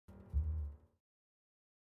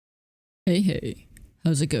Hey,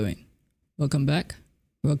 how's it going? Welcome back,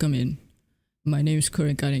 welcome in. My name is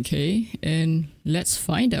Korean Garden K, and let's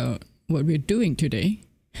find out what we're doing today.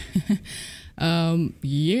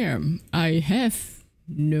 Yeah, I have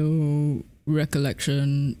no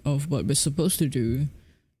recollection of what we're supposed to do,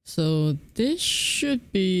 so this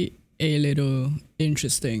should be a little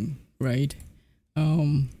interesting, right?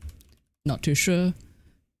 Not too sure,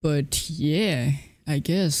 but yeah, I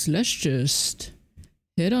guess let's just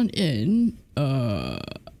head on in.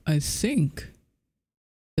 I think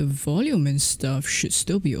the volume and stuff should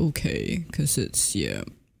still be okay, cause it's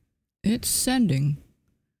sending.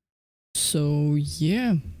 So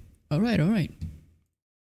yeah, alright.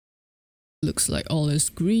 Looks like all is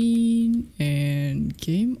green and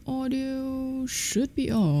game audio should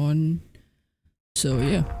be on. So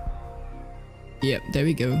yeah. Yep, there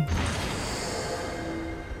we go.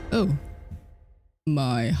 Oh.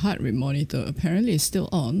 My heart rate monitor apparently is still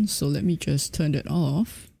on, so let me just turn that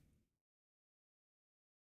off.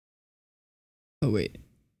 Oh wait.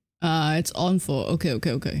 It's on for...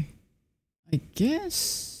 Okay. I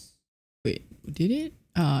guess... Wait, did it?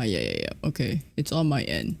 Yeah. Okay, it's on my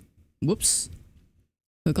end. Whoops.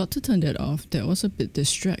 Forgot to turn that off. That was a bit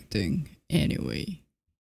distracting. Anyway.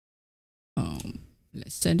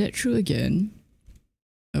 Let's send that through again.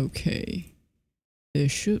 Okay.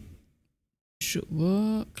 This should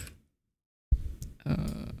work.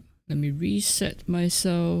 Let me reset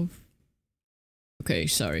myself. Okay,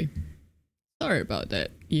 sorry about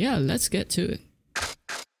that. Yeah, let's get to it.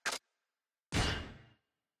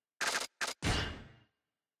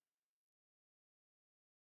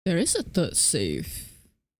 There is a third save.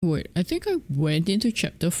 Wait, I think I went into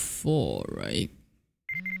chapter 4, right?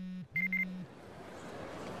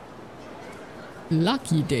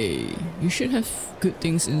 Lucky day. You should have good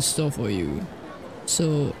things in store for you.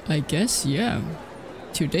 So I guess yeah,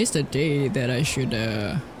 today's the day that I should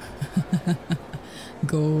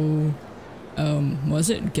go was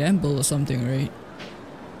it gamble or something, right?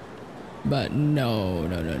 But no.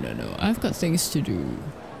 I've got things to do.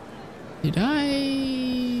 Did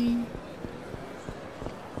I?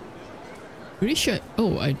 Pretty sure.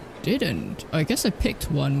 Oh, I didn't. I guess I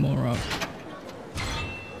picked one more up.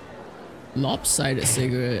 Lopsided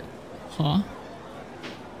cigarette. Huh?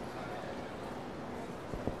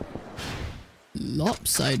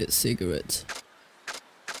 Lopsided cigarette.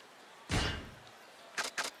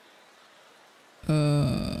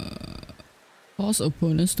 Cause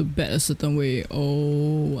opponents to bet a certain way.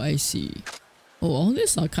 Oh, I see. Oh, all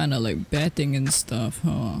these are kind of like betting and stuff,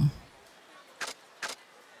 huh?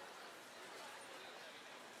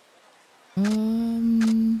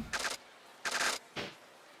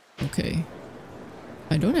 Okay.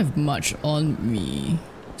 I don't have much on me,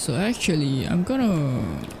 so actually I'm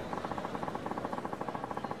gonna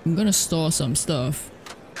store some stuff,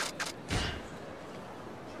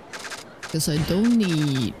 because I don't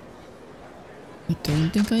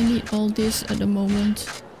think I need all this at the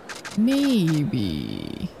moment.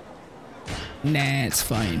 Maybe. Nah, it's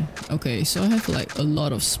fine. Okay, so I have like a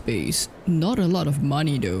lot of space. Not a lot of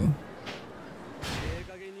money though.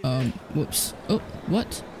 Whoops. Oh,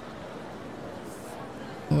 what?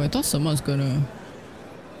 Oh, I thought someone's gonna...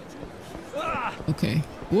 Okay.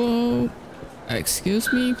 Whoa!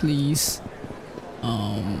 Excuse me, please.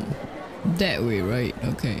 That way, right?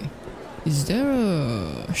 Okay. Is there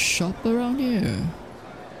a shop around here?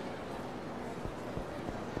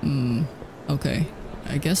 Okay.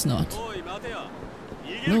 I guess not.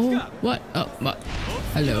 No? What? Oh, what?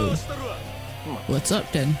 Hello. What's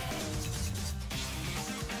up then?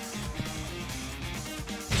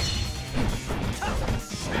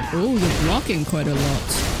 Oh, you're blocking quite a lot.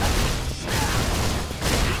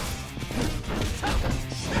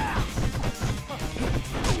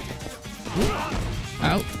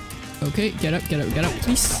 Ow. Okay, get up,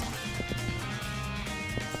 please.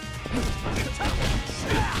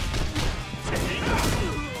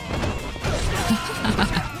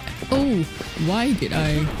 Oh, why did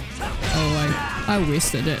I... Oh, I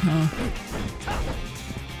wasted it, huh?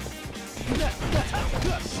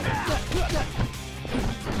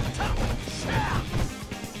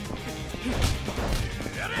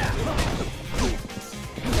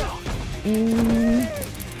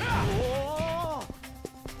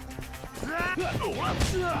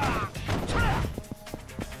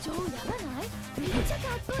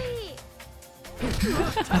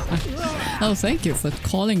 Oh, thank you for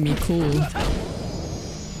calling me cool.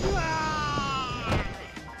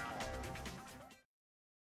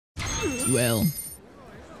 Well,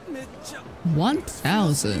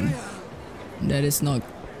 1,000. That is not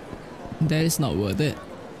worth it.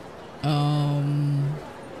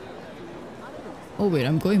 Oh wait,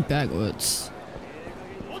 I'm going backwards.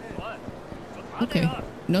 Okay.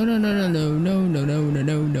 No, no, no, no, no, no, no, no, no,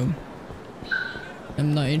 no, no.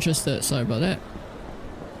 I'm not interested. Sorry about that.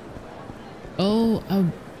 Oh,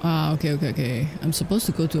 okay, okay, okay. I'm supposed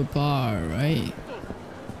to go to a bar, right?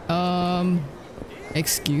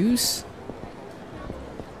 Excuse?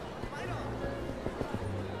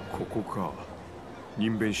 ここか。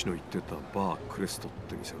人弁士の言ってたバークレストっ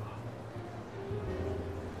て店が。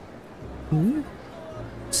Ooh.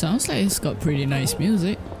 Sounds like it's got pretty nice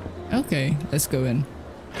music. Okay, let's go in.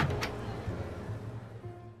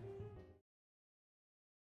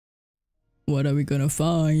 What are we gonna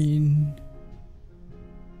find?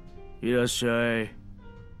 いらっしゃい。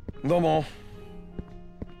どうも。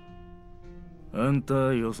あんた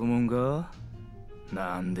よそもんか？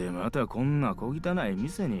なんでまたこんな小汚い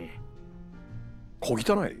店に。小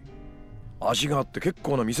汚い？味があって結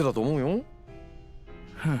構な店だと思うよ。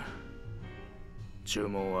ふん。注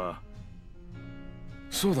文は？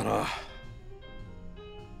そうだな。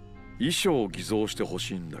衣装を偽造してほ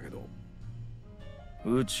しいんだけど。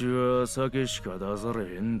うちは酒しか出され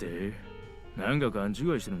へんで。なんか勘違い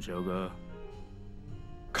してるんちゃうか？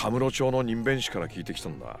カムロ町の人弁士から聞いてきた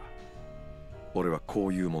んだ。俺はこ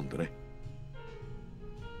ういうもんでね。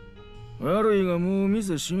悪いがもう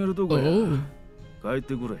店閉めるとこや。帰っ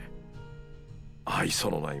てくれ。愛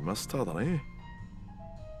想のないマスターだね。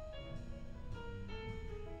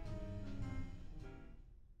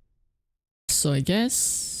So I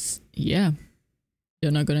guess, yeah,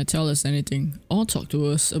 they're not gonna tell us anything or talk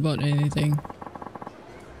to us about anything.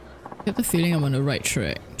 I get the feeling I'm on the right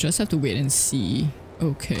track. Just have to wait and see.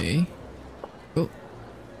 Okay. Oh.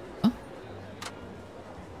 Huh?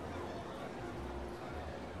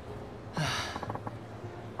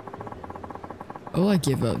 Oh, I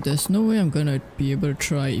give up. There's no way I'm gonna be able to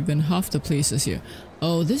try even half the places here.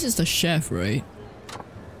 Oh, this is the chef, right?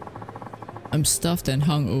 I'm stuffed and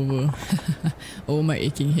hungover. Oh, my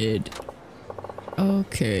aching head.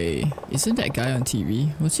 Okay. Isn't that guy on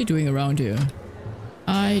TV? What's he doing around here?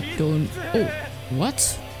 I don't... Oh,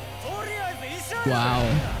 what? Wow.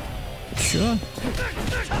 Sure.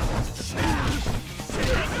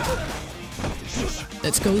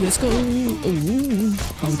 Let's go, let's go. Oh,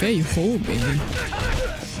 how dare you hold me?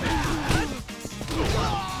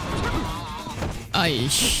 I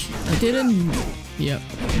didn't... Yep,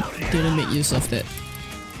 didn't make use of that.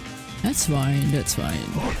 That's fine, that's fine.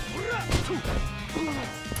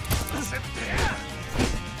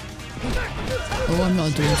 Oh, I'm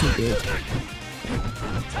not doing too good.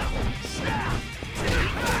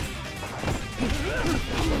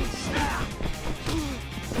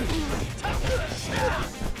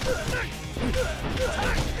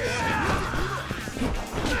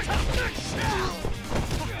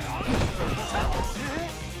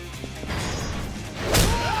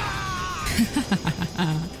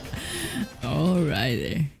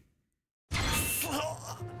 Alrighty.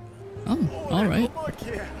 Oh, alright.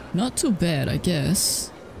 Not too bad, I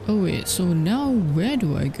guess. Oh wait, so now where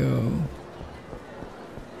do I go?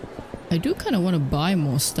 I do kind of want to buy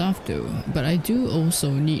more stuff though, but I do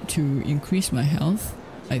also need to increase my health,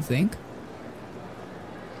 I think.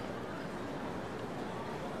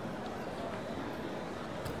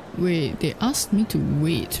 Wait, they asked me to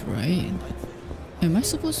wait, right? Am I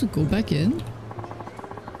supposed to go back in?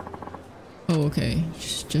 Oh, okay.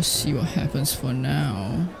 Just see what happens for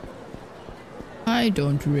now. I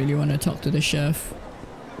don't really want to talk to the chef.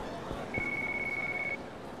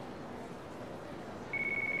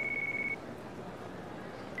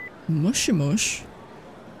 Moshi mosh?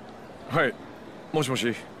 はい、もしも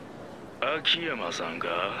し。秋山さんか？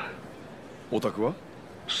お宅は？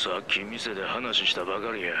さっき店で話したば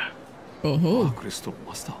かりや。Oh ho. クレスト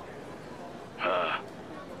マスター。はあ。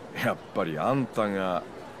やっぱりあんたが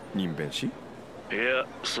人弁士？いや、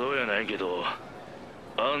そうやないけど、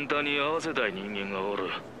あんたに合わせたい人間がおる。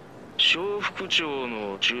小副長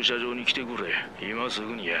の駐車場に来てくれ。今す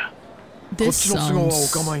ぐにや。こっちの都合はお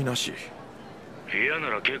構いなし。嫌な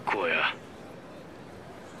ら結構や。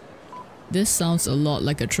This sounds a lot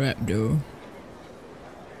like a trap though.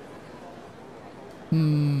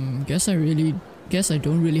 Guess I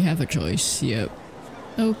don't really have a choice. Yep.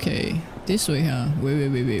 Okay, this way, huh?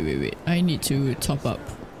 Wait. I need to top up.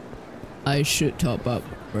 I should top up,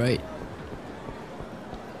 right?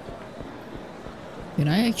 Can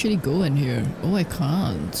I actually go in here? Oh, I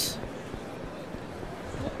can't.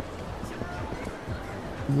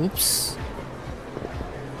 Whoops.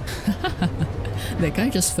 That guy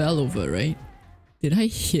just fell over, right? Did I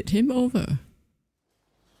hit him over?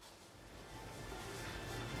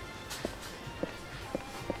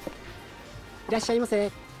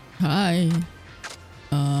 Hi.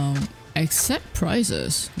 Accept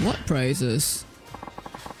prizes. What prizes?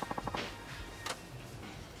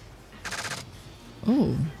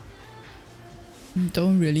 Oh.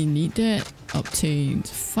 Don't really need that. Obtained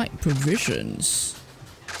fight provisions.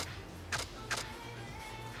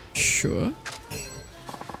 Sure.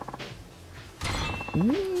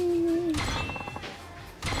 Ooh.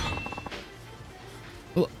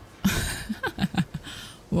 Oh.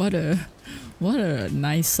 What a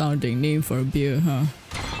nice sounding name for a beer, huh?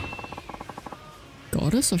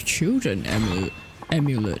 Goddess of Children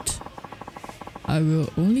amulet. I will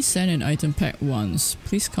only send an item pack once.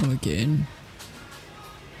 Please come again.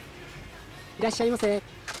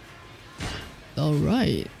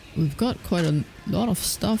 Alright, we've got quite a lot of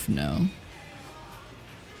stuff now.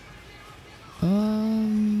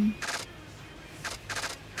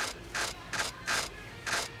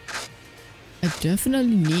 I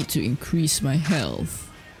definitely need to increase my health.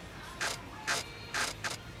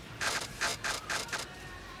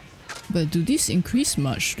 But do these increase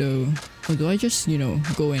much though? Or do I just, you know,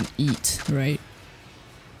 go and eat, right?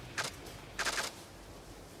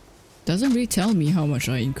 Doesn't really tell me how much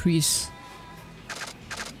I increase.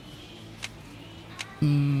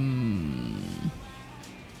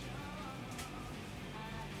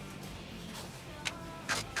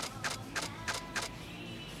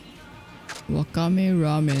 Wakame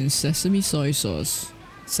ramen, sesame soy sauce.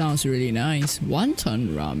 Sounds really nice. Wonton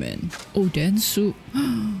ramen. Oden soup.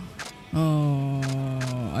 Oh,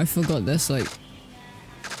 I forgot there's like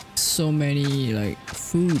so many like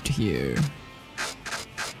food here.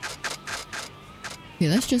 Okay,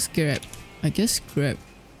 let's just grab, I guess grab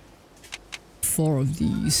 4 of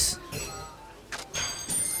these.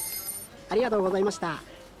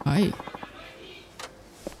 Hi.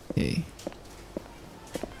 Okay.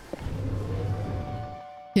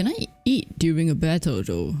 Can I eat during a battle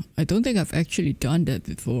though? I don't think I've actually done that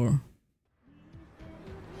before.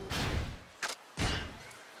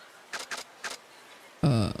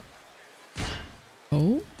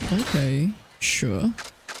 Oh, okay. Sure.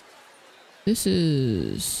 This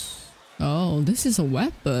is... Oh, this is a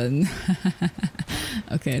weapon.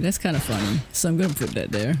 Okay, that's kind of funny. So I'm gonna put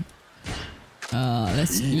that there.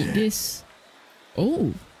 Let's eat this.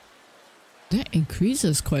 Oh! That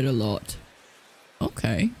increases quite a lot.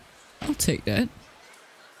 Okay, I'll take that.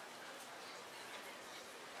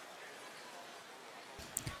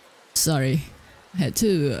 Sorry, I had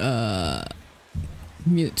to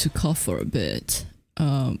mute to cough for a bit.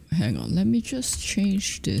 Hang on, let me just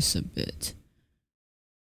change this a bit.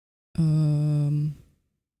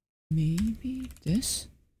 Maybe this?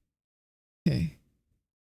 Okay.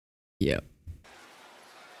 Yep.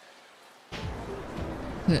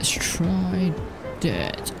 Let's try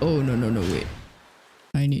that. Oh, no, wait.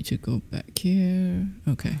 I need to go back here.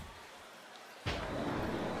 Okay.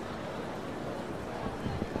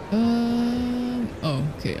 Oh,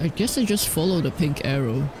 okay. I guess I just follow the pink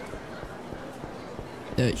arrow.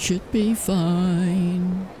 That should be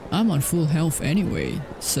fine. I'm on full health anyway,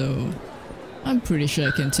 so I'm pretty sure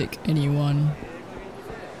I can take anyone.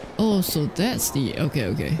 Oh, so that's the...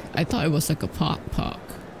 Okay. I thought it was like a park.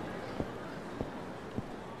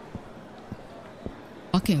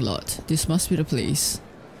 Parking lot. This must be the place.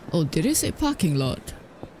 Oh, did it say parking lot?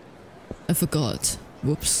 I forgot.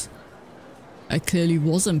 Whoops. I clearly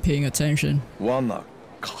wasn't paying attention. 罠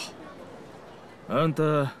か。あん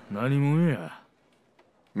た何者や？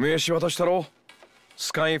名刺渡したろ。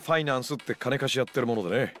スカイファイナンスって金貸しやってるもの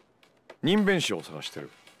でね。人弁士を探してる。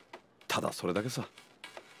ただそれだけさ。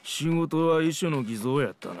仕事は遺書の偽造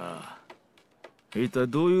やったな。一体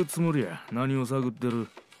どういうつもりや？何を探ってる？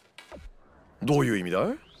どういう意味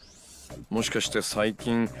だい？もしかして最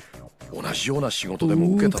近同じような仕事で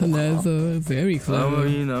も受けたのかな？ Very あま clever.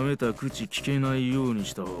 り舐めた口聞けないように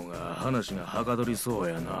した方が話がはかどりそう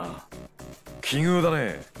やな。奇遇だ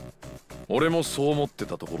ね。俺もそう思って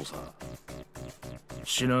たところさ。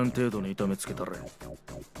知らん程度に痛めつけたれ。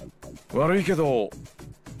悪いけど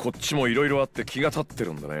こっちもいろいろあって気が立って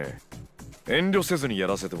るんだね。遠慮せずにや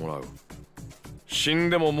らせてもらう。死ん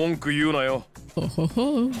でも文句言うなよ。Ho ho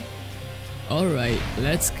ho. Alright,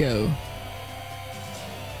 let's go.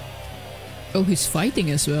 Oh, he's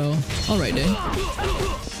fighting as well. Alright then.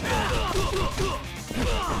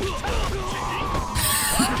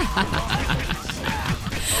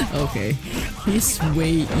 Okay, he's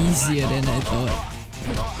way easier than I thought.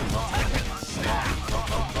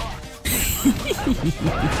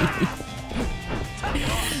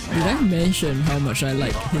 Did I mention how much I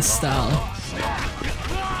like his style?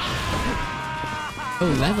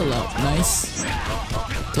 Oh, level up, nice.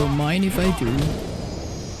 Don't mind if I do.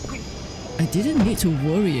 I didn't need to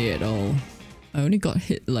worry at all. I only got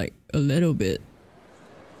hit like a little bit.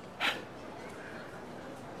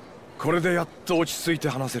 これでやっと落ち着いて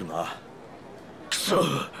話せるな。くそ。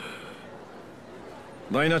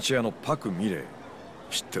ダイナチアのパク・ミレイ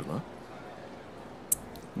知ってるな。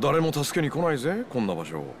誰も助けに来ないぜ、こんな場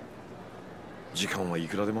所。時間はい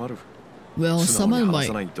くらでもある。 Well, 素直に someone 話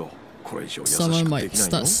さ might ないとこれ以上優し someone く might できない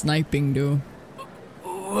start よ。 sniping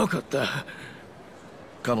though. わかった。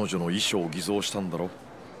彼女の衣装を偽造したんだろ。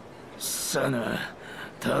さあな。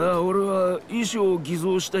ただ俺は衣装を偽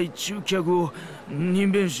造したい中客を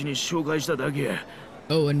人弁士に紹介しただけ。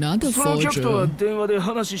 Oh, another その客とは forger. 電話で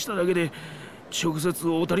話しただけで直接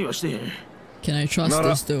会うたりはしてへん。 Can I trust な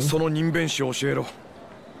ら this though? その人弁士を教えろ。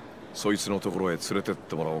そいつのところへ連れてっ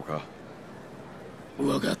てもらおうか。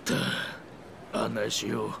わかった。案内し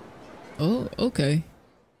よう。 Oh, okay.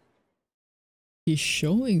 He's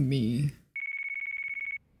showing me.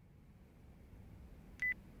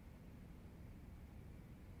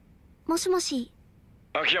 もしもし。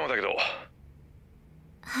秋山だけど。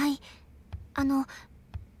はい。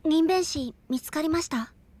人弁士見つかりまし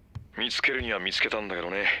た？見つけるには見つけたんだけど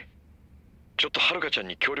ね。ちょっとはるかちゃん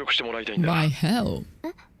に協力してもらいたいんだ。 By hell.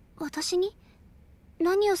 私に？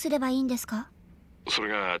何をすればいいんですか？それ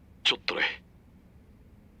がちょっとね。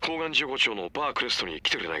高岩15町のバークレストに来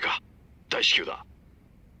てくれないか。大至急だ。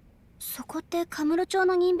そこってカムロ町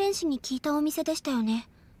の人弁士に聞いたお店でしたよね。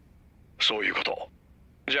そういうこと。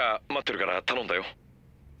じゃあ待ってるから頼んだよ。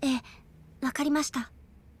ええ、わかりました。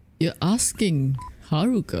 You're asking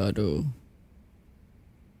Haruka though.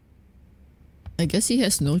 I guess he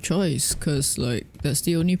has no choice, cause like that's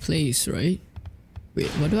the only place, right? Wait,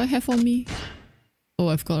 what do I have on me? Oh,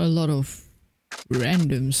 I've got a lot of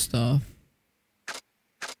random stuff.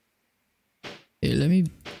 Okay, let me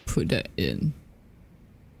put that in.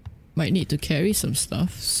 Might need to carry some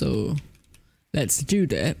stuff, so let's do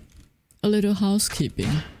that. A little housekeeping.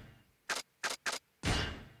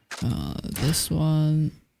 This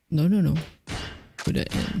one. No. Put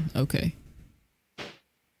that in. Okay.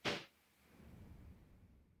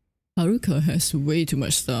 Haruka has way too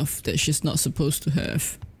much stuff that she's not supposed to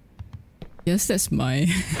have. Guess that's my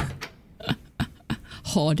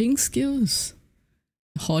hoarding skills.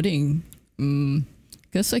 Hoarding.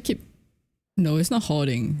 Guess I keep. No, it's not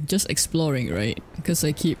hoarding. Just exploring, right? Because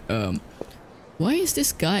I keep why is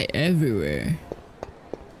this guy everywhere?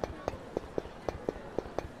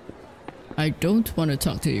 I don't want to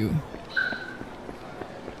talk to you.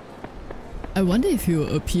 I wonder if he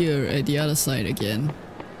will appear at the other side again.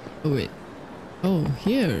 Oh wait. Oh,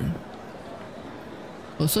 here.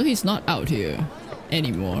 Oh, so he's not out here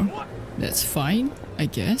anymore. That's fine, I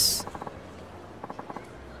guess.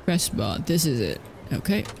 Press bar, this is it.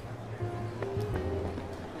 Okay.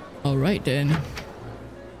 Alright then.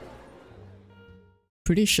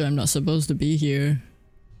 Pretty sure I'm not supposed to be here.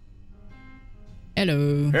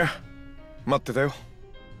 Hello. いや、待ってたよ。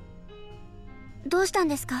どうしたん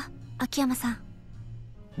ですか、秋山さん。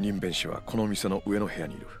人弁士はこの店の上の部屋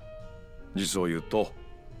にいる。実を言うと、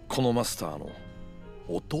このマスターの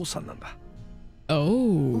お父さんなんだ。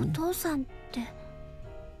Oh. お父さんって、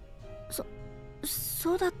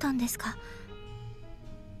そうだったんですか。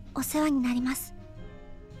お世話になります。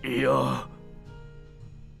いや。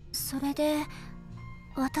それで、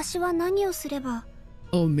私は何をすれば。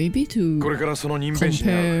 Oh, maybe to これからその人弁士に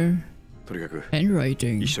会う。 compare とにかく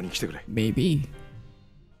handwriting. 一緒に来てくれ。 Maybe.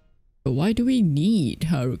 But why do we need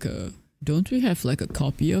Haruka? Don't we have like a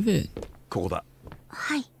copy of it? ここだ。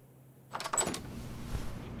はい。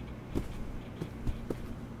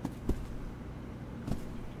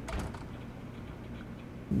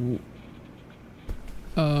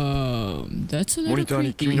That's a モ little ニター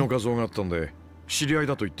に君 creepy. の画像があったんで、知り合い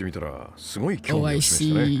だと言ってみたらすごい興 Oh, 味 I を示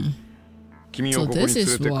したね。 see. 君をここに連れ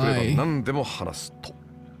てくれば So this is why. 何でも話すと。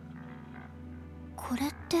これっ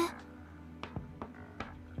て。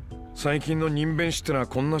最近の人弁士ってのは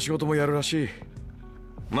こんな仕事もやるらしい。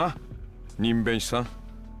な、人弁士さん。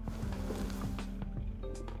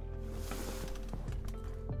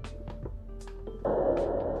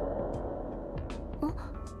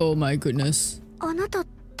Oh my goodness. あなた、確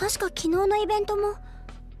か昨日のイベントも。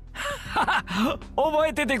覚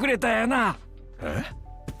えててくれたやな。え？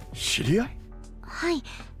知り合い？はい。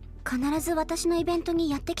必ず私のイベントに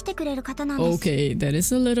やってきてくれる方なんです。Okay, that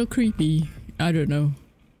is a little creepy. I don't know.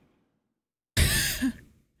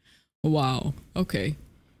 Wow. Okay.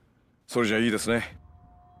 それじゃいいですね。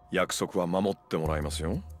約束は守ってもらいます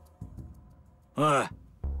よ。ああ、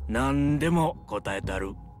何でも答えた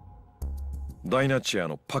る。ダイナチア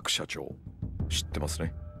のパク社長、知ってます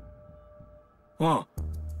ね。ああ、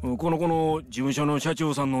この子の事務所の社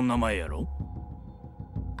長さんの名前やろ。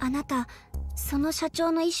あなた、その社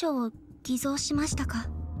長の衣装を偽造しましたか？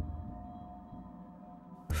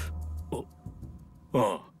あ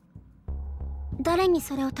あ。誰に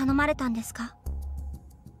それを頼まれたんですか？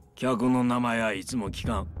客の名前はいつも聞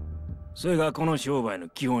かん。それがこの商売の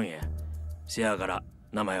基本や。せやから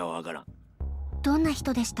名前はわからん。どんな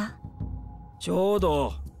人でした？ちょう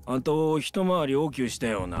どあんたを一回り大きくした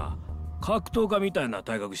ような格闘家みたいな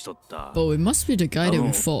体格しとった。Oh, it must be the guy that we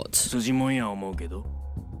fought. 筋もんや思うけど。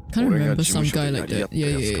Kind of remember some guy like that.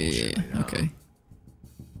 Yeah, yeah, yeah. Okay.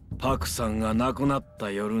 パクさんが亡くなっ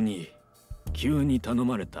た夜に急に頼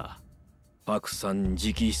まれた。パクさん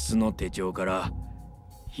直筆の手帳から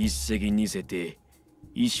筆跡にせて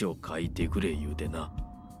遺書書いてくれ言うてな。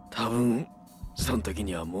多分その時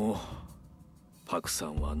にはもうパクさ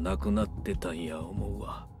んは亡くなってたんや思う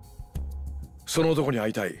わ。その男に会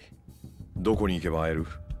いたい。どこに行けば会える？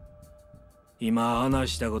今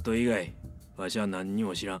話したこと以外わしは何に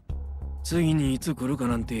も知らん。次にいつ来るか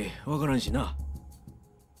なんてわからんしな。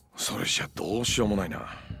それじゃどうしようもないな。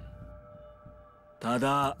た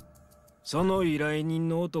だその依頼人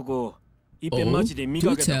の男いっぺん街で見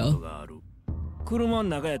かけたことがある。車の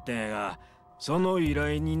中やったんやが、その依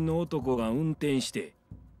頼人の男が運転して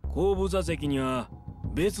後部座席には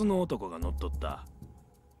別の男が乗っとった。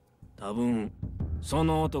多分そ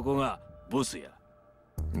の男がボスや。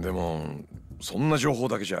でもそんな情報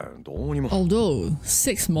だけじゃどうにも。Although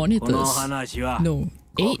 6 monitors. この話は No,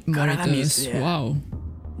 8 monitors. Wow.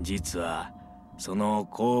 実はその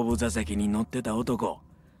後部座席に乗ってた男、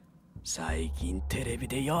最近テレビ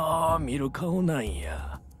でよう見る顔なん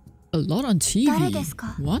や。A lot on TV. 誰です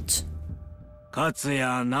か？ What? 勝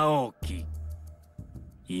谷直樹。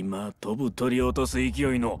今飛ぶ鳥落とす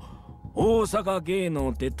勢いの大阪芸能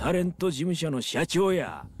ってタレント事務所の社長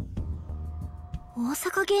や。大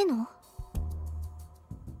阪芸能？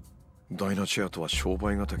ダイナチェアとは商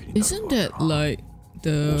売敵になる。 Isn't that like the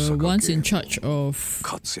ones in charge of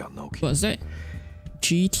勝谷直樹。 what's that?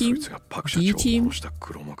 G そ team? いつがパク社 D 長を team? 殺した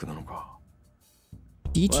黒幕なのか。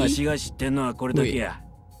 D わ team? しが知ってんのはこれだけや。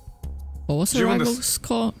 Or what's the 十分で rivals す。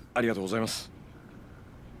 called? ありがとうございます。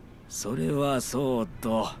それはそう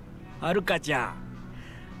と、はるかちゃん、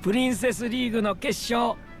プリンセスリーグの決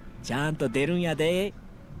勝ちゃんと出るんやで。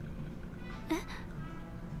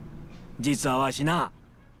実はわしな、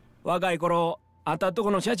若い頃あんたと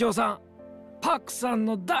この社長さんパクさん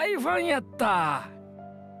の大ファンやった。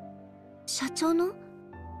社長の？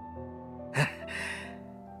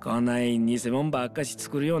こない偽物ばっかし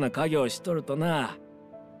作るような家業をしとるとな、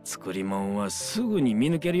作り物はすぐに見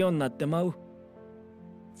抜けるようになってまう。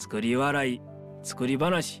作り笑い、作り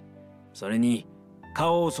話、それに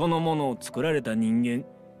顔そのものを作られた人間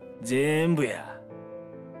全部や。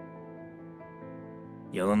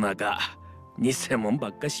世の中偽物ば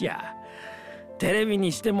っかしや。テレビ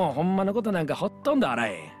にしてもほんまのことなんかほとんどあら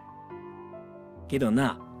へん。けど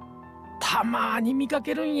な、たまに見か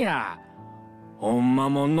けるんや。ほんま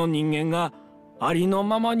もんの人間がありの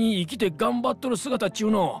ままに生きて頑張っとる姿っちゅ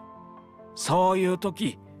うの。そういう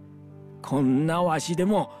時、こんなわしで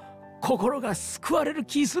も心が救われる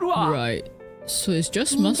気するわ。 Right. So it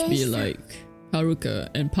just must be like Haruka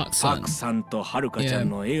and パ Park-san. クさんとはるかちゃん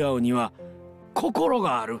の笑顔には心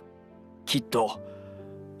がある。きっと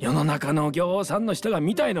世の中の行さんの人が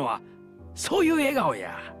見たいのはそういう笑顔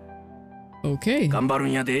や。 Okay. 頑張る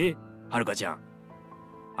んやで、はるかちゃん。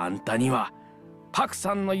あんたにはパク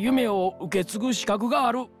さんの夢を受け継ぐ資格が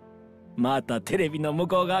ある。またテレビの向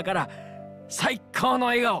こう側から最高の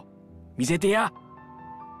笑顔見せてや。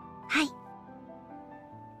はい。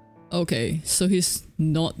Okay, so he's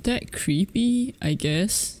not that creepy, I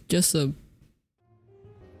guess. Just a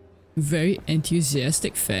very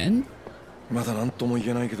enthusiastic fan. まだ何とも言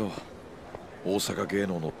えないけど、大阪芸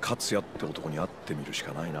能の勝也って男に会ってみるし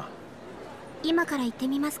かないな。今から行って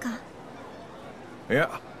みますか？い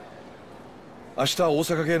や、明日大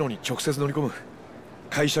阪芸能に直接乗り込む。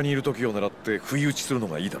会社にいる時を狙って不意打ちするの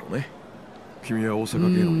がいいだろうね。君は大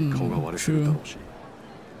阪芸能に顔が割れてるだろうし、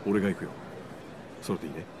俺が行くよ。それでい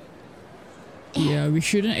いね。Yeah, we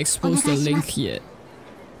shouldn't expose the link yet.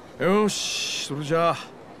 よし、それじゃあ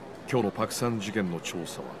今日のパクさん事件の調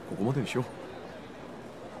査はここまでにしよう。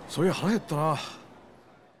そういや腹減ったな。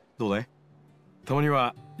どうだい？たまに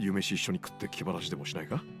は夕飯一緒に食って気晴らしでもしない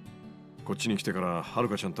か？こっちに来てからはる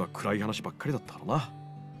かちゃんとは暗い話ばっかりだったからな。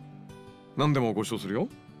何でもご馳走するよ。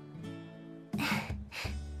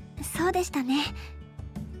そうでしたね。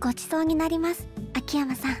ごちそうになります、秋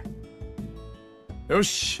山さん。よ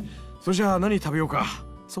し、それじゃあ何食べようか。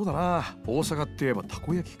そうだな、大阪って言えばた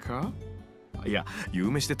こ焼きか。いや、夕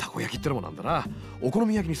飯でたこ焼きってのもなんだな。お好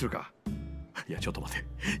み焼きにするか。いやちょっと待っ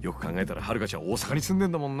て、よく考えたらはるかちゃん大阪に住んで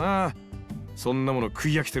んだもんな。そんなもの食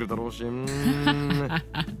い飽きてるだろうし。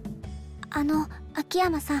秋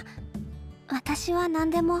山さん、私は何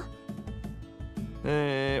でも。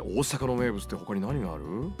大阪の名物って他に何がある？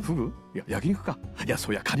フグ？いや、焼肉か。いや、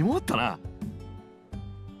そういや、カニもあったな。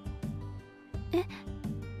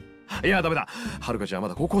いや、ダメだ。はるかちゃんま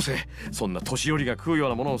だ高校生。そんな年寄りが食うよう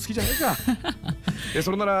なものを好きじゃないか。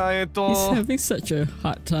それなら、He's having such a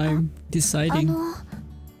hard time deciding.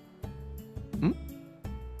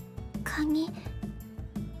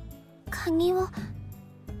 カニを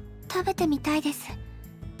食べてみたいです。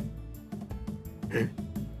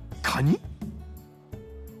カニ？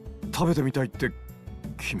食べてみたいって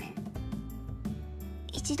君。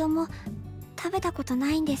一度も食べたこと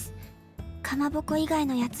ないんです。かまぼこ以外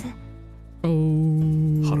のやつ。は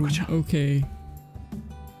るかちゃん。Okay.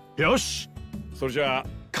 よし。それじゃあ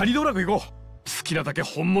カニ道楽行こう。好きなだけ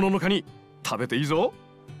本物のカニ食べていいぞ。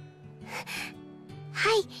は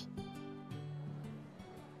い。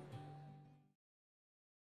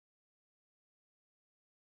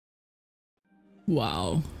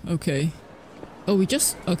Wow. Okay. Oh, we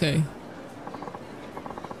just... Okay.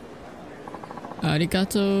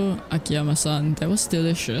 Arigato, Akiyama-san. That was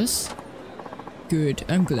delicious. Good.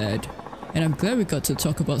 I'm glad. And I'm glad we got to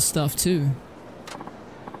talk about stuff too.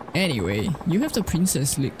 Anyway, you have the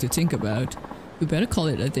Princess League to think about. We better call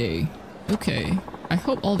it a day. Okay. I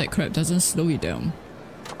hope all that crap doesn't slow you down.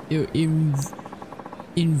 You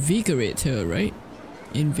invigorate her, right?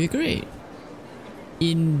 Invigorate?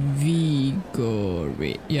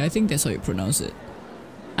 Invigorate. Yeah, I think that's how you pronounce it.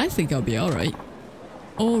 I think I'll be alright.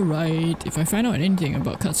 Alright, if I find out anything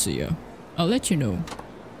about Katsuya, I'll let you know.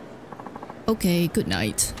 Okay, good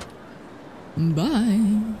night.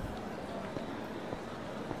 Bye.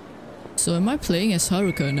 So am I playing as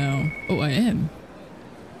Haruka now? Oh, I am.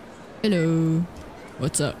 Hello.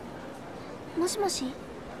 What's up? もしもし。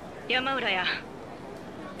山浦や。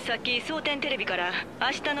さっき蒼天テレビから明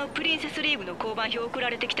日のプリンセスリーグの交番表送ら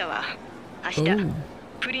れてきたわ。明日、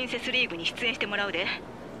プリンセスリーグに出演してもらうで。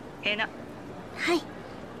な。はい。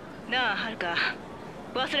なあ、はるか。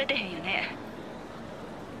忘れてへんよね。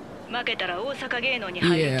負けたら大阪芸能に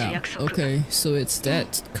入るって約束。Okay, so it's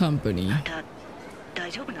that company. あんた、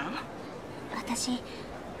大丈夫なん？私、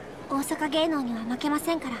大阪芸能には負けま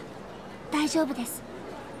せんから。大丈夫です。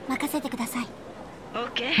任せてください。オ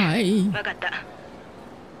ッケー。はい。分かった。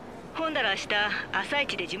ほんだら明日朝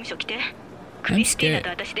一で事務所来て。クリスティーナと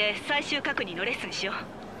私で最終確認のレッスンしよう。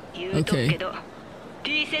言うとくけど、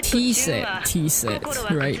T セット中は心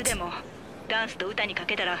は靴でもダンスと歌にか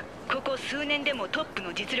けたらここ数年でもトップ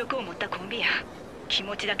の実力を持ったコンビや。気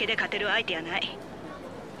持ちだけで勝てる相手やない。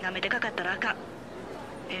なめてかかったらあかん。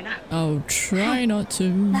な。I'll try not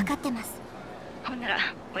to. 分かってます。ほんなら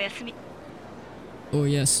おやすみ。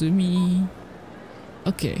Oyasumi.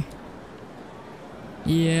 Okay.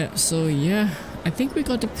 Yeah, so yeah, I think we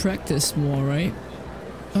got to practice more, right?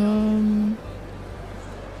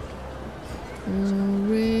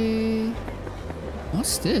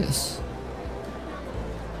 What's this?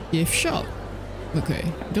 Gift shop. Okay,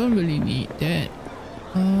 don't really need that.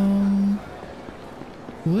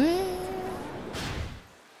 Where?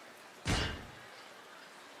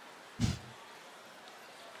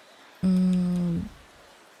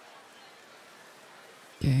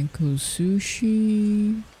 Genko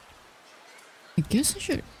sushi. I guess I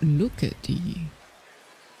should look at the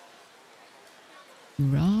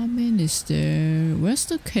ramen. Is there? Where's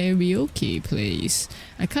the karaoke place?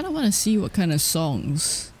 I kind of want to see what kind of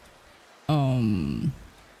songs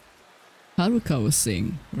Haruka will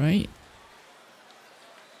sing, right?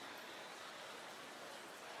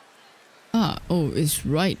 Ah, oh, it's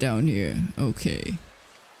right down here. Okay.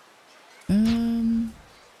 I'm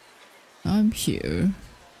here.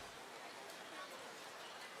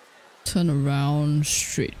 Turn around,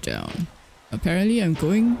 straight down. Apparently I'm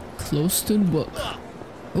going close to work.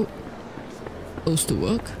 Oh, close to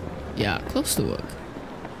work? Yeah, close to work.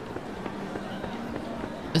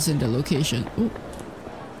 As in the location. Oh,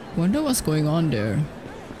 wonder what's going on there.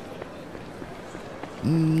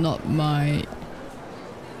 Not my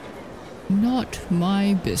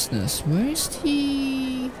business. Where's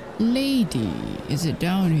the lady? Is it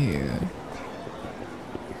down here?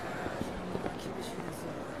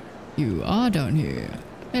 You are down here.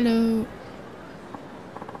 Hello.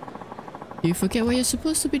 You forget what you're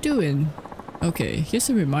supposed to be doing. Okay, here's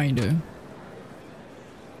a reminder.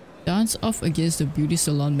 Dance off against the beauty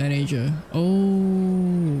salon manager.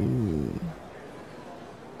 Oh.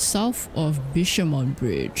 South of Bishamon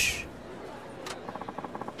Bridge.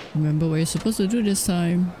 Remember what you're supposed to do this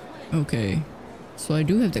time. Okay. So I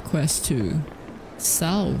do have the quest too.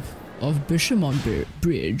 South of Bishamon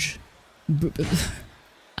Bridge.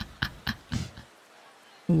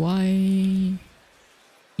 Why?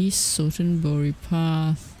 East Sotenbury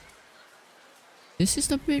Path. This is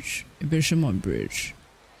the bridge? Bishamon Bridge.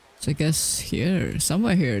 So I guess here.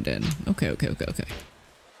 Somewhere here then. Okay. Okay.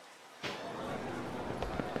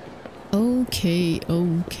 Oh.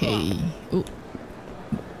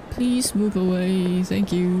 Please move away.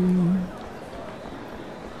 Thank you.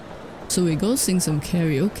 So we go sing some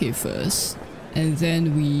karaoke first. And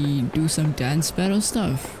then we do some dance battle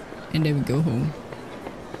stuff. And then we go home.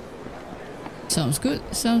 Sounds good.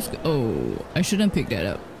 Oh, I shouldn't pick that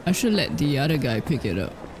up. I should let the other guy pick it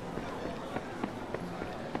up.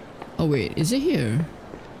 Oh wait, is it here?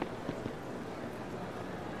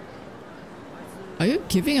 Are you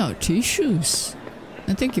giving out tissues?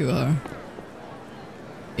 I think you are.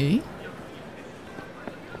 Eh?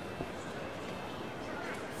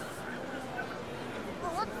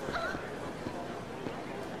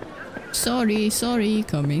 Sorry,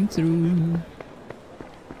 coming through.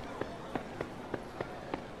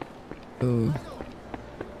 Oh.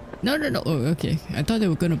 No. Oh, okay. I thought they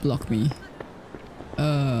were gonna block me.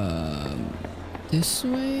 This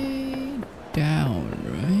way? Down,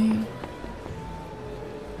 right?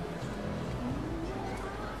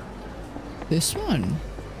 This one?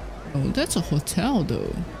 Oh, that's a hotel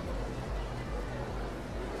though.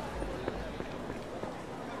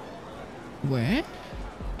 Where?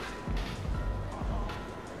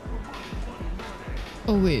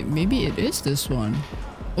 Oh wait, maybe it is this one.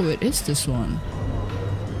 Oh, it is this one.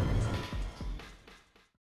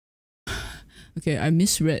 Okay, I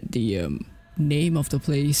misread the name of the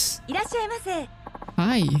place.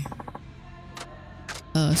 Hi.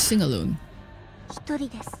 Sing alone.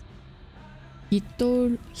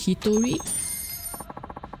 Hitori?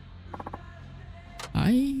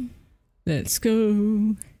 Hi. Let's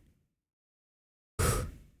go.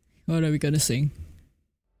 What are we gonna sing?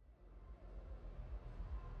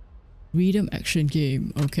 Rhythm action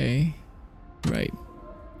game. Okay. Right.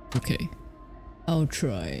 Okay. I'll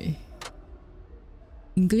try.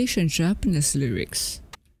 English and Japanese lyrics.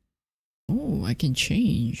 Oh, I can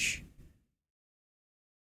change.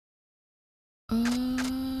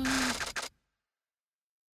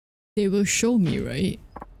 They will show me, right?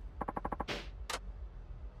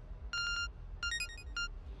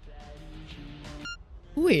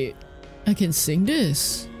 Wait, I can sing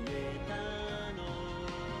this.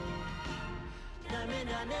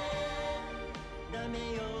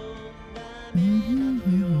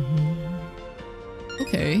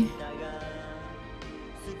 Okay.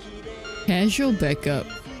 Casual backup,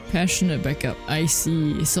 passionate backup. I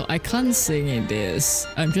see. So I can't sing in this.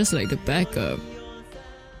 I'm just like the backup.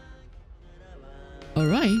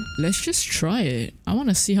 Alright, let's just try it. I want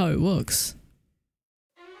to see how it works.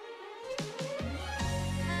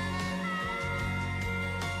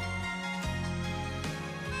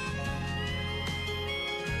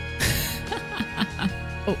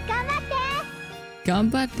 Oh.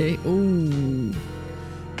 Ganbatte! Oh.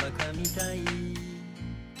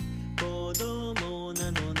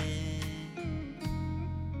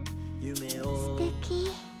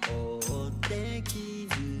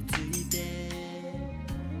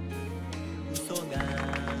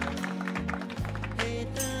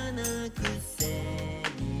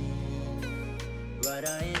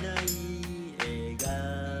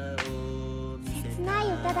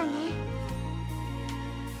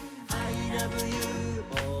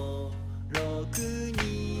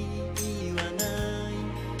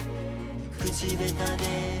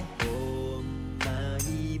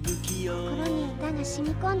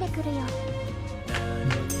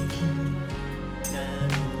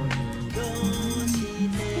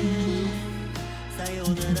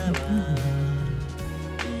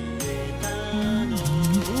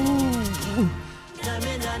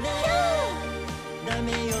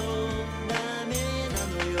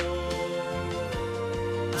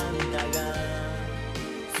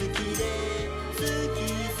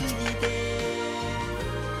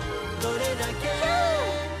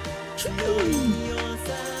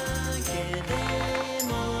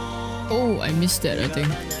 Oh, I missed that, I think.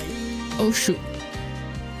 Oh shoot.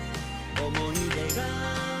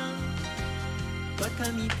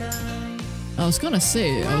 I was gonna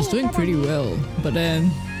say, I was doing pretty well, but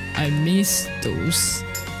then I missed those.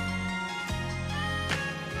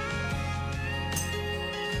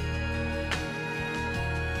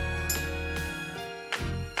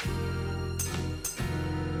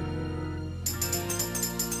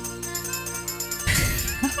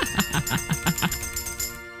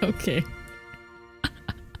 Okay.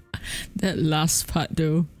 That last part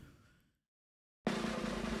though.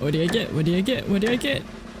 What did I get?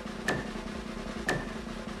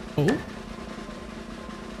 Oh.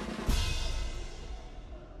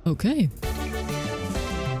 Okay.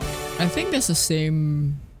 I think that's the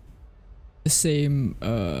same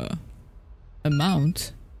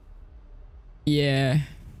amount. Yeah.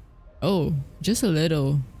 Oh, just a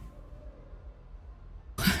little.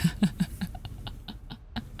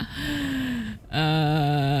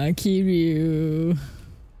 Kiryu.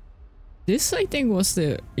 This I think was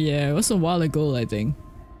it was a while ago, I think.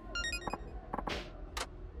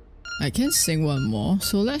 I can sing one more,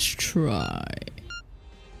 so let's try.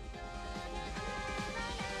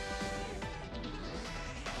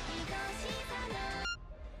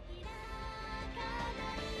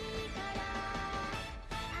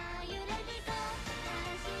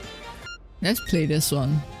 Let's play this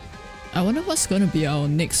one. I wonder what's gonna be our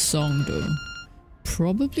next song though.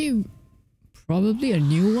 Probably a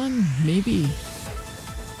new one, maybe.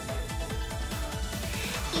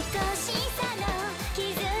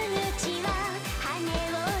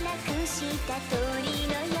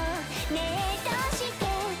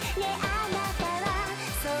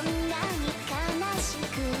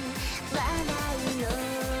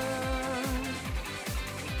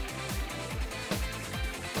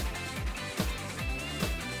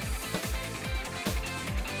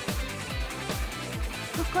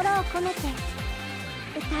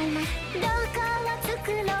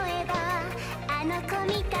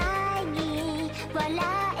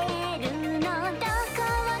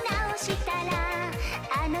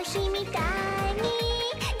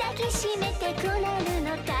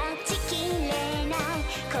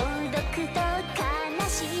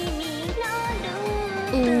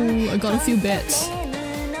 Oh, I got a few bets.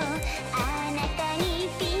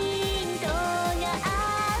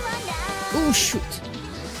 Oh shoot.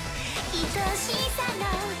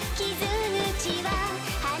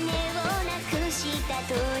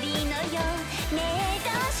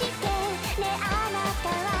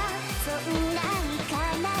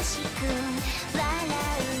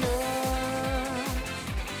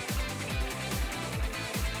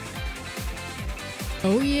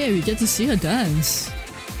 Oh yeah, we get to see her dance.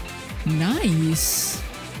 Nice.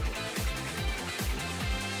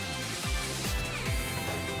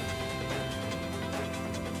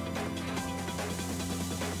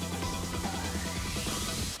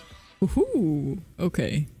 Woohoo!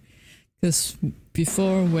 Okay. Because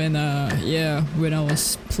before when when I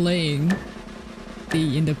was playing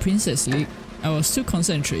in the Princess League, I was too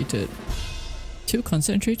concentrated. Too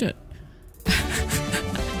concentrated.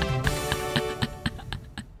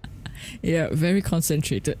 Yeah, very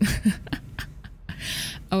concentrated.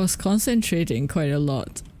 I was concentrating quite a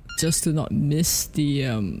lot just to not miss the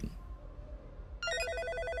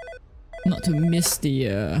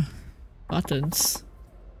buttons.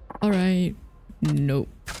 Alright. Nope.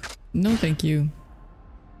 No thank you.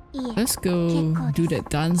 Let's go do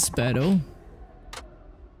that dance battle.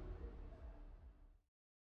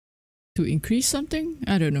 To increase something?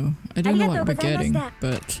 I don't know. I don't know what we're getting,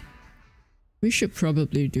 but we should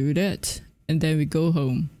probably do that. And then we go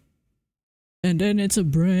home. And then it's a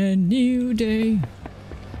brand new day.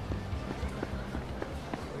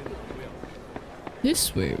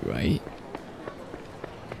 This way, right?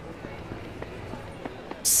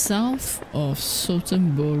 South of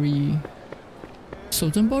Sotenbori.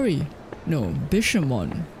 Sotenbori? No,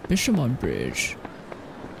 Bishamon. Bishamon Bridge.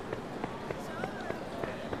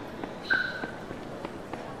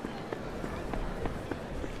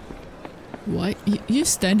 Why? You're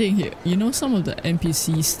standing here. You know some of the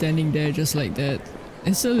NPCs standing there just like that.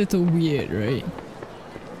 It's a little weird, right?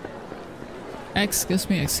 Excuse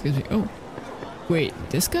me. Oh. Wait,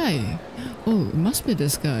 this guy? Oh, it must be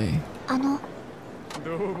this guy.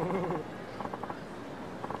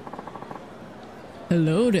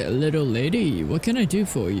 Hello there, little lady. What can I do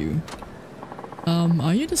for you?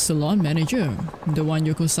 Are you the salon manager? The one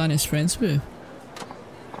Yoko-san is friends with?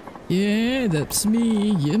 Yeah, that's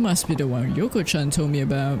me. You must be the one Yoko-chan told me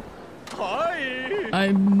about. Hi!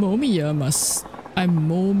 I'm Momiyama,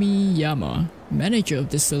 manager of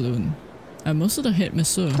this salon. I'm also the head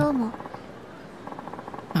masseur.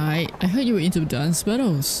 Hi, I heard you were into dance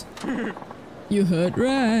battles. You heard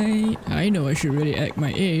right. I know I should really act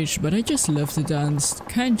my age, but I just love to dance.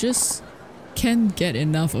 Can't get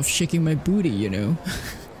enough of shaking my booty, you know.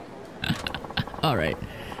 Alright.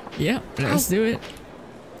 Yeah, let's do it.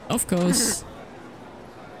 Of course.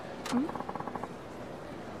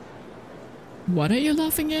 What are you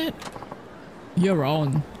laughing at? You're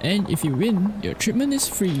on, and if you win, your treatment is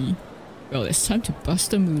free. Well, it's time to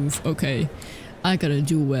bust a move. Okay, I gotta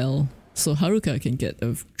do well, so Haruka can get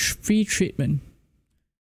a free treatment.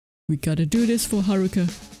 We gotta do this for Haruka.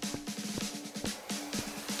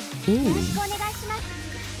 Ooh.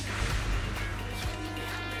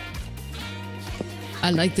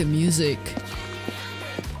 I like the music.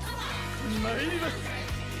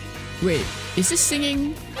 Wait, is this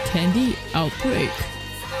singing Candy Outbreak?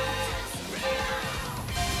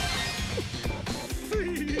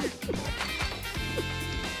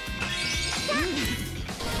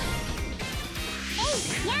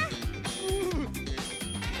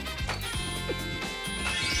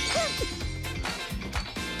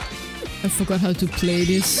 I forgot how to play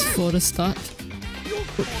this for the start.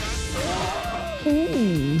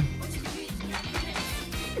 Ooh.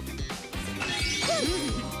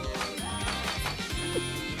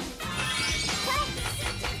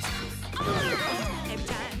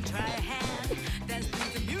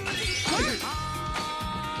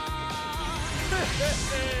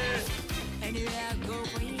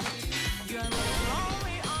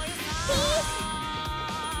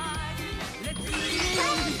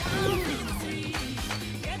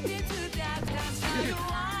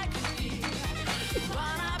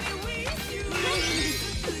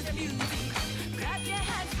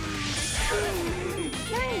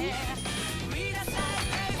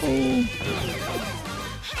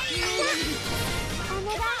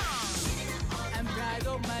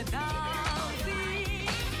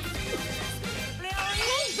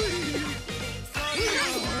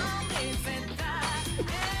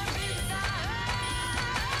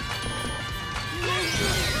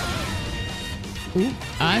 Ooh,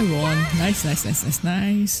 I won. Nice, nice, nice, nice,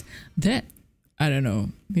 nice. That, I don't know,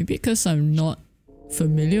 maybe because I'm not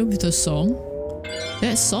familiar with the song.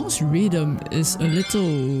 That song's rhythm is a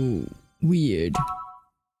little weird.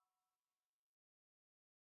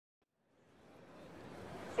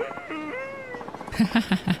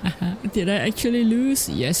 Did I actually lose?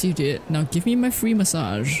 Yes, you did. Now give me my free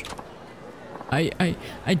massage. I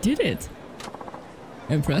did it.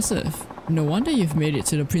 Impressive. No wonder you've made it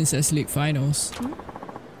to the Princess League finals.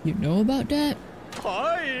 You know about that?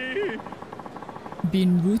 Hi.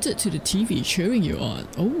 Been rooted to the TV cheering you on.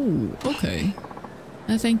 Oh, okay.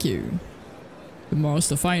 Thank you. Tomorrow's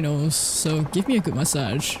the finals, so give me a good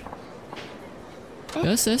massage.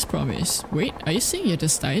 Just as promised. Wait, are you saying you're the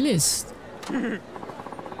stylist?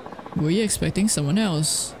 Were you expecting someone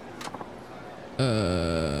else?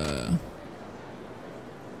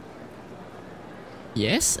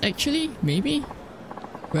 Yes, actually, maybe.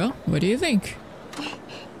 Well, what do you think?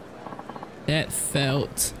 That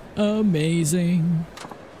felt amazing.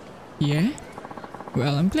 Yeah?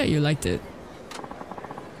 Well, I'm glad you liked it.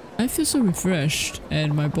 I feel so refreshed,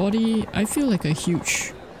 and my body, I feel like a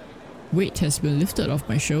huge weight has been lifted off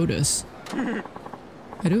my shoulders. I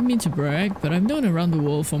don't mean to brag, but I'm known around the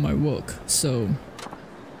world for my work, so...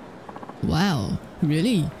 Wow,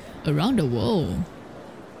 really? Around the world?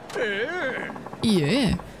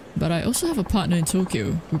 Yeah, but I also have a partner in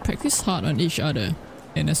Tokyo. We practice hard on each other,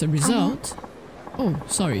 and as a result... Oh,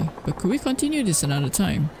 sorry, but could we continue this another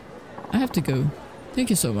time? I have to go.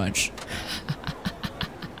 Thank you so much.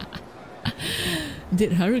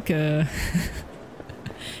 Did Haruka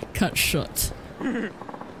cut short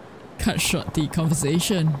the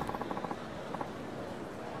conversation?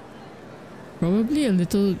 Probably a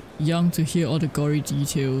little young to hear all the gory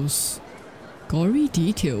details. Gory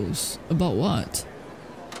details? About what?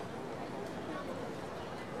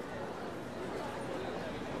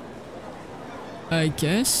 I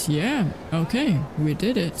guess, yeah. Okay, we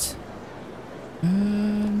did it.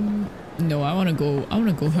 No, I wanna go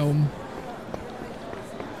home.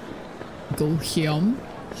 Go home?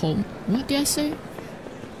 Home? What did I say?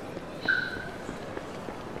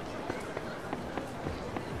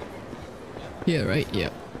 Yeah, right, yeah.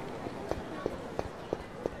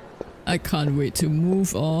 I can't wait to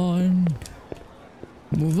move on.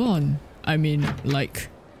 Move on. I mean, like...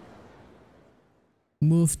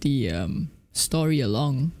 move the, story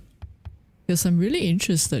along. Because I'm really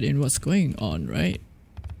interested in what's going on, right?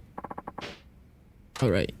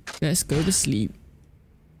 Alright, let's go to sleep.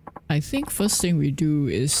 I think first thing we do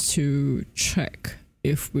is to check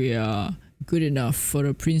if we are good enough for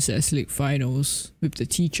the Princess League finals with the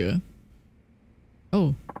teacher.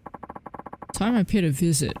 Oh, time I paid a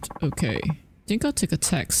visit. Okay, think I'll take a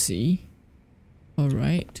taxi.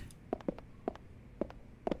 Alright.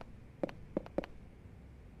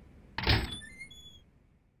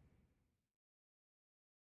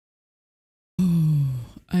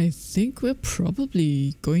 I think we're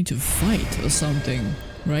probably going to fight or something,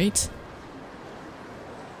 right?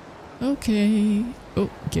 Okay. Oh,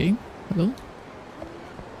 game. Hello?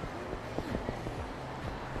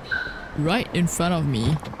 Right in front of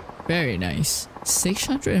me. Very nice.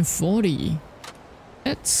 640.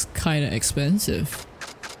 That's kinda expensive.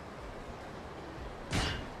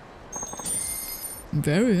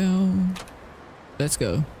 Very well. Let's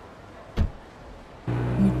go.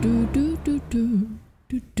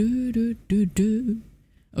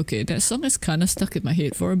 Okay, that song is kind of stuck in my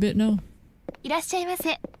head for a bit now. いらっしゃいま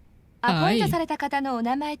せ。アポイントされた方のお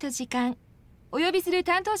名前と時間、お呼びする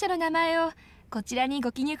担当者の名前をこちらに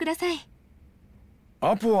ご記入ください。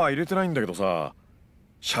アポは入れてないんだけどさ、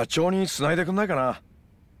社長に繋いでくんないかな。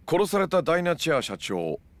殺されたダイナチア社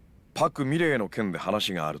長、パク・ミレイの件で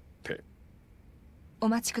話があるって。お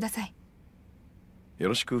待ちください。よ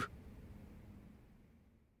ろしく。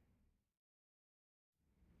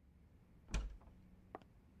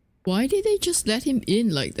Why did they just let him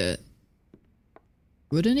in like that?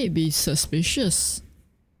 Wouldn't it be suspicious?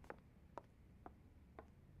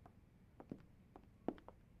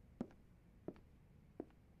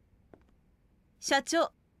 社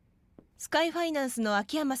長、スカイファイナンスの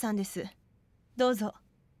秋山さんです。どうぞ。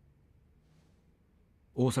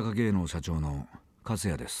大阪芸能社長の勝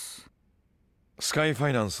也です。スカイファ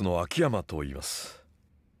イナンスの秋山と言います。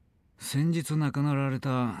先日亡くなられ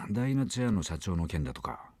たダイナチェアの社長の件だと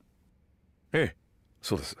か。ええ、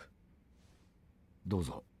そうです。どう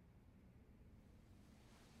ぞ。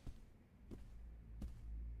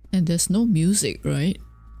And there's no music, right?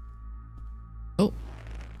 Oh,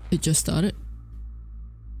 it just started.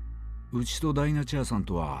 うちとダイナチェアさん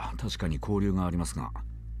とは確かに交流がありますが、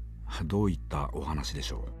どういったお話で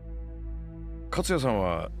しょう。勝也さん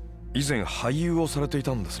は以前俳優をされてい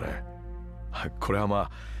たんですね。これはま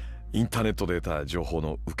あインターネットで得た情報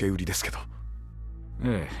の受け売りですけど。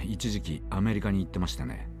ええ、一時期アメリカに行ってました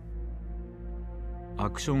ね。ア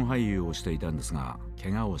クション俳優をしていたんですが、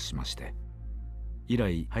怪我をしまして、以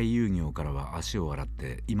来俳優業からは足を洗っ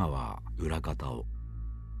て、今は裏方を。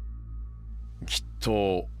きっ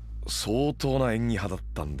と相当な演技派だっ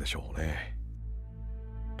たんでしょうね。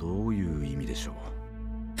どういう意味でしょう。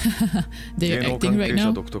芸能関係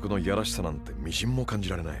者独特のいやらしさなんてみじんも感じ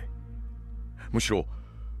られない。むしろ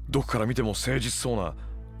どこから見ても誠実そうな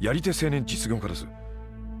やり手青年実業家です。い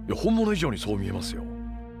や、本物以上にそう見えますよ。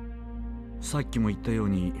さっきも言ったよう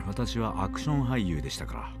に、私はアクション俳優でした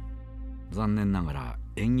から、残念ながら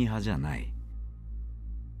演技派じゃない。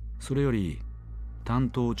それより単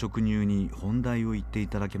刀直入に本題を言ってい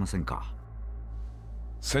ただけませんか。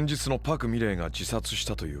先日のパク・ミレイが自殺し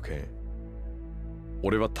たという件、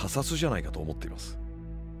俺は他殺じゃないかと思っています。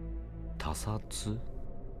他殺？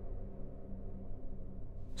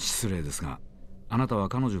失礼ですが、あなたは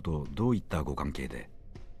彼女とどういったご関係で？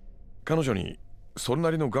彼女にそれな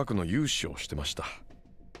りの額の融資をしてました。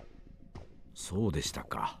そうでした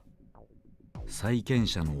か。債権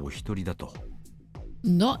者のお一人だと。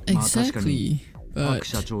Not exactly. パク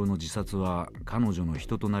社長の自殺は彼女の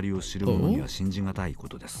人となりを知る者には信じがたいこ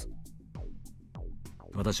とです。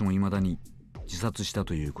私も未だに自殺した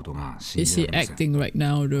ということが信じられません。Is he acting right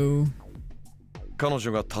now, though? 彼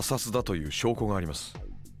女が他殺だという証拠があります。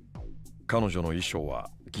彼女の衣装は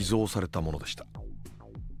偽造されたものでした。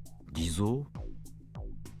偽造？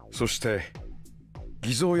そして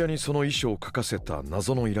偽造屋にその衣装を描かせた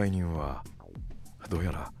謎の依頼人はどう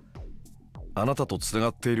やらあなたとつなが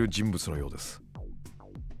っている人物のようです。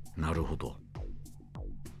なるほど。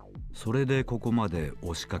それでここまで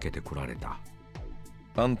押しかけてこられた。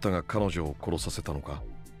あんたが彼女を殺させたのか？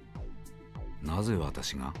なぜ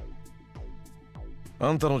私が？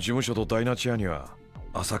あんたの事務所とダイナチアには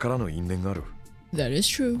浅からぬ因縁がある。That is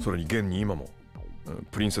true. それに現に今も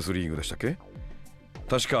プリンセスリーグでしたっけ？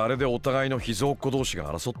確かあれでお互いの秘蔵っ子同士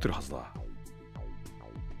が争ってるはずだ。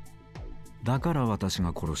だから私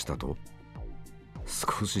が殺したと？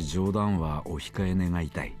少し冗談はお控え願い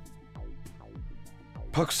たい。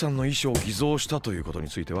パクさんの衣装を偽造したということに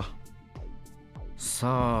ついては？さ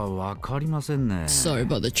あ、わかりませんね。Sorry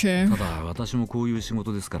about the chair. ただ私もこういう仕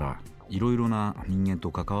事ですから、いろいろな人間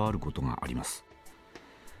と関わることがあります。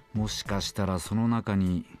もしかしたらその中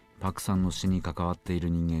にパクさんの死に関わっている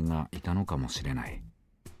人間がいたのかもしれない。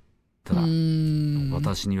ただ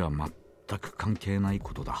私には全く関係ない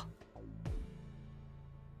ことだ。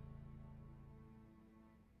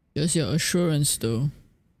Just your assurance, though.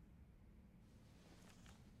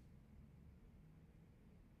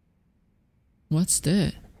 What's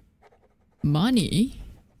that? Money?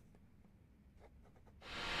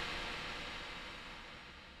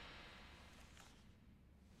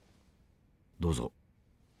 どうぞ。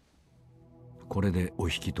これでお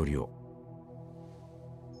引き取りを。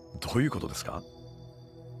どういうことですか？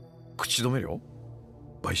口止め料？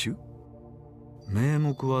買収？名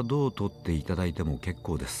目はどう取っていただいても結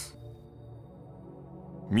構です。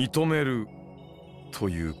認めると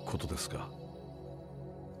いうことですか？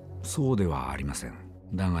そうではありません。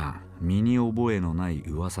だが身に覚えのない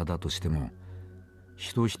噂だとしても、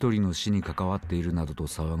人一人の死に関わっているなどと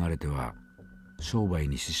騒がれては商売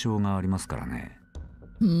に支障がありますからね。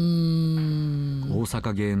大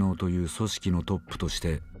阪芸能という組織のトップとし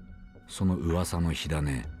てその噂の火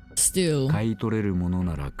種、買い取れるもの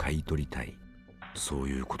なら買い取りたい、そう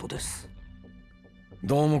いうことです。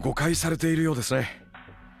どうも誤解されているようですね。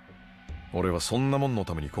俺はそんなもんの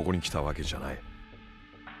ためにここに来たわけじゃない。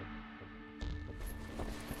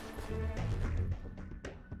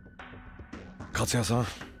勝也さん、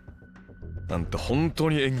なんて本当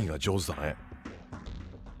に演技が上手だね。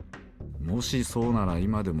もしそうなら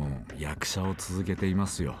今でも役者を続けていま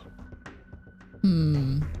すよ。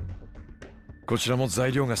こちらも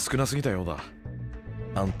材料が少なすぎたようだ。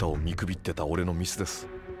あんたを見くびってた俺のミスです。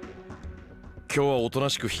今日はおとな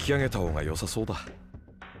しく引き上げた方が良さそうだ。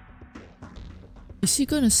Is he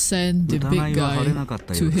gonna send the big 疑いは晴れ guy なかっ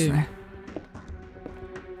たよ to うです him? ね。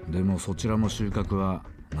でもそちらも収穫は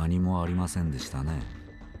何もありませんでしたね。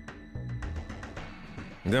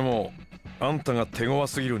でもあんたが手強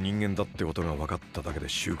すぎる人間だってことが分かっただけで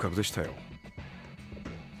収穫でしたよ。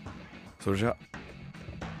それじゃ。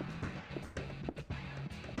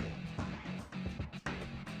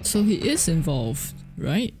So he is involved,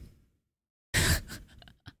 right?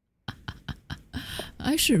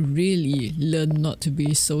 I should really learn not to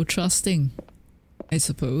be so trusting, I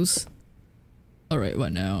suppose. Alright,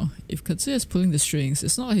 what now? If Katsuya is pulling the strings,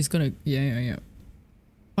 it's not like he's gonna... Yeah.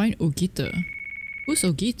 Find Ogita. Who's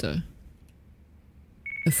Ogita?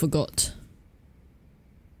 I forgot.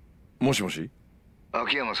 もしもし、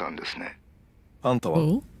秋山さんですね。あんたは、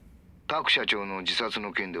Oh? タク社長の自殺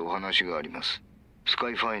の件でお話があります。スカ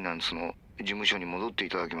イファイナンスの事務所に戻ってい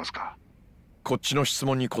ただけますか。こっちの質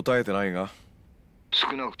問に答えてないが。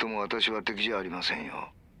少なくとも私は敵じゃありません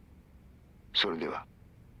よ。それでは。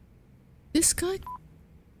This guy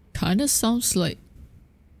kinda sounds like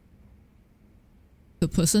the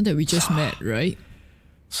person that we just met, right?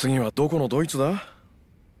 次はどこのドイツだ?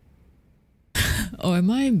 Oh,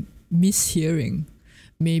 am I mishearing?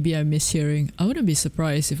 Maybe I'm mishearing. I wouldn't be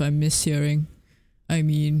surprised if I'm mishearing. I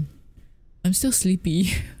mean, I'm still sleepy.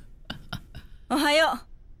 おはよ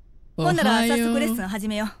う。ほんなら早速レッスン始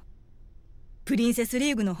めよう。プリンセス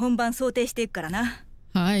リーグの本番想定していくからな。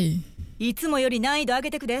はい。いつもより難易度上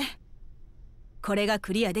げてくで。これが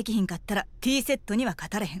クリアできひんかったら T セットには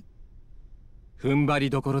勝たれへん。踏ん張り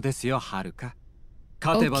どころですよ、はるか。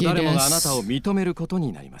勝てば誰もがあなたを認めること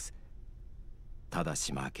になります。ただ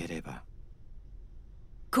し負ければ。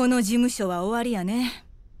この事務所は終わりやね。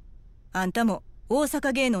あんたも大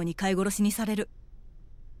阪芸能に飼い殺しにされる。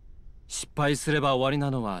失敗すれば終わりな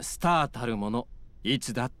のはスターたるもの、い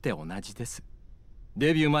つだって同じです。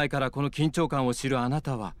デビュー前からこの緊張感を知るあな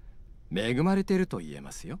たは恵まれていると言え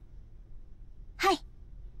ますよ。はい。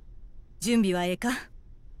準備はええか？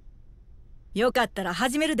よかったら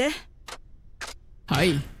始めるで。は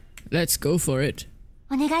い。Let's go for it.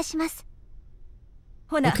 お願いします。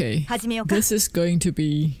ほな、 Okay, 始めようか。this is going to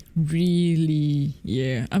be really...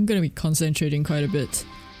 Yeah, I'm gonna be concentrating quite a bit.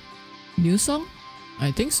 New song?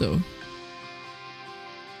 I think so.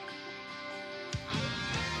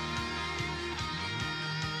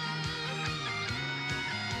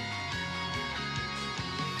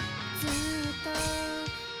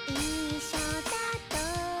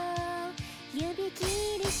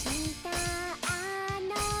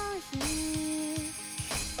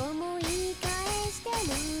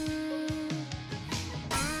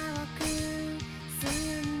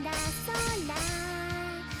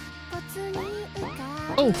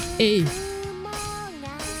 Oh, A.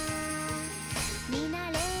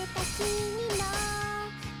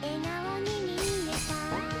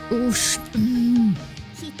 Oh,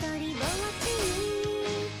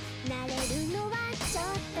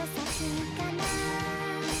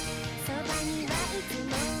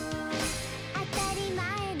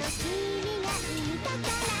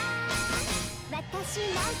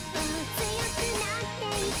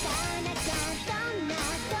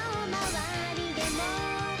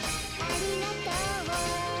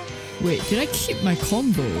 Wait, did I keep my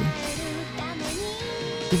combo?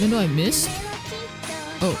 Even though I missed?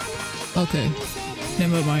 Oh, okay.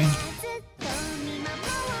 Never mind.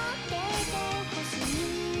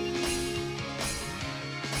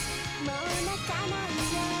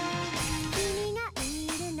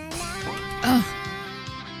 Ah.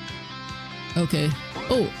 Okay.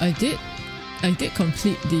 Oh, I did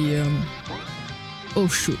complete the oh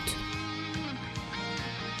shoot.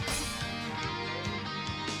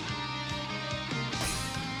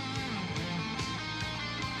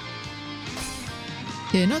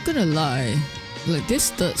 Yeah, not gonna lie, like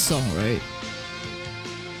this third song, right?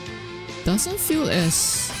 Doesn't feel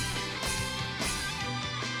as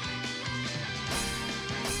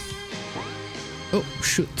Oh,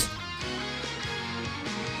 shoot.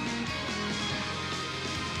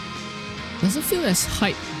 Doesn't feel as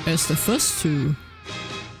hype as the first two.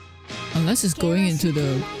 Unless it's going into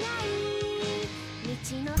the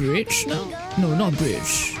bridge now? No, not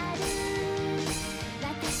bridge.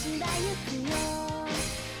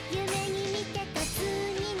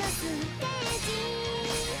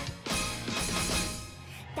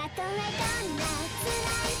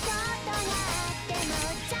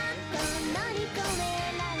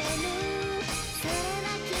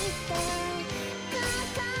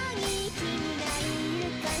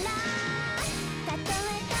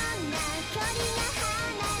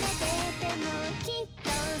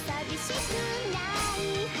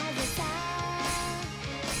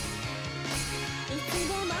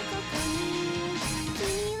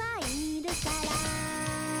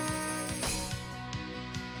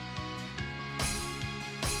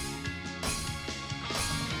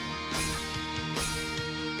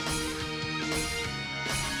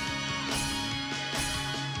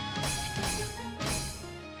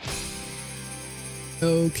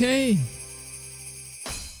 Okay.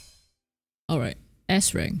 Alright,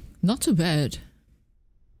 S rank. Not too bad.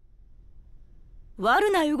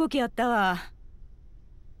 悪な動きやったわ。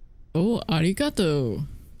Oh, ありがとう。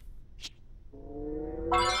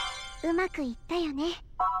うまくいったよね。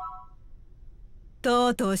と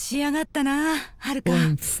うとう仕上がったな、はるか。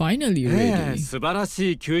I'm finally ready. 素晴ら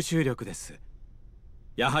しい吸収力です。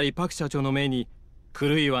やはりパク社長の目に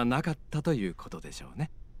狂いはなかったということでしょうね。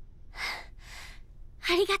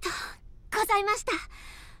ありがとうございました。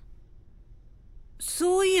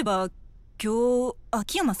そういえば今日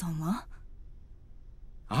秋山さんは？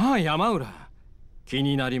ああ、山浦、気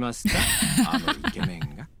になりました。あのイケメ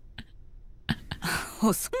ンが。そ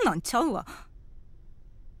んなんちゃうわ。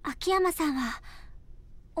秋山さんは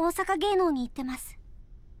大阪芸能に行ってます。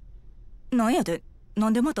なんやで、な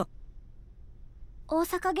んでまた？大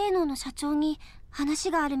阪芸能の社長に話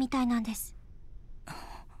があるみたいなんです。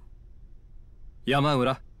山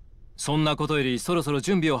浦、そんなことよりそろそろ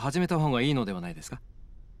準備を始めた方がいいのではないですか？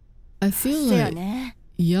 I feel せや like ね。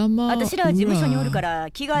 Yamaura 私らは事務所におるから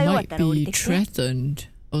着替え終わっ might たら降り be てきて。 threatened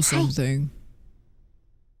or something.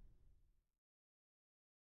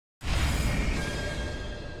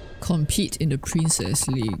 Compete in the Princess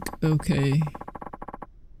League. Okay.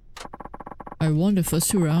 I won the first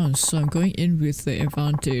 2 rounds, so I'm going in with the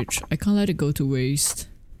advantage. I can't let it go to waste.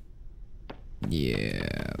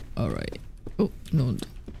 Yeah, alright. Oh, no.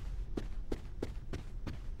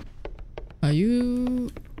 Are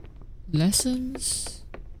you... lessons?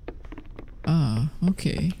 Ah,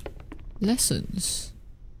 okay. Lessons.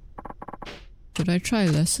 Should I try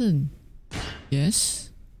lesson?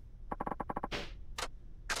 Yes.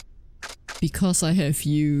 Because I have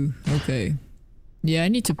you. Okay. Yeah, I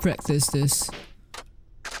need to practice this.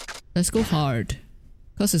 Let's go hard.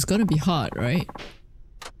 Cause it's gonna be hard, right?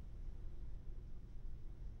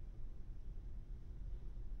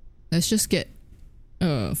 Let's just get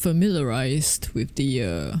familiarized with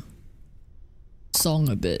the song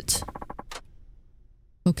a bit.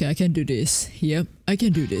 Okay, I can do this. Yep, I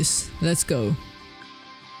can do this. Let's go.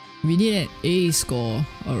 We need an A score.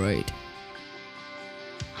 Alright.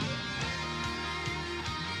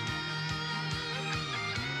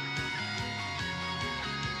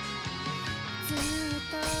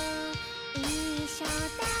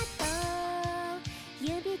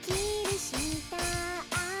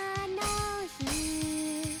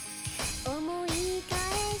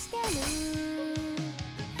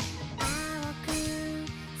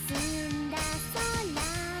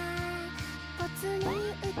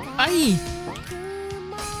 Ay!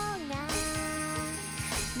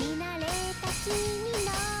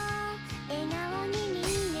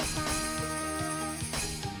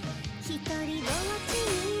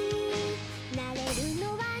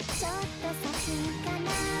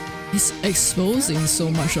 He's exposing so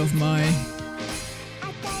much of my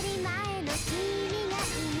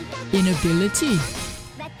inability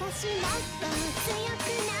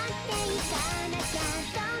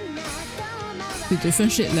to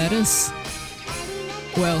differentiate letters.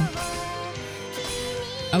 Well,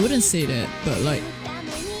 I wouldn't say that, but like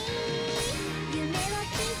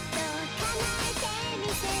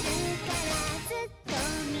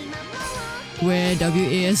where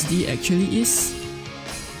WASD actually is.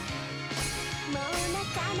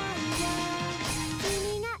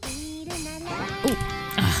 Oh,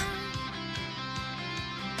 ah.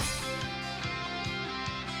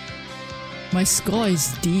 My score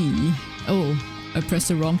is D. Oh, I pressed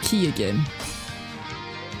the wrong key again.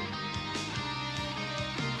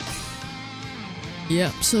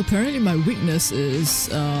 Yep, so apparently my weakness is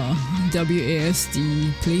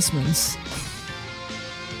WASD placements.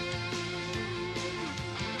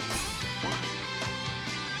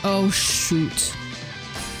 Oh shoot.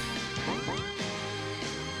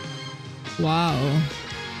 Wow.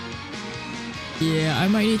 Yeah, I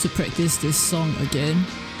might need to practice this song again.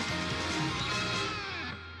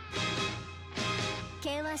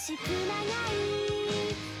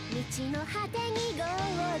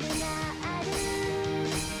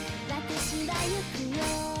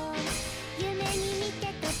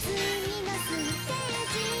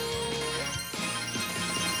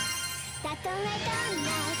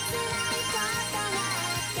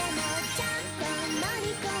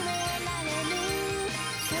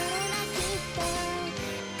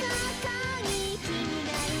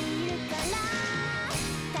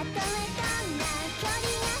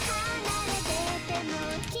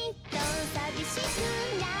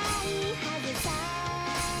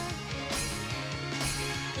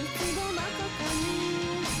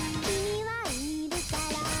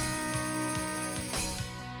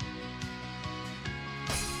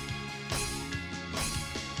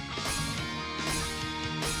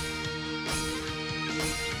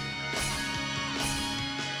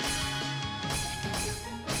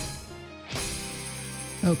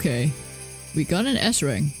 Okay, we got an S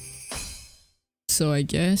rank. So I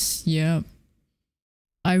guess, yeah,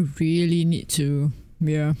 I really need to,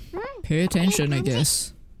 yeah, pay attention, I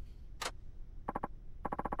guess.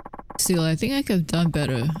 Still, I think I could have done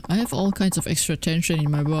better. I have all kinds of extra tension in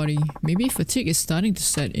my body. Maybe fatigue is starting to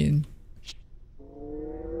set in.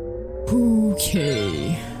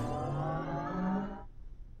 Okay.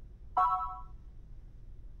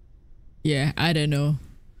 Yeah, I don't know.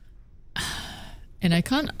 And I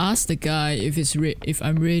can't ask the guy if it's if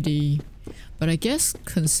I'm ready, but I guess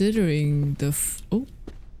considering the oh.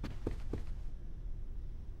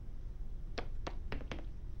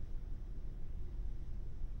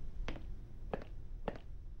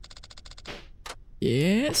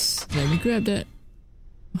 Yes, let me grab that.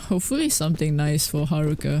 Hopefully something nice for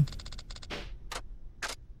Haruka.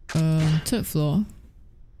 Third floor.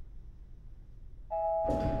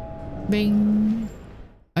 Bing.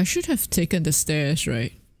 I should have taken the stairs,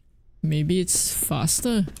 right? Maybe it's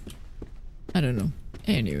faster? I don't know.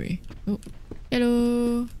 Anyway. Oh,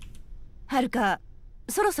 hello. はるか、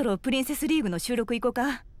そろそろプリンセスリーグの収録行こう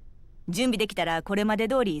か。準備できたらこれまで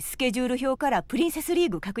通りスケジュール表からプリンセスリー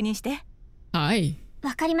グ確認して。はい。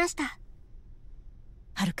わかりました。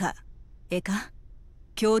はるか、ええか？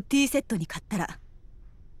今日 T セットに勝ったら、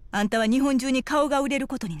あんたは日本中に顔が売れる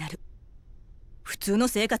ことになる。普通の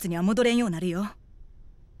生活には戻れんようになるよ。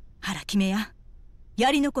腹決めや。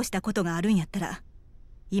やり残したことがあるんやったら、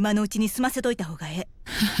今のうちに済ませといた方がえ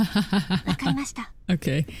え。わかりました。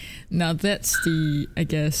Okay, now that's the, I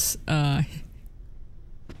guess,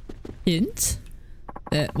 hint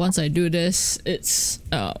that once I do this, it's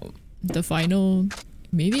the final,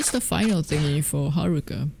 maybe it's the final thingy for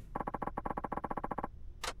Haruka.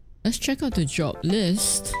 Let's check out the job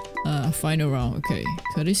list. Final round, okay.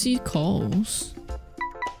 Courtesy calls.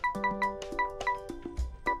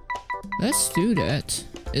 Let's do that.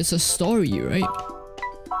 It's a story, right?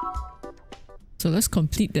 So let's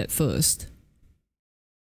complete that first.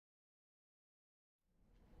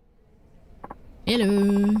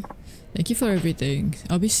 Hello. Thank you for everything.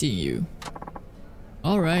 I'll be seeing you.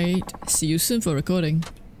 Alright. See you soon for recording.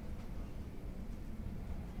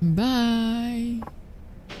 Bye.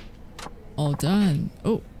 All done.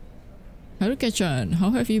 Oh. Haruka-chan,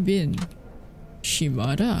 how have you been?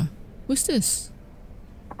 Shimada? Who's this?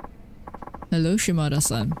 Hello,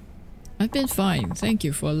 Shimada-san. I've been fine, thank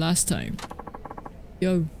you for last time.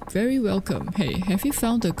 You're very welcome. Hey, have you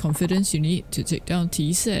found the confidence you need to take down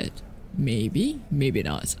T-Set? Maybe? Maybe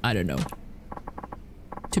not. I don't know.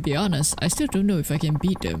 To be honest, I still don't know if I can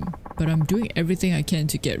beat them, but I'm doing everything I can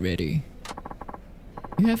to get ready.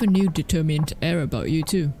 You have a new determined air about you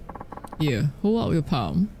too. Here, hold out your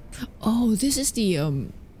palm. Oh, this is the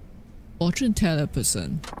fortune teller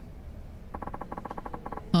person.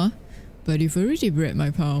 Huh? But you've already read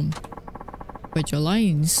my palm. But your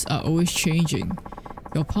lines are always changing.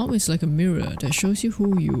 Your palm is like a mirror that shows you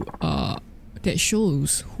who you are. That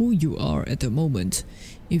shows who you are at the moment.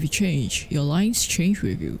 If you change, your lines change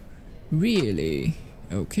with you. Really?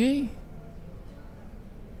 Okay.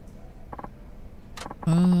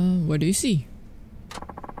 What do you see?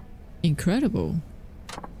 Incredible.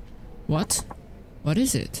 What? What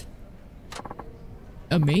is it?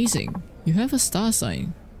 Amazing. You have a star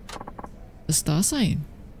sign. A star sign?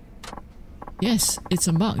 Yes, it's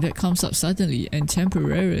a mark that comes up suddenly and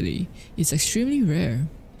temporarily. It's extremely rare.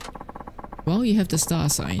 While you have the star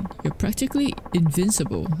sign, you're practically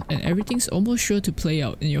invincible and everything's almost sure to play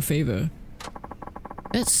out in your favor.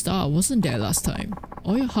 That star wasn't there last time.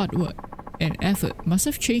 All your hard work and effort must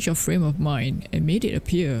have changed your frame of mind and made it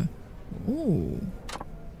appear. Oh.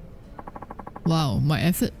 Wow, my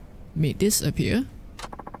effort made this appear?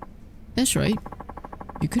 That's right.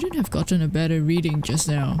 You couldn't have gotten a better reading just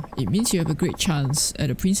now. It means you have a great chance at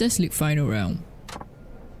the Princess League final round.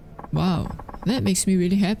 Wow, that makes me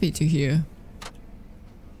really happy to hear.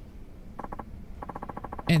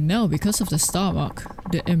 And now, because of the star mark,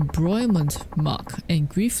 the embroilment mark and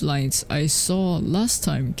grief lines I saw last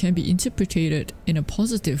time can be interpreted in a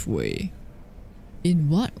positive way. In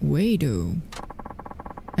what way though?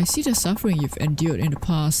 I see the suffering you've endured in the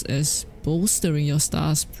past as bolstering your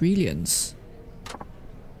star's brilliance.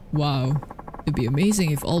 Wow, it'd be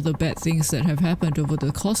amazing if all the bad things that have happened over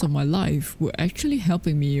the course of my life were actually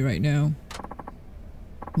helping me right now.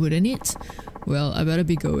 Wouldn't it? Well, I better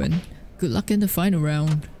be going. Good luck in the final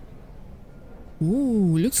round.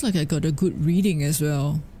 Ooh, looks like I got a good reading as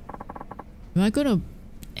well. Am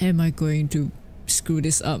I going to screw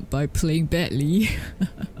this up by playing badly?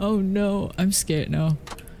 Oh no, I'm scared now.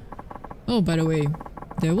 Oh, by the way,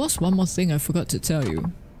 there was one more thing I forgot to tell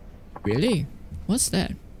you. Really? What's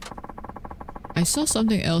that? I saw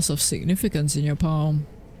something else of significance in your palm.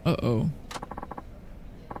 Uh-oh.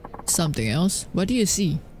 Something else? What do you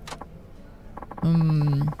see?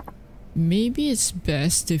 Maybe it's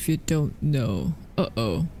best if you don't know.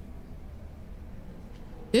 Uh-oh.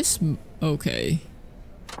 Okay.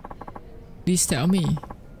 Please tell me.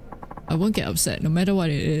 I won't get upset no matter what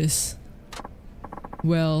it is.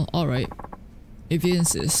 Well, alright. If you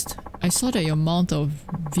insist. I saw that your Mount of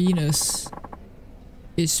Venus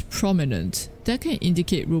is prominent. That can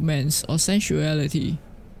indicate romance or sensuality.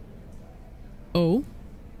 Oh?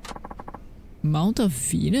 Mount of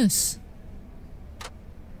Venus?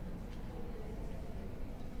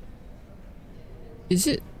 Is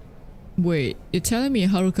it? Wait, you're telling me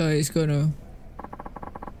Haruka is gonna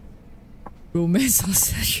romance or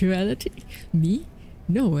sexuality? Me?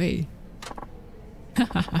 No way.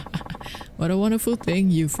 What a wonderful thing,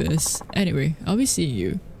 Euphis. Anyway, I'll be seeing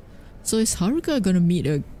you. So is Haruka gonna meet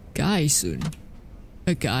a guy soon?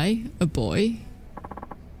 A guy? A boy?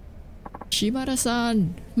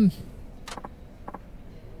 Shimada-san!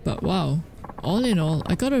 But wow, all in all,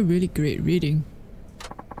 I got a really great reading.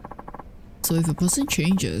 So if a person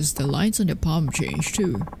changes, the lines on their palm change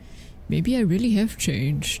too. Maybe I really have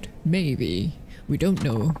changed. Maybe. We don't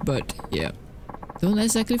know, but yeah. Don't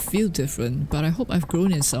exactly feel different, but I hope I've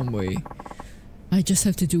grown in some way. I just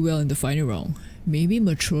have to do well in the final round. Maybe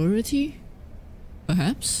maturity?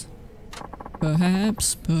 Perhaps?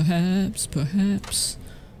 Perhaps.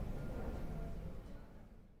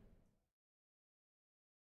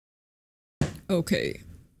 Okay.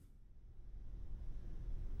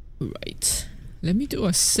 Right. Let me do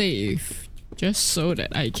a save, just so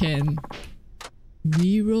that I can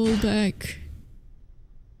re-roll back.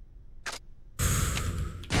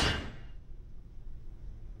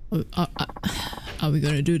 Are we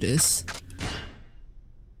gonna do this?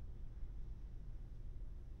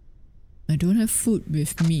 I don't have food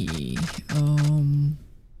with me.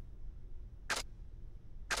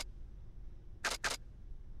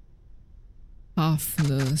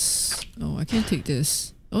 Halfness. Oh, I can't take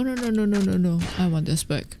this. Oh no. I want this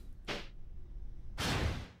back.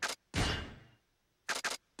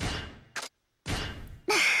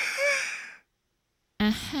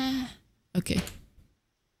 Okay.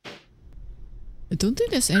 I don't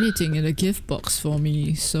think there's anything in the gift box for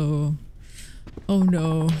me, so... Oh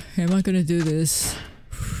no, am I gonna do this?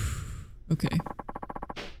 Okay.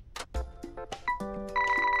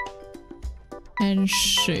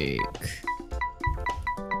 Handshake.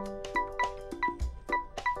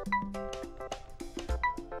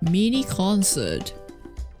 Mini concert.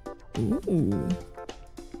 Ooh.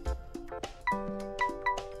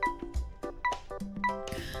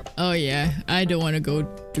 Oh yeah, I don't want to go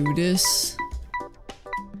do this.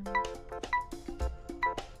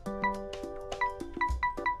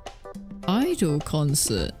 Idol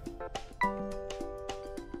concert.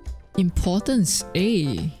 Importance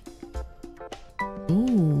A.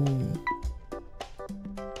 Ooh.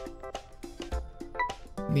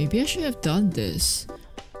 Maybe I should have done this.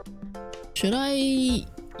 Should I?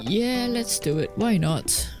 Yeah, let's do it. Why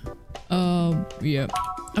not? Yeah.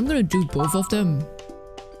 I'm gonna do both of them.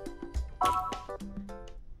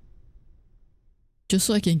 Just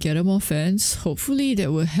so I can get more fans. Hopefully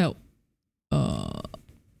that will help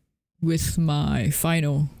with my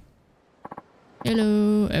final.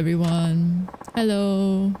 Hello everyone.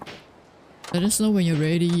 Hello. Let us know when you're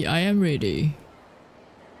ready. I am ready.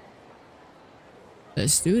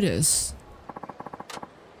 Let's do this.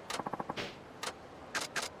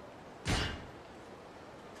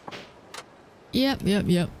 Yep.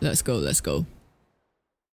 Let's go.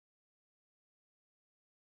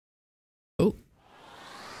 Oh.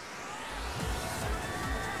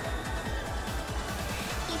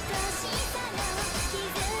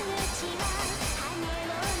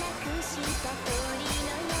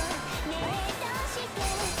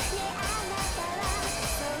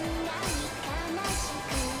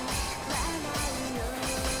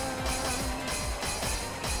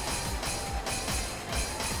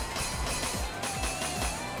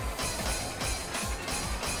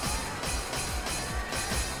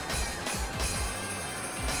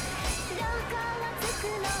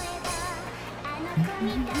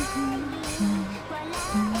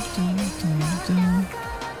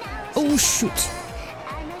 Oh shoot.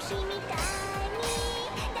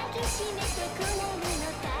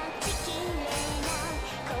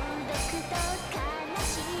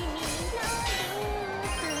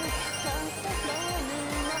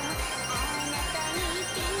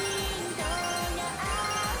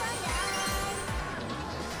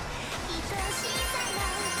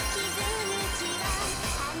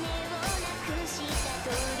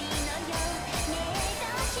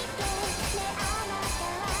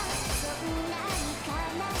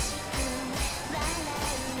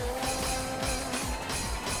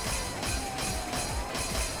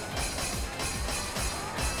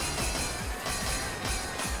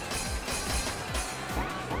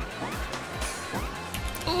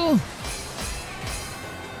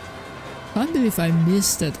 Can't believe I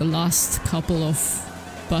missed the last couple of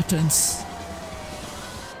buttons.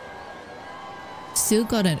 Still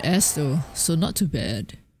got an S though, so not too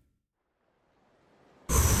bad.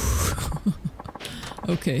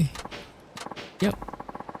 Okay. Yep.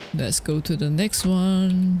 Let's go to the next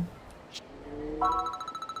one.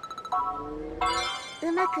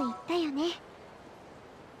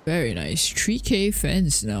 Very nice. 3K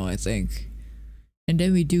fans now, I think. And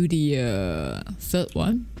then we do the third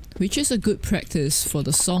one, which is a good practice for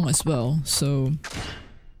the song as well, so...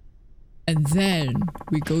 And then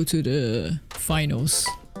we go to the finals.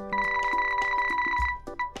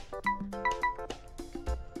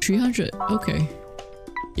 300, okay.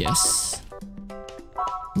 Yes.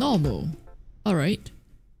 Normal. Alright.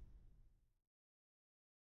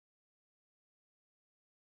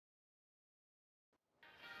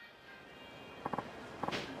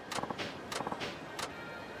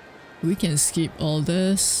 We can skip all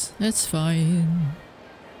this, that's fine.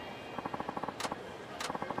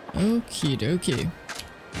 Okie dokie.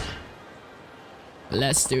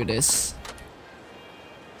 Let's do this.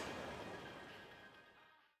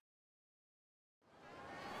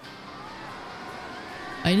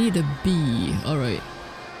 I need a B, alright.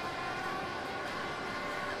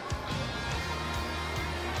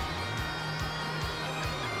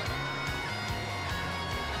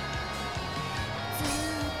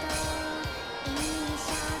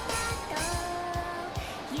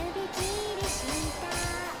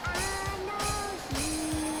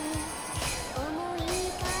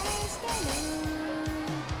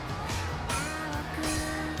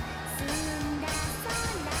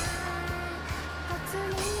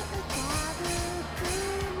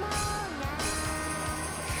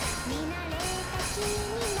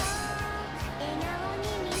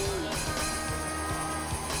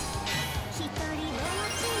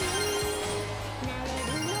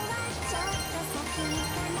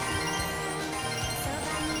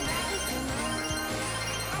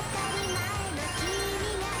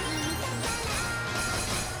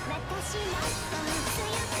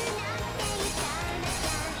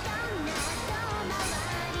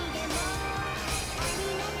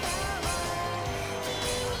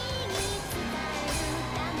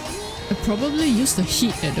 I probably used the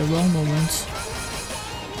heat at the wrong moment.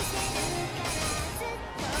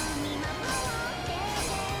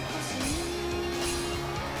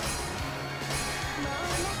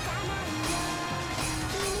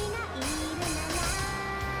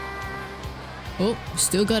 Oh,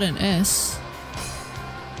 still got an S.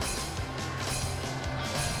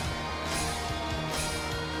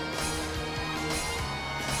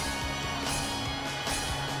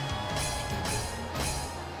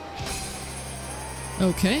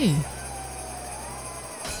 Okay.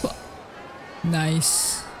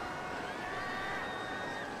 Nice.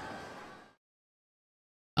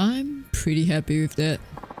 I'm pretty happy with that.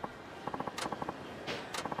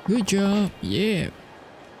 Good job, yeah.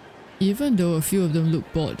 Even though a few of them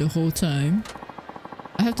look bored the whole time,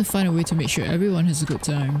 I have to find a way to make sure everyone has a good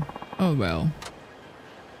time. Oh well.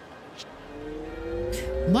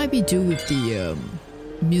 Might be due with the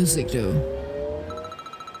music though.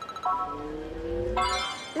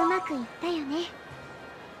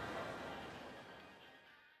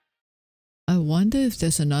 I wonder if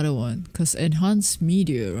there's another one, cause enhanced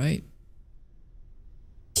media, right?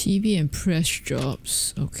 TV and press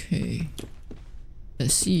jobs. Okay.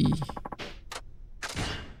 Let's see.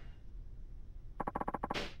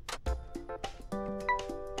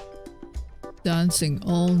 Dancing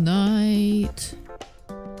all night.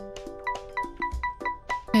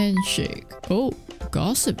 Handshake. Oh,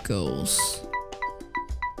 Gossip Girls.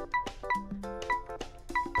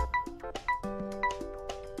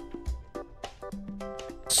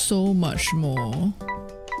 So much more.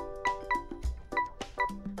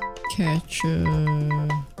 Catcher.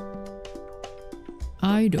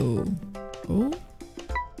 Idol. Oh.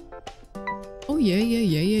 Oh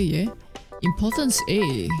yeah. Importance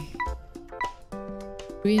A.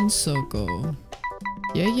 Green circle.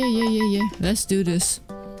 Yeah. Let's do this.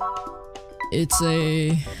 It's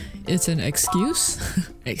an excuse?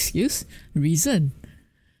 Excuse? Reason.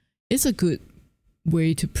 It's a good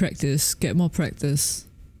way to practice, get more practice,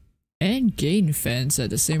 and gain fans at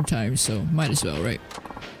the same time, so might as well, right?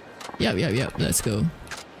 Yep, let's go.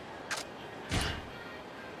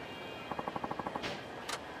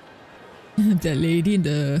 That lady in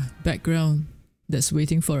the background that's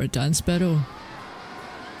waiting for a dance battle.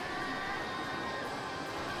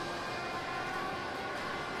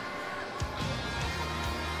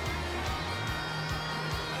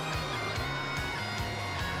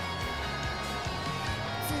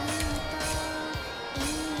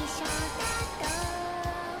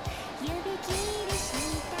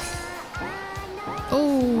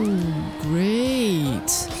 Oh, great.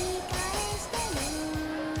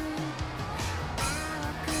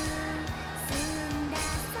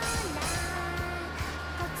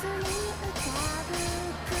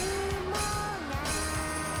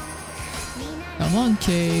 Come on,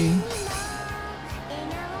 Kay.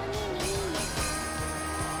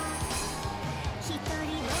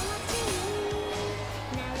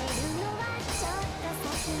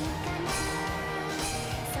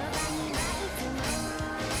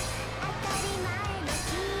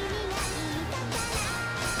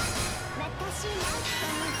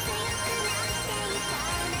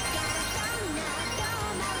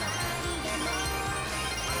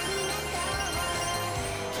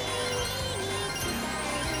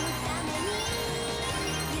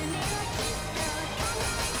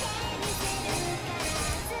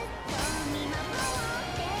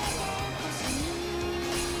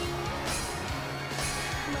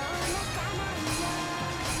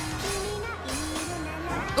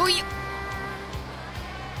 Oh, yeah.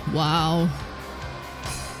 Wow.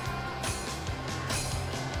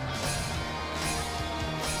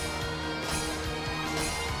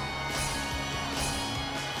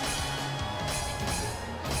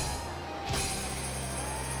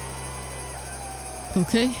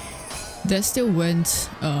 Okay, that still went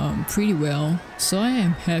pretty well, so I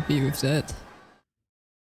am happy with that.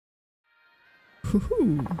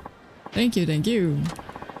 Woohoo! Thank you.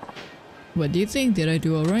 What do you think? Did I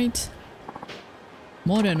do alright?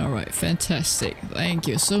 More than alright. Fantastic. Thank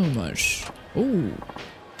you so much. Oh.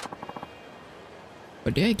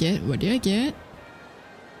 What did I get?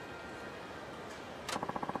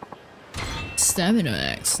 Stamina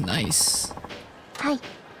X. Nice. Hi.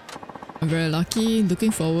 I'm very lucky.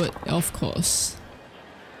 Looking forward, of course.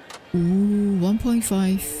 Ooh,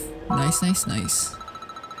 1.5. Nice.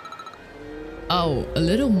 Oh, a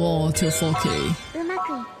little more till 4K.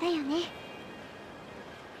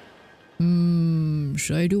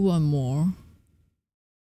 Should I do one more?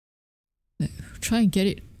 Try and get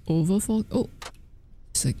it over for— oh,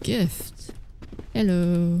 it's a gift.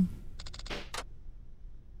 Hello.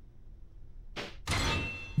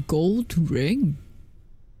 Gold ring.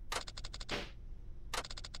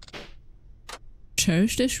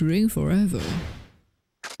 Cherish this ring forever.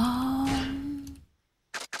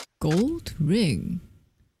 Gold ring.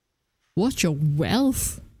 Watch your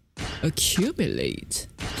wealth accumulate.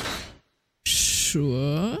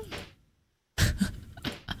 Sure.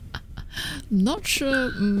 Not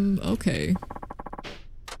sure. Okay.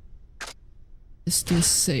 Let's do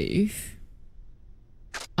save.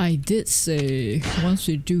 I did say once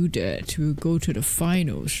we do that, we'll go to the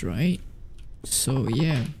finals, right? So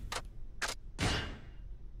yeah.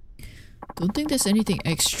 Don't think there's anything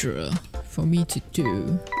extra for me to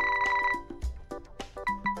do.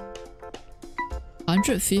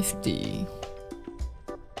 150.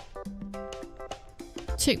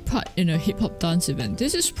 take part in a hip-hop dance event.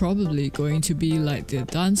 This is probably going to be like the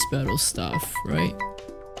dance battle stuff, right?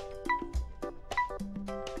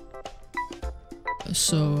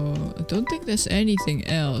 So I don't think there's anything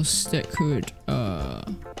else that could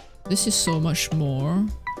this is so much more.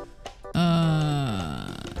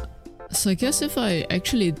 So I guess if I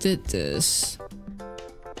actually did this,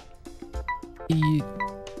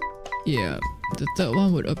 yeah, the third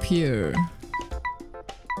one would appear.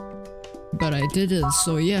 But I didn't,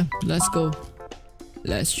 so yeah, let's go.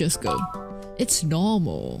 Let's just go. It's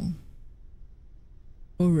normal.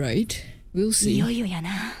 Alright, we'll see. いよいよやな。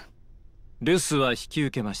留守は引き受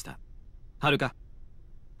けました。はるか、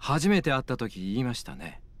初めて会った時言いました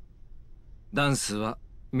ね。ダンスは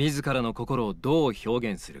自らの心をどう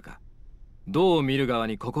表現するか、どう見る側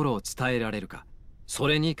に心を伝えられるか、そ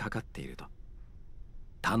れにかかっていると。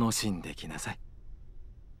楽しんできなさい。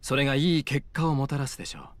それがいい結果をもたらすで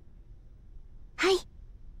しょう。はい。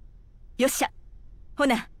よっしゃ。ほ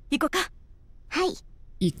な、行こうか。はい。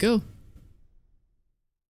行こ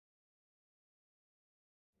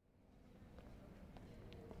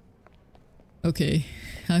う。Okay,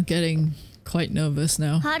 I'm getting quite nervous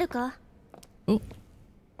now. はるか。お。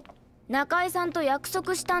中井さんと約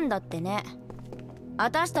束したんだってね。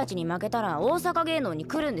私たちに負けたら大阪芸能に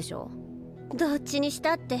来るんでしょ。どっちにし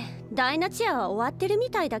たってダイナチアは終わってる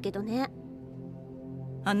みたいだけどね。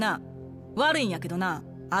あんな悪いんやけどな、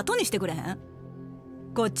後にしてくれへん？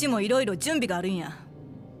こっちもいろいろ準備があるんや。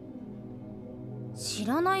知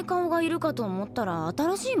らない顔がいるかと思ったら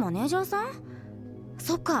新しいマネージャーさん？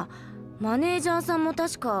そっか、マネージャーさんも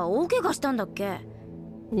確か大怪我したんだっけ？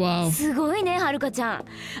わお。すごいね、はるかちゃん。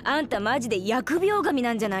あんたマジで疫病神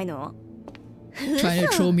なんじゃないの？ Trying to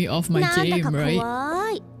throw me off my game,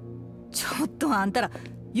 right? ちょっとあんたら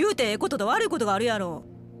言うてええことと悪いことがあるやろ。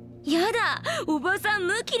やだ、おばさん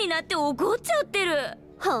ムキになって怒っちゃってる。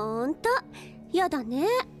ほんとやだね。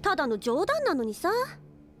ただの冗談なのにさ。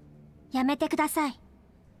やめてください。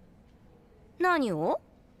何を？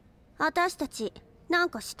私たちなん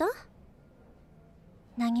かした？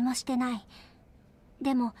何もしてない。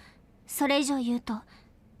でもそれ以上言うと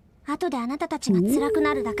後であなたたちが辛く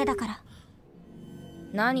なるだけだから。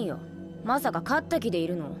何よ、まさか勝った気でい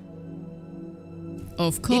るの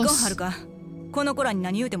？Of course。行こうはるか。この子らに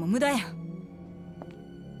何言うても無駄や。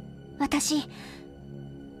私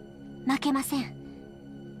負けませ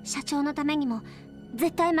ん。社長のためにも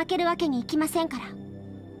絶対負けるわけにいきませんから。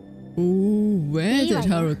Ooh, where did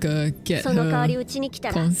Haruka get その代わり her うちに来た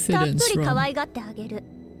らたっぷ confidence り可 from? 愛がってあげる。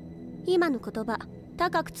今の言葉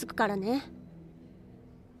高くつくからね。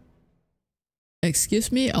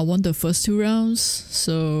Excuse me, I won the first 2 rounds,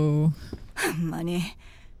 so... ほんまに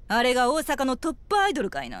あれが大阪のトップアイドル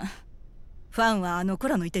かいな。ファンはあの子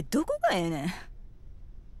らのいてどこがええね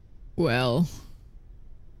ん。 Well...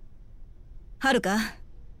 はるか、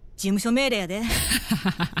事務所命令やで。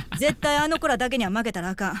絶対あの子らだけには負けたら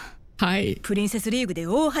あかん。はい。プリンセスリーグで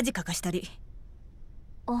大恥かかしたり。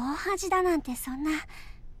大恥だなんてそんな。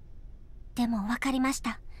でも分かりまし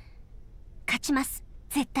た。勝ちます、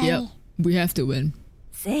絶対に。Yep, we have to win.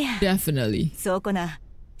 せや。Definitely. そうこな、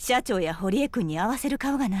社長や堀江君に合わせる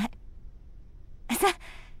顔がない。さあ、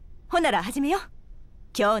ほんなら始めよう。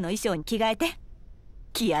今日の衣装に着替えて。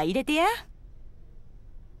気合い入れてや。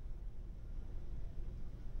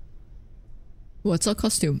What's our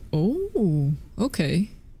costume? Oh, okay.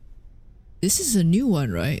 This is a new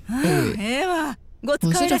one, right? Oh, wait. ええわ。ごつ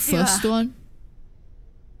Was かい it ら the しいわ。 first one?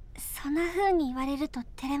 そんな風に言われると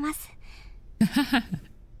照れます。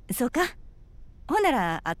そうか。ほんな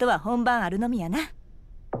らあとは本番あるのみやな。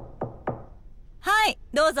はい、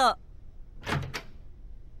どうぞ。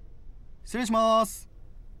失礼します。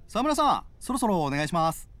沢村さん、そろそろお願いし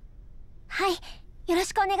ます。はい、よろ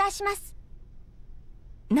しくお願いします。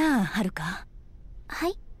なあ、はるか。は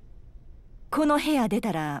い。この部屋出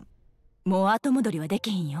たらもう後戻りはでき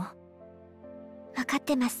ひんよ。分かっ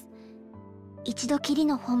てます。一度きり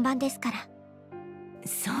の本番ですから。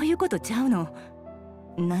そういうことちゃうの。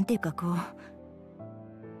なんていうかこ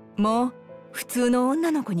う、もう普通の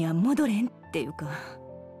女の子には戻れんっていうか。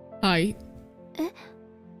はい。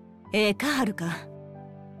ええか、はるか。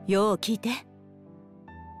よう聞いて。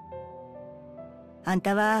あん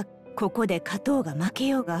たはここで勝とうが負け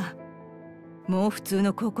ようが、もう普通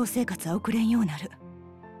の高校生活は送れんようなる。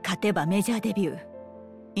勝てばメジャーデビュー。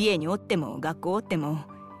家におっても学校おっても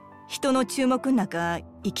人の注目の中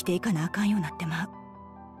生きていかなあかんようになってまう。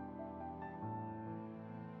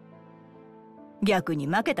逆に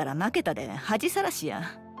負けたら負けたで恥さらしや。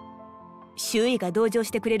周囲が同情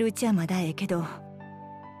してくれるうちはまだええけど、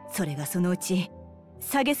それがそのうち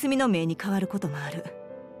蔑みの目に変わることもある。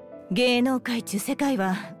芸能界中世界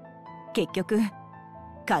は結局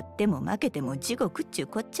勝っても負けても地獄っちゅう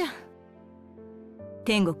こっちゃ。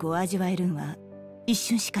天国を味わえるんは一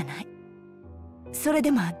瞬しかない。それで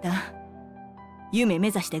もあんた夢目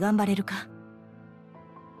指して頑張れるか？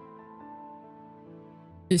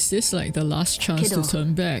 Is this like the last chance to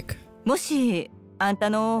turn back? もしあんた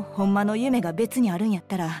のほんまの夢が別にあるんやっ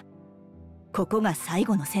たら、ここが最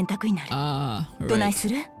後の選択になる。どないす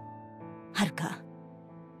る？はるか、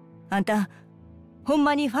あんたほん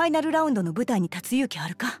まにファイナルラウンドの舞台に立つ勇気あ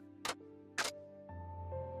るか？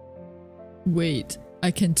 Wait,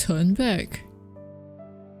 I can turn back.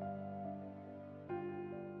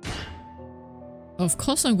 Of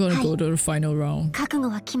course I'm gonna go to the final round. 覚悟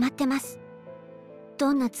は決まってます。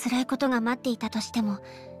どんな辛いことが待っていたとしても、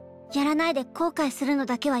やらないで後悔するの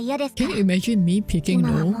だけは嫌ですから。Can you imagine me picking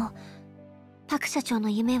今はも no? うパク社長の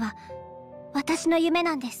夢は私の夢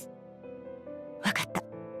なんです。わかった。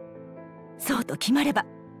そうと決まれば、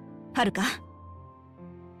はるか、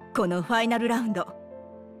このファイナルラウンド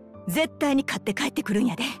絶対に勝って帰ってくるん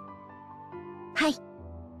やで。はい。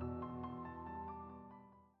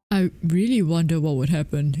I really wonder what would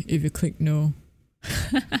happen if you click no.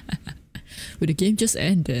 Would the game just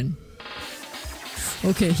end then?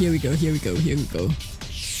 Okay, here we go, here we go, here we go.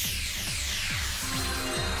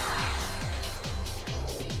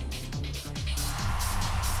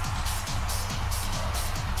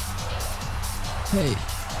 Hey,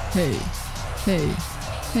 hey, hey,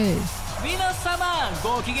 hey. 皆様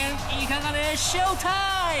ご機嫌いかがでショー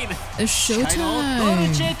タイム。 It's showtime. 司会のド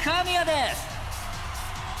ルチェ神谷です。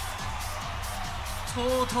と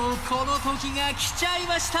うとうこの時が来ちゃい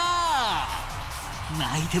ました。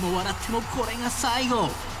泣いても笑ってもこれが最後。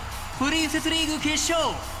プリンセスリーグ決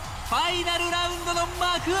勝ファイナルラウンドの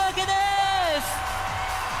幕開けです。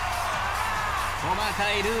細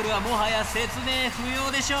かいルールはもはや説明不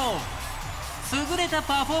要でしょう。優れた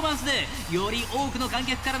パフォーマンスでより多くの観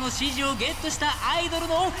客からの支持をゲットしたアイドル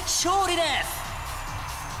の勝利で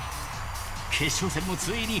す。決勝戦も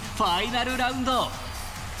ついにファイナルラウンド。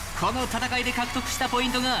この戦いで獲得したポイ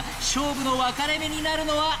ントが勝負の分かれ目になる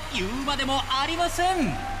のは言うまでもありませ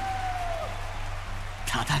ん。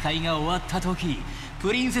戦いが終わった時、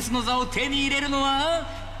プリンセスの座を手に入れるのは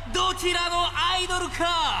どちらのアイドル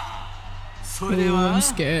か。それでは I'm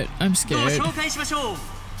scared. I'm ご scared. 紹介しましょう。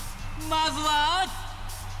まずは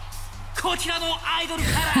こちらのアイドルか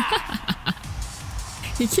ら。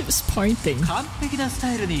He keeps pointing. 完璧なス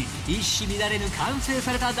タイルに一糸乱れぬ完成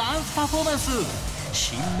されたダンスパフォーマンス。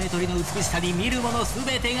シンメトリの美しさに見る者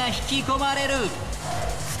全てが引き込まれる。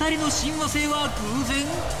二人の親和性は偶然、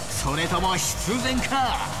それとも必然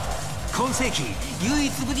か。今世紀唯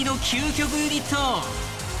一無二の究極ユニット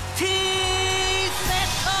T セッ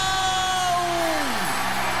ト。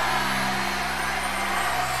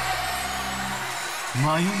迷い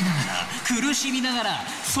ながら苦しみながら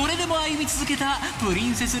それでも歩み続けたプリ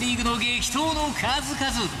ンセスリーグの激闘の数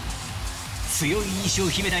々。強い意志を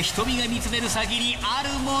秘めた瞳が見つめる先にある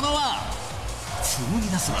ものは、紡ぎ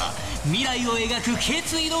出すは未来を描く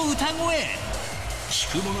決意の歌声。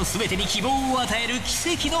聞く者全てに希望を与える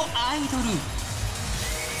奇跡のアイドル、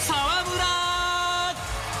沢村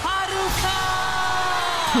遥。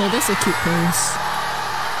 Oh, that's a cute pose.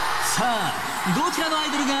 さあどちらのア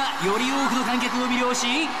イドルがより多くの観客を魅了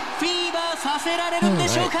しフィーバーさせられるんで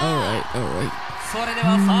しょうか。 Alright. それで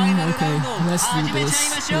はファイナルラウンド Okay, let's 始 do めちゃい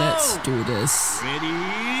this. ましょう。 Let's do this.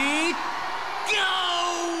 Ready?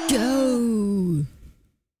 Go!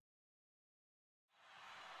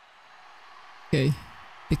 Okay,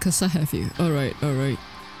 because I have you. Alright.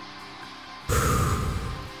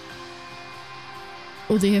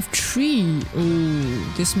 Oh, they have 3. Oh,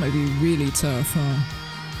 this might be really tough, huh?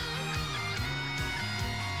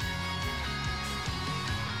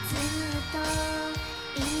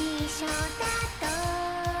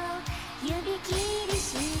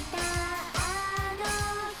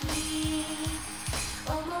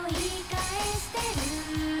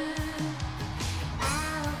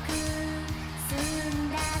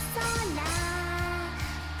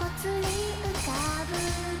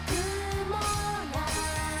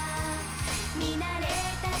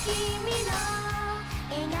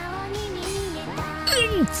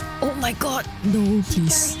 ！Oh my god! No,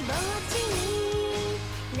 please.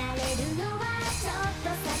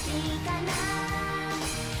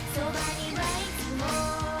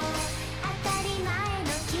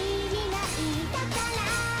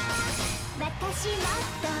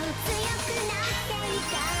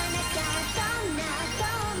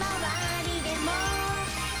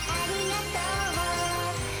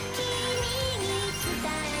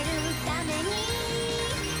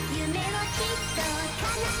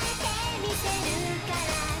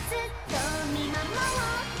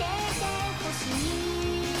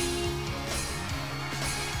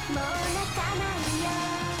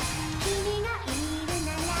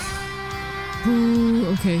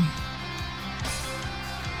 Ooh, okay.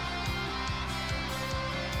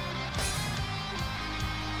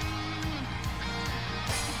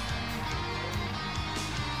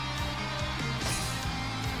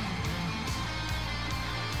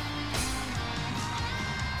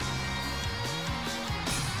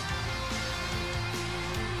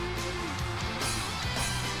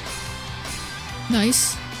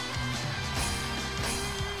 Nice.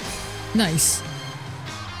 Nice.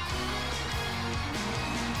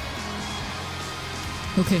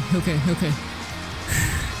 Okay, okay, okay.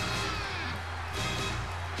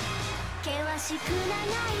 険しく長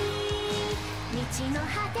い道の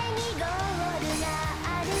果てにゴールが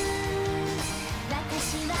ある。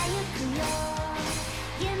私は行くよ。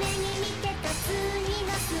夢に見てた次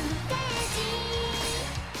のステージ。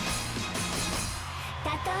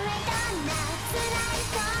たとえどんな辛い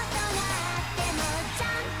ことがあってもちゃ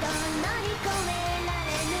んと乗り越えられ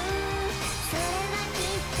る。それはき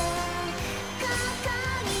っとここ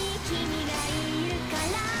に君がいるか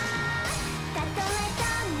ら。たとえど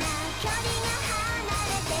んな距離が離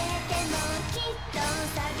れててもきっと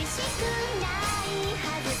寂しくないは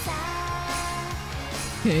ずさ。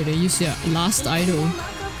 Okay, they use their last idol,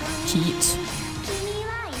 Heat.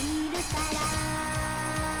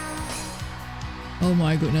 Oh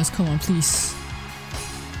my goodness, come on, please.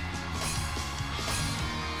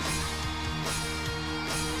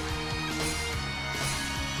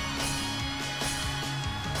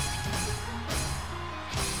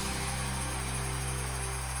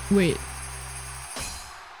 Wait.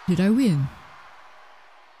 Did I win?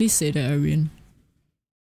 Please say that I win.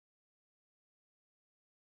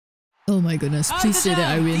 Oh my goodness, please say that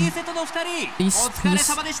I win. Please,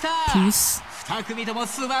 please, please. 2組とも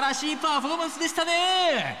素晴らしいパフォーマンスでした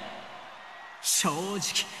ね。正直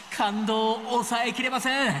感動を抑えきれま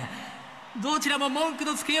せん。どちらも文句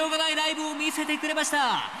のつけようがないライブを見せてくれまし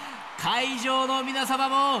た。会場の皆様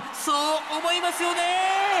もそう思いますよね。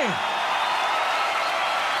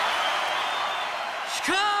し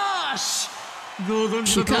かしご存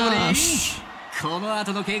知の通りこの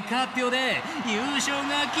後の結果発表で優勝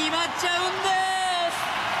が決まっちゃうんで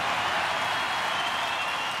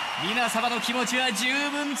す。皆様の気持ちは十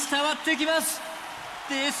分伝わってきます。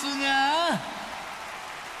ですが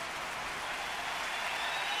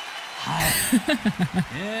は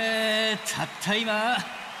いたった今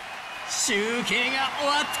集計が終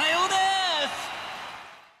わったよう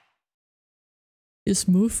です。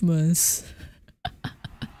 His movements.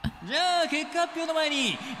 じゃあ結果発表の前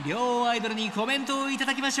に両アイドルにコメントをいた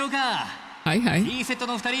だきましょうか。はいはい。 T セット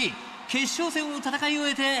の2人決勝戦を戦い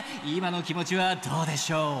終えて今の気持ちはどうで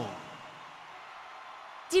しょ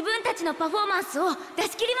う。自分たちのパフォーマンスを出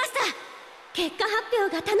し切りました。結果発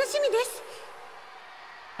表が楽しみです。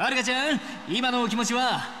はるかちゃん今のお気持ち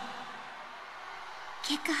は。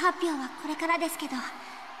結果発表はこれからですけど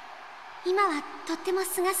今はとっても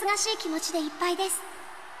すがすがしい気持ちでいっぱいです。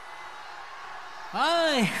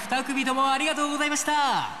はい2組ともありがとうございまし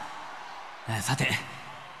た。さて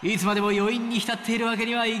いつまでも余韻に浸っているわけ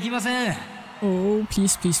にはいきません。Oh,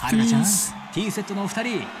 peace, peace, はるかちゃん peace. T セットの2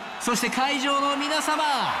人そして会場の皆様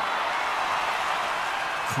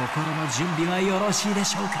心の準備はよろしいで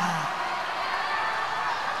しょうか。よ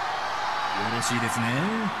ろしいですね。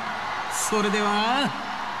それでは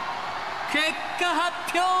結果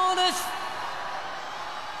発表です。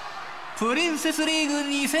プリンセスリーグ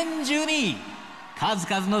2012数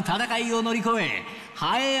々の戦いを乗り越え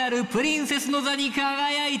栄えあるプリンセスの座に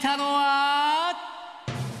輝いたのは。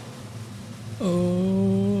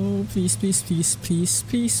 Oh, please, please, please, please,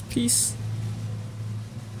 please, please.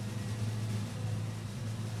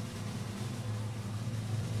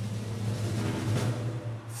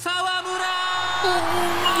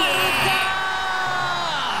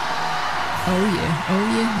 Oh yeah, oh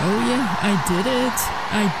yeah, oh yeah, I did it,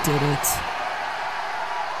 I did it.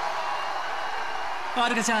 は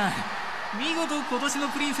るかちゃん見事今年の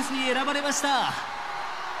プリンセスに選ばれました。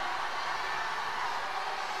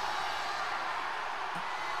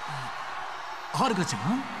はるかちゃ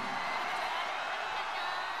ん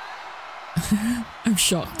I'm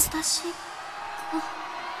shocked. 私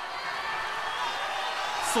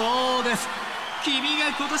そうです君が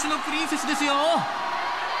今年のプリンセスですよ。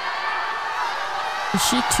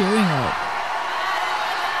Is she tearing up?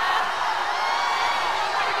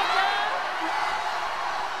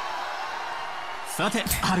 さて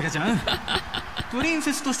はるかちゃんプリン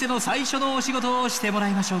セスとしての最初のお仕事をしてもら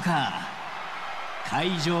いましょうか。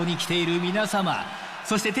会場に来ている皆様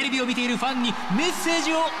そしてテレビを見ているファンにメッセー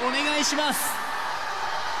ジをお願いします。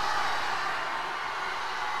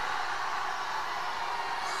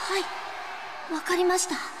はいわかりまし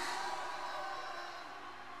た。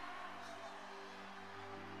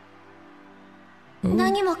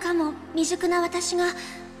何もかも未熟な私が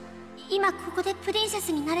今ここでプリンセ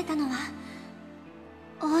スになれたのは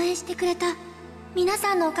応援してくれた皆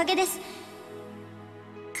さんのおかげです。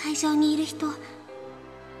会場にいる人、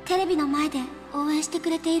テレビの前で応援してく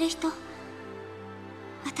れている人、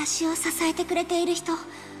私を支えてくれている人、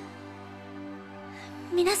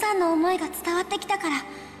皆さんの思いが伝わってきたから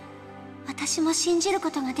私も信じる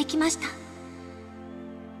ことができました。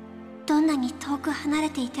どんなに遠く離れ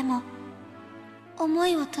ていても思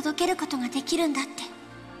いを届けることができるんだって。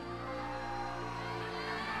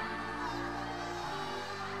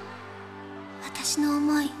私の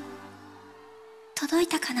思い届い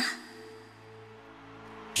たかな。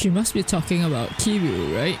 She must be talking about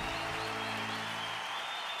Kiryu, right?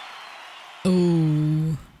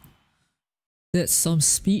 Oh, that's some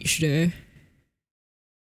speech there.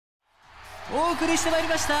 お送りしてまいり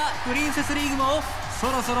ましたプリンセスリーグもそ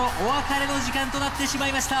ろそろお別れの時間となってしま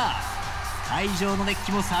いました。会場の熱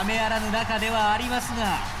気も冷めやらぬ中ではあります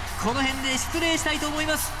が、この辺で失礼したいと思い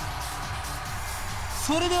ます。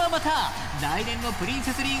それではまた来年のプリン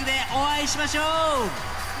セスリーグでお会いしましょう。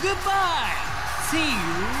 Goodbye! See you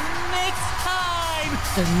next time!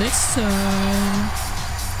 The next time.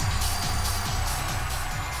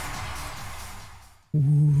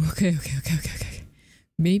 Ooh, okay.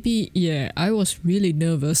 Maybe, yeah, I was really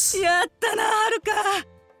nervous. やったな、はるか。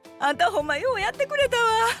あんたほんまようやってくれたわ。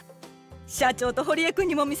社長と堀江君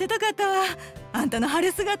にも見せたかったわ。あんたの晴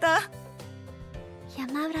れ姿。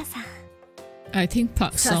山浦さん。I think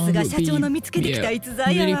Park さ Sung すが would 社 be 長の見つけてきた逸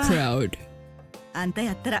材や really わ。proud. あんた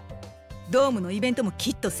やったらドームのイベントも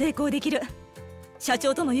きっと成功できる。社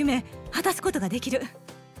長との夢果たすことができる。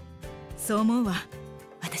そう思うわ、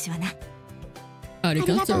私はな。あり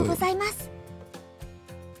がとうございます。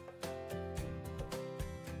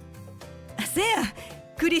せや、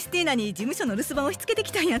クリスティーナに事務所の留守番を押し付けて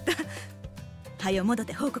きたんやった。はよ戻っ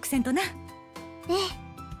て報告せんとな。よ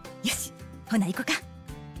し、ほな行こうか。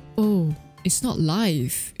Oh, it's not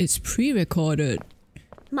live. It's pre-recorded.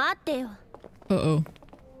 待ってよ。Uh-oh.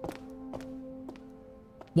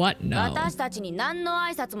 What now? 私たちに何の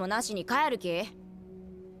挨拶もなしに帰る気？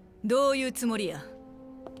どういうつもりや。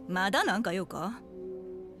まだなんか用か？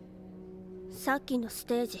さっきのス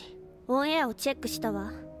テージオンエアをチェックした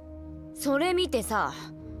わ。それ見てさ、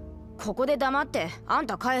ここで黙ってあん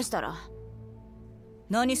た返したら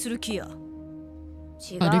何する気や？違う。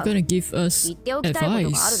 Are they gonna give us 言っておきたい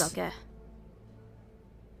ことがあるだ advice? け。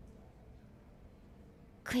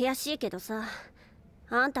悔しいけどさ、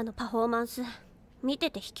あんたのパフォーマンス見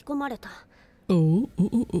てて引き込まれた。と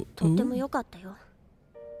っても良かったよ。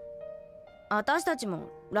私たちも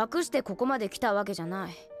楽してここまで来たわけじゃな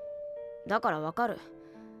い。だからわかる。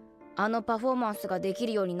あのパフォーマンスができ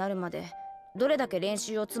るようになるまでどれだけ練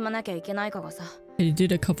習を積まなきゃいけないかがさ。He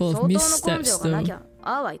did a couple of 相当の根 missteps 性がな though. きゃ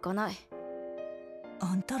ああはいかない。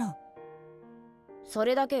あんたらそ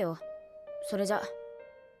れだけよ。それじゃ。あ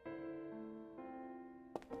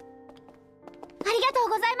りがとう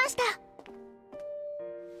ございました。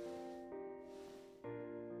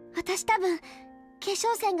私多分化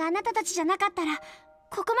粧線があなたたちじゃなかったらこ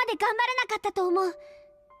こまで頑張れなかったと思う。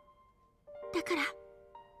だから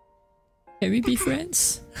Can we be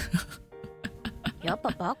friends? やっぱ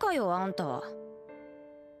バカよあんたは。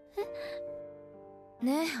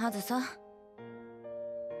ねえあずさ。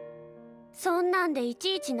そんなんでい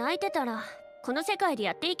ちいち泣いてたらこの世界で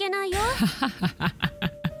やっていけないよ。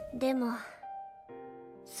でも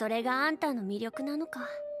それがあんたの魅力なのか。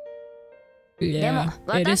でも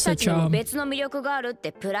Yeah, it is 私た a ちにも charm. 別の魅力があるっ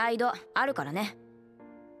てプライドあるからね。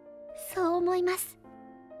そう思います。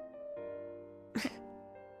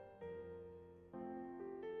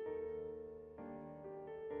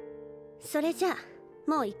それじゃあ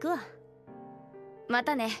もう行くわ。ま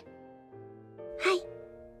たね。はい、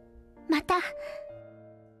また。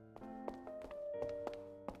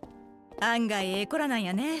案外ええ子らなん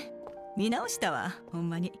やね。見直したわ、ほん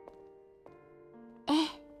まに。ええ。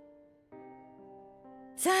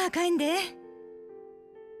さあ帰んで。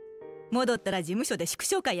戻ったら事務所で祝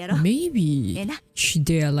勝会やろ。 Maybe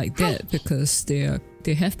they are like that because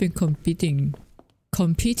they have been competing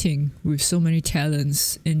with so many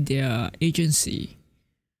talents in their agency.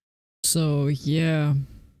 So yeah,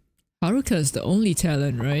 Haruka is the only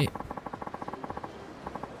talent, right?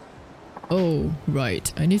 Oh,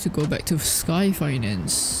 right. I need to go back to Sky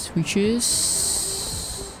Finance, which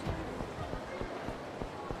is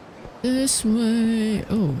this way.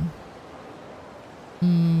 Oh.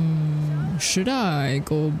 Should I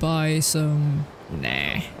go buy some?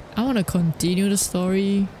 Nah. I want to continue the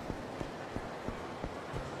story.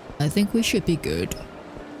 I think we should be good.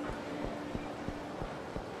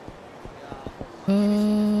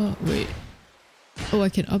 Wait. Oh, I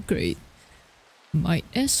can upgrade. Might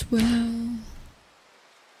as well.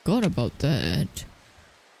 Forgot about that.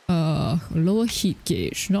 Lower heat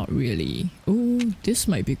gauge, not really. Oh, this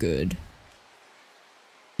might be good.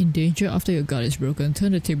 In danger after your guard is broken,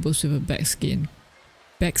 turn the tables with a backspin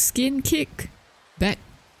kick?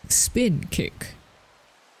 Backspin kick.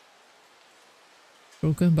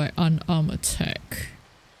 Broken by unarmed attack.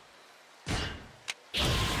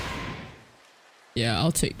 Yeah,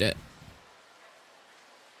 I'll take that.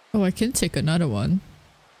 Oh, I can take another one.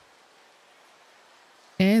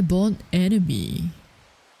 Airborne enemy.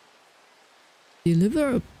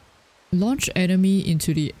 Deliver a launch enemy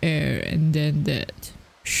into the air and then that.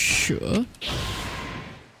 Sure.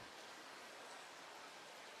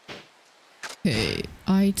 Okay,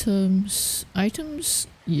 items. Items?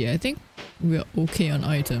 Yeah, I think we're okay on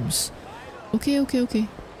items. Okay.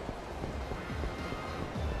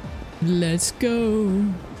 Let's go.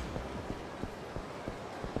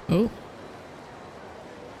 Oh.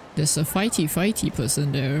 There's a fighty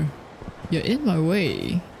person there. You're in my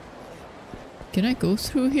way. Can I go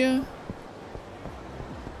through here?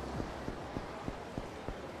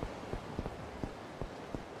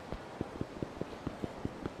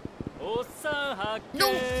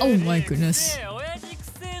 No! Oh my goodness.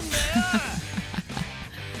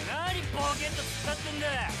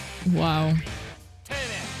 Wow.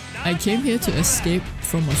 I came here to escape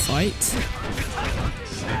from a fight.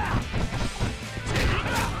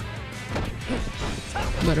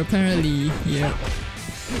 But apparently, yeah.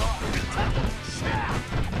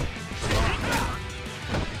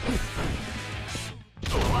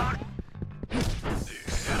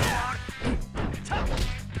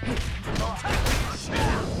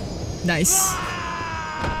 Nice.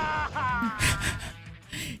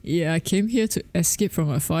 Yeah, I came here to escape from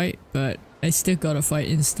a fight, but I still got a fight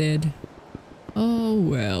instead. Oh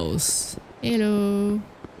wells. Hello.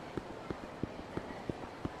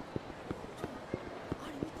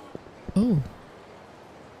 Oh.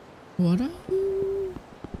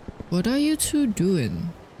 What are you two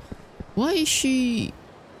doing? Why is she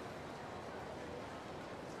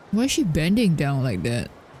bending down like that?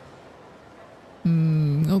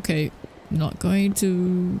 Okay. Not going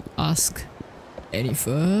to ask any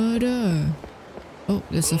further. Oh,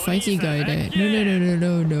 there's a fighty guy there.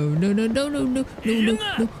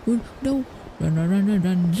 No.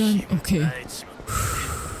 Run. Okay.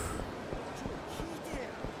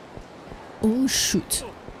 Oh shoot.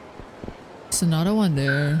 There's another one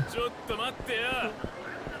there.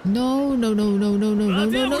 No.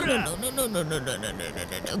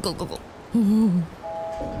 Go.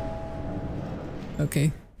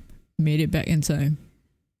 Okay. Made it back in time.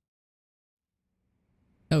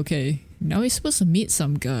 Okay. Now we're supposed to meet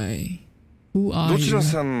some guy. Who are you? どちら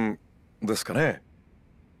さんですかね?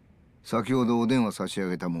 先ほどお電話差し上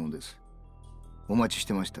げたものです。お待ちし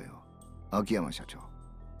てましたよ。秋山社長。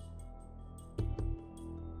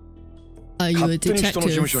勝手に人の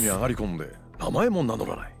事務所に上がり込んで名前も名乗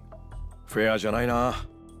らない。フェアじゃないな。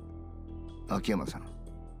秋山さん。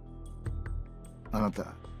あな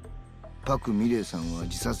た、パク・ミレイさんは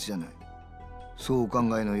自殺じゃない。そうお考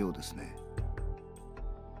えのようですね。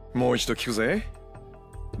もう一度聞くぜ。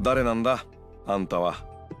誰なんだ、あんたは。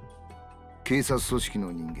警察組織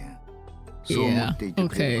の人間。そう思っていて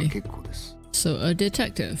くれれば結構です。So a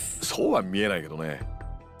detective. そうは見えないけどね。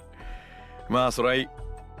まあそれはいい。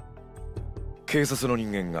警察の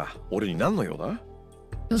人間が俺に何の用だ？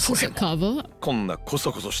それもこんなコ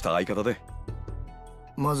ソコソした相方で。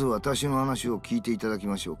まず私の話を聞いていただき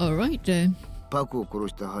ましょうか。Alright then. パクを殺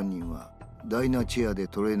した犯人はダイナチェアで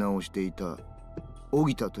トレーナーをしていた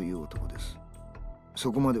荻田という男です。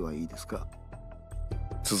そこまではいいですか？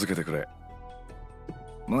続けてくれ。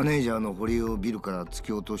マネージャーの堀江をビルから突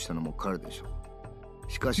き落としたのも彼でしょ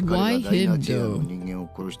う。しかし彼がダイナチェアの人間を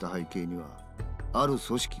殺した背景にはある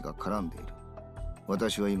組織が絡んでいる。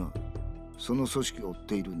私は今その組織を追っ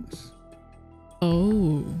ているんです。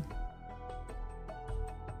Oh.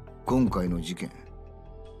 今回の事件、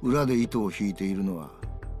裏で糸を引いているのは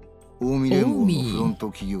近江連合のフロント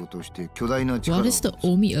企業として巨大な力を持つ大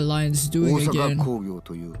阪工業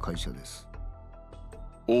という会社です。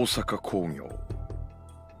大阪工業、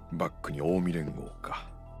バックに近江連合か。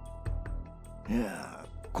いや、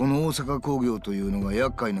この大阪工業というのが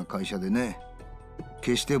厄介な会社でね、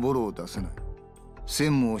決してボロを出せない。専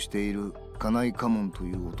務をしている金井家門と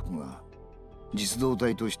いう男が実動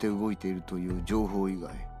隊として動いているという情報以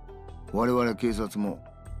外、我々警察も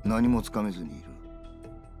何もつかめずにいる。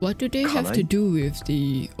What do they have to do with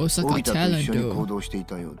the Osaka 荻田と一緒に talent 行動してい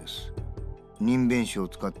たようです。人弁士を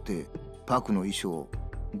使ってパクの遺書を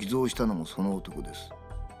偽造したのもその男です。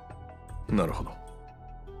なるほど。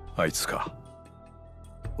あいつか。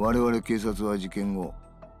我々警察は事件後、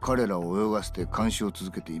彼らを泳がせて監視を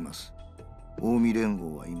続けています。近江連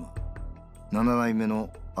合は今、7代目の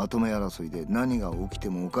跡目争いで何が起きて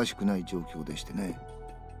もおかしくない状況でしてね。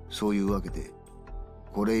そういうわけで、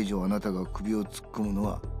これ以上あなたが首を突っ込むの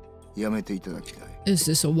はやめていただきたい。Is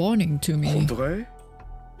this a warning to me? 本当かい？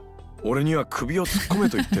俺には首を突っ込め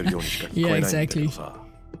と言ってるようにしか聞こえないんだけどさ。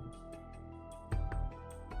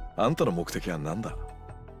あんたの目的は何だ？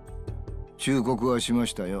忠告はしま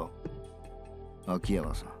したよ、秋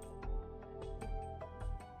山さん。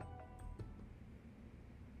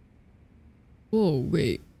Oh,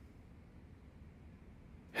 wait.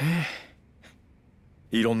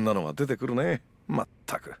 いろんなのが出てくるね。まっ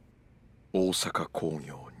たく。大阪工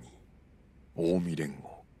業に近江連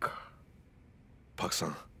合か。パクさ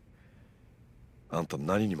ん、あんた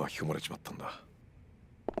何に巻き込まれちまったんだ？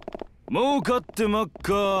儲かってまっ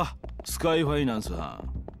か、スカイファイナンスは。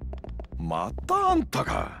またあんた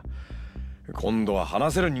か。今度は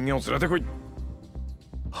話せる人間を連れてこい。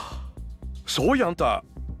そういやあんた、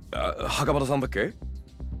袴田さんだっけ？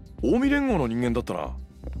近江連合の人間だったな。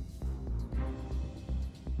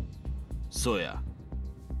そうや。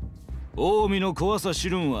近江の怖さ知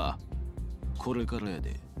るんはこれからや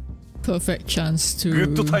で。Perfect chance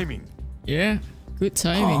to. Good timing. Yeah, good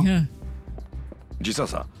timing, huh? 実は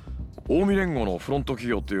さ、近江連合のフロント企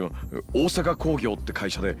業っていう大阪工業って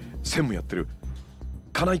会社で専務やってる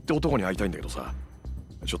金井って男に会いたいんだけどさ、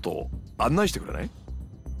ちょっと案内してくれない？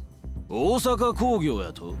大阪工業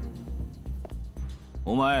やと？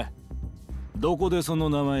お前どこでその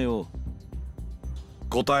名前を？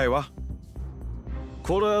答えは？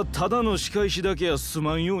これはただの仕返しだけはす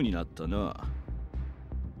まんようになったな。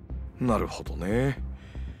なるほどね。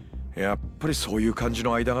やっぱりそういう感じ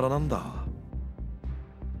の間柄なんだ。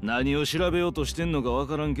何を調べようとしてんのかわ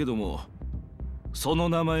からんけども、その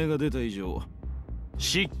名前が出た以上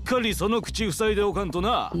しっかりその口塞いでおかんと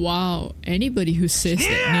な。Wow, anybody who says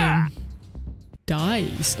that name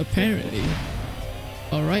dies apparently.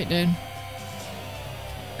 Alright then.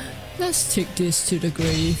 Let's take this to the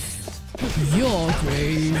grave. Your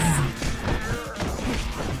grave.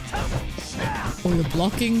 Oh, you're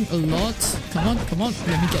blocking a lot. Come on, come on.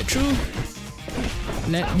 Let me get through.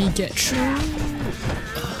 Let me get through.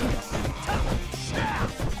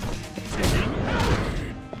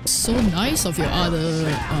 So nice of your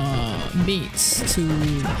other mates to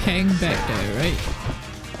hang back there, right?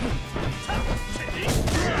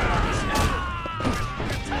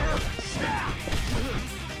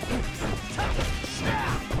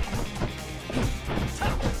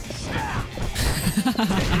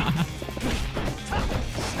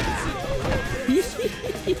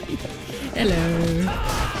 Hello.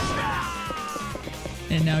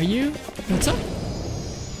 And now you? What's up?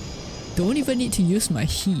 Don't even need to use my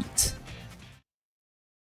heat.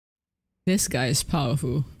 This guy is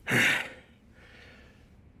powerful.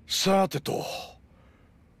 さてと、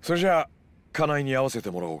それじゃあ金井に合わせて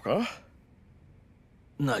もらおうか。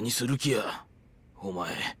何する気や、お前。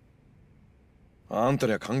あんた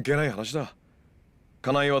には関係ない話だ。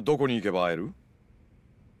金井はどこに行けば会える？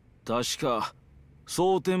確か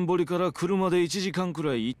蒼天堀から車で1時間く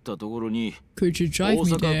らい行ったところに大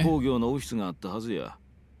阪工業のオフィスがあったはずや。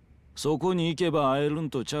そこに行けば会えるん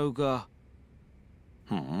とちゃうか。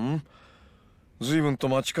ふん。随分と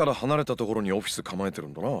町から離れたところにオフィス構えてる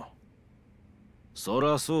んだな。そ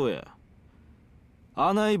らそうや。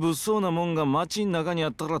あない物騒なもんが町ん中にあ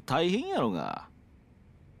ったら大変やろが。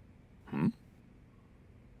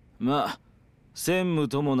まあ専務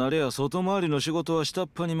ともなれや外回りの仕事は下っ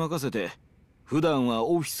端に任せて、普段は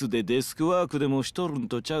オフィスでデスクワークでもしとるん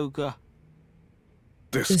とちゃうか。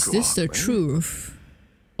デスクワーク、ね、Is this the truth?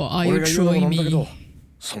 Or are you trolling me?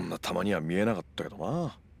 そんなたまには見えなかったけど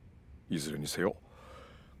な。いずれにせよ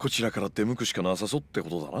こちらから出向くしかなさそうってこ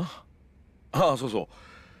とだな。ああ、そうそう、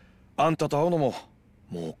あんたと会うのも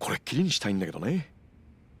もうこれっきりにしたいんだけどね。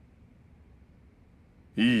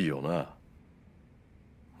いいよな。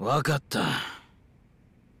わかった。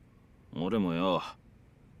俺もよ、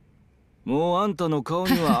もうあんたの顔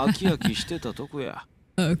には飽き飽きしてたとこや。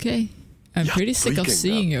Okay, I'm pretty sick of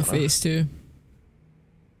seeing your face too.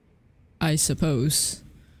 I suppose.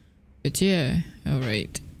 But yeah,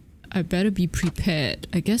 alright. I better be prepared.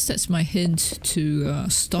 I guess that's my hint to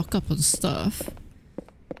stock up on stuff.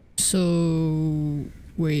 So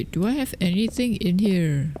wait, do I have anything in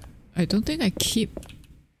here? I don't think I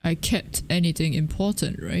kept anything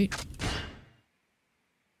important, right?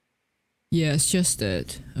 Yeah, it's just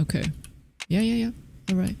that. Okay. Yeah.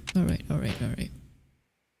 Alright.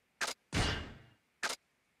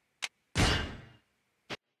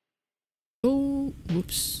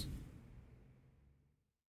 Oops.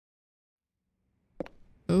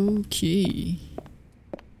 Okay.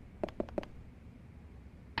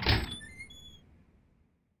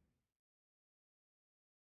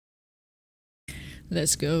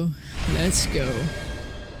 Let's go. Let's go.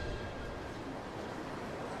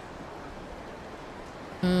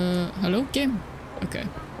 Hello, game? Okay.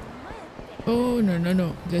 Oh,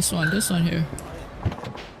 no. This one here.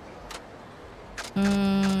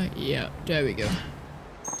 Yeah, there we go.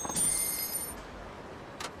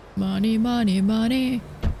 Money.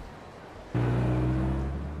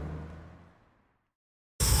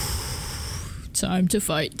 Time to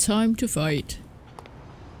fight.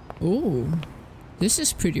 Oh, this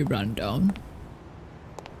is pretty rundown.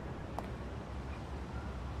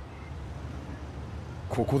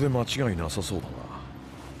 ここで間違いなさそうだな。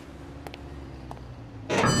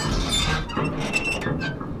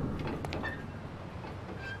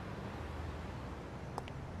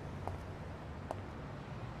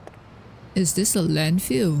Is this a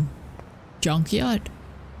landfill? Junkyard?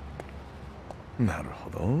 なるほ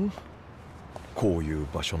ど。こういう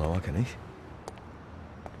場所なわけね。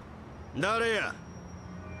誰や？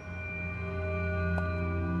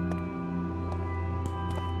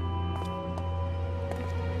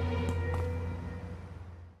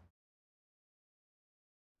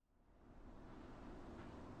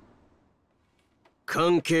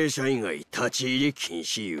関係者以外立ち入り禁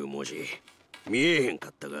止いう文字見えへんか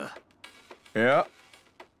ったが。いや、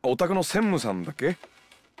お宅の専務さんだっけ？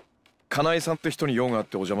金井さんって人に用があっ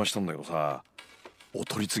てお邪魔したんだけどさ、お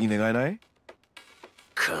取り次ぎ願えない？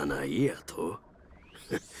金井やと？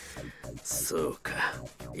そうか、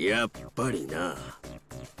やっぱりな。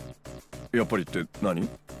やっぱりって何？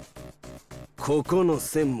ここの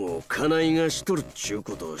専務を金井がしとるっちゅう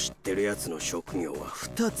ことを知ってるやつの職業は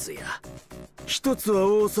2つや。一つは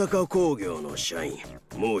大阪工業の社員、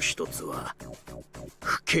もう一つは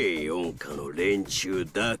府警四課の連中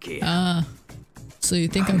だけや。Ah, so you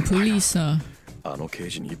think I'm police, huh? あの刑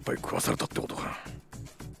事に一杯食わされたってことか。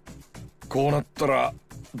こうなったら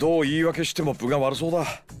どう言い訳しても分が悪そうだ。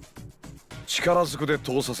力ずくで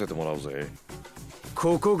通させてもらうぜ。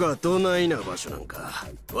ここがどないな場所なんか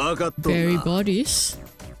分かっとんな。Bury bodies?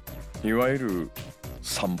 いわゆる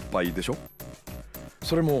参拝でしょ。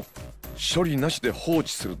それも処理なしで放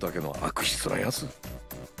置するだけの悪質なやつ。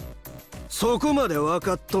そこまで分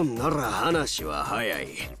かっとんなら話は早い。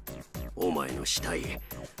お前の死体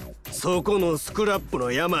そこのスクラップ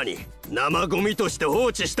の山に生ゴミとして放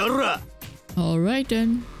置したるら。 Alright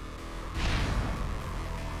then.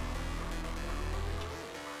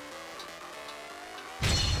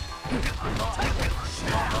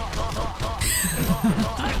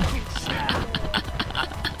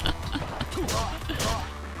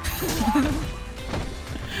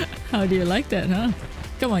 How do you like that, huh?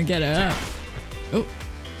 Come on, get her up. Oh.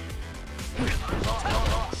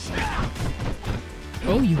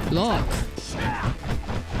 Oh, you block.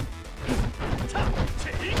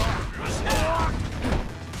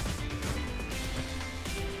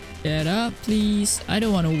 Get up, please. I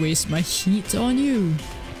don't want to waste my heat on you.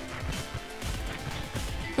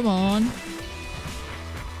 Come on.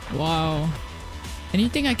 Wow.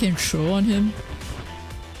 Anything I can throw on him?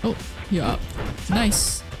 Oh, you're up.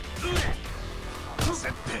 Nice.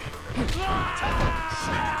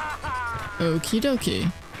 Okie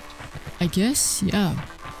dokie. I guess, yeah.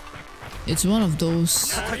 It's one of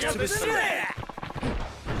those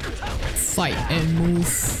fight and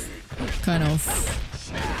move kind of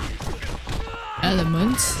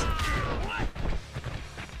elements.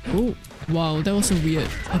 Oh, wow, that was so weird.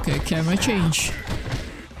 Okay, camera change.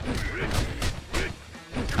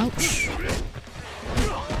 Ouch.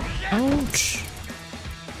 Ouch.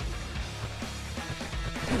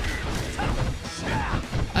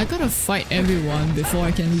 I gotta fight everyone before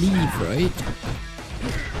I can leave, right?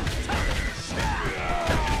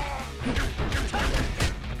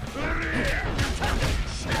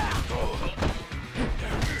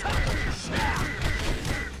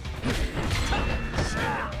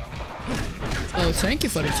 Oh, thank you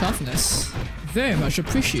for the toughness. Very much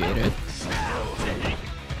appreciated.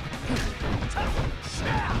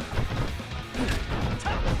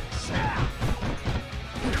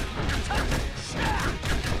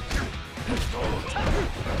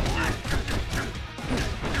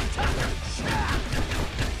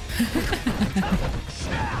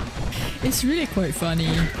 It's really quite funny,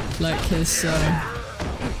 like his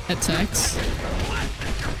attacks.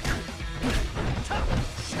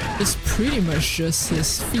 It's pretty much just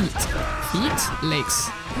his feet. Legs.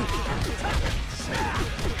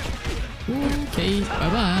 Okay, bye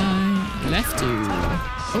bye. Left you.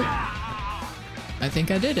 Oh. I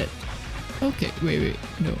think I did it. Okay, wait,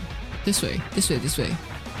 no. This way. This way.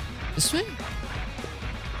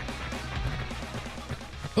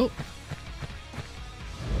 Oh.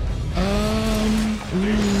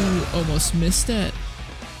 Ooh, almost missed that.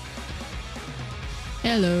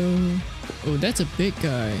 Hello. Oh, that's a big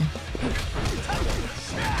guy.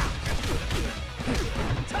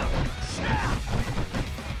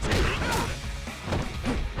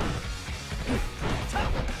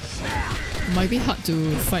 Might be hard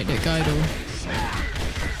to fight that guy though.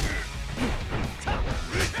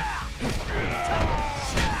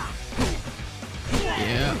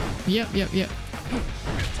 Yeah. Yep.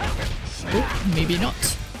 Oh, maybe not.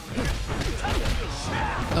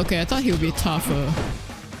 Okay, I thought he would be tougher.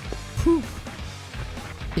 Whew.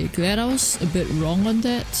 Okay, glad I was a bit wrong on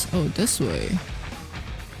that. Oh, this way.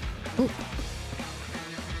 Oh.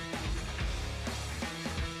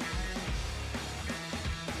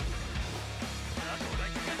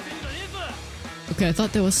 Okay, I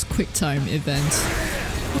thought there was quick time event.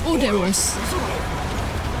 Oh, there was.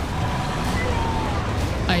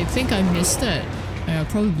 I think I missed that. I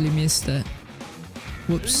probably missed that.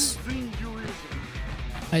 Whoops.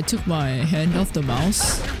 I took my hand off the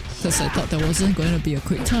mouse because I thought there wasn't going to be a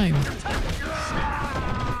quick time.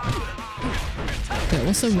 That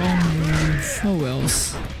was a wrong move. Oh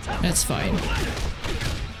wells. That's fine.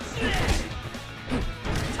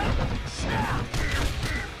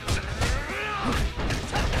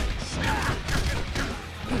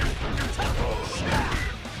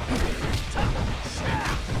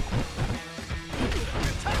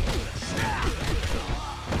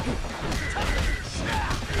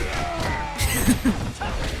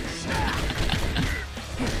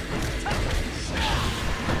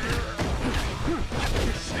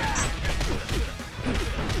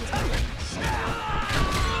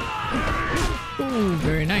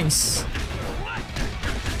 Very nice.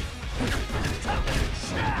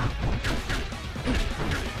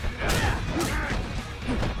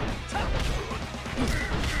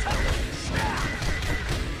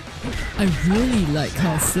 I really like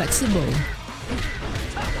how flexible.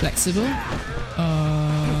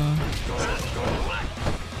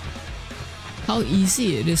 How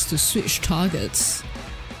easy it is to switch targets.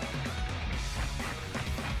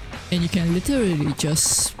 And you can literally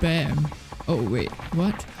just spam. Oh wait,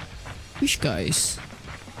 what? Which guys?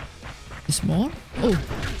 There's more? Oh,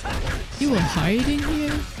 you were hiding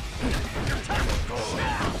here?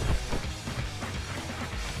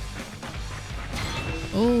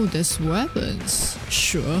 Oh, there's weapons.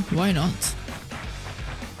 Sure, why not?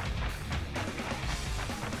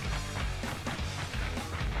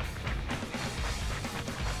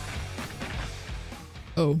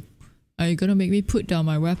 Oh, are you gonna make me put down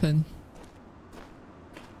my weapon?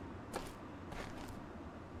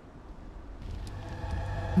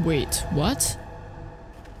 Wait, what?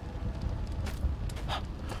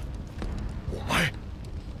 お前、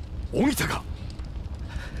荻田か。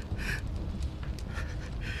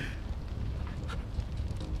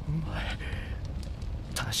お前、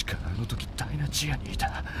確かあの時ダイナチアにい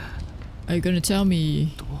た。Are you gonna tell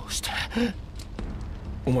me? どうして？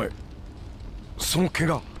お前、その怪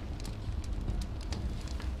我。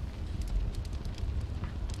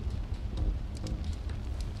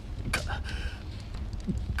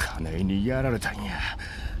金井にやられたんや。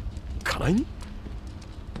金井に？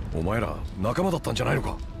お前ら仲間だったんじゃないの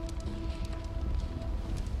か。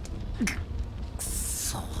く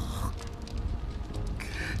そ。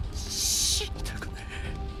死にたくね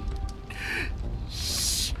え。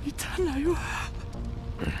死にたないわ。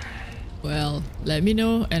Well, let me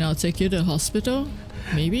know and I'll take you to the hospital.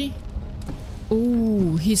 Maybe?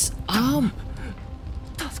 Oh, his arm.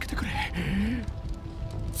 助けてくれ。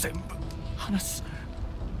全部話す。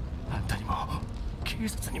あんたにも警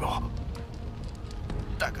察にも。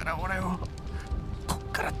だから俺をこ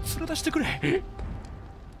っから連れ出してくれ。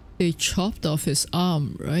They chopped off his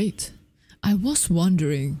arm, right? I was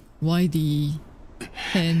wondering why the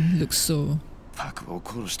hand looks so. パクを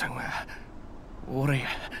殺したんは俺や。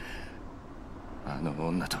あの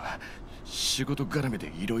女とは仕事絡みで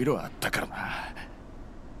いろいろあったからな。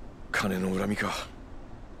金の恨みか。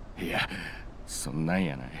いや、そんなん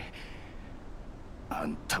やない。あ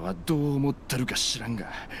んたはどう思ってるか知らんが。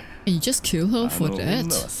You just kill her for あの女は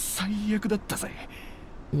that? 最悪だったぜ。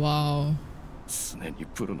Wow. 常に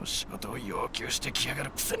プロの仕事を要求してきやが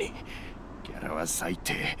るくせにギャラは最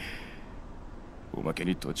低。おまけ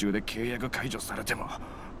に途中で契約解除されても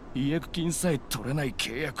違約金さえ取れない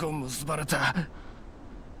契約を結ばれた。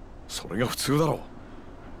それが普通だろ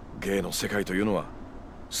う。芸の世界というのは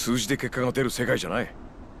数字で結果が出る世界じゃない。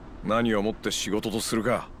何をもって仕事とする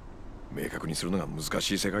か明確にするのが難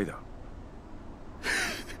しい世界だ。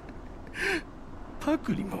パ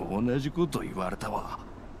クにも同じこと言われたわ。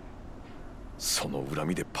その恨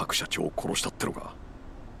みでパク社長を殺したってのか。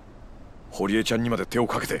堀江ちゃんにまで手を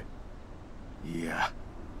かけて。いや、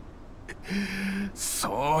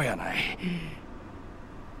そうやない。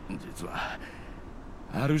実は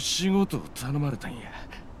ある仕事を頼まれたんや。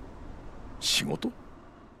仕事？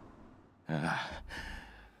ああ、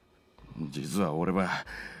実は俺は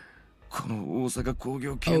この大阪工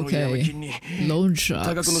業系の闇金に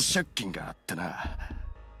多額の借金があってな。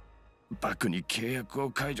バクに契約を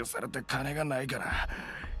解除されて金がないから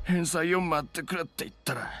返済を待ってくれって言っ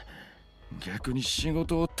たら、逆に仕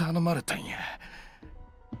事を頼まれたんや。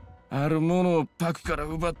あるものをバクから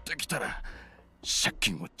奪ってきたら借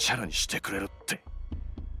金をチャラにしてくれるって。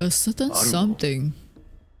A certain something。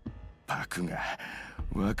バクが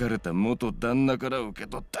別れた元旦那から受け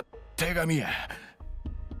取った手紙や。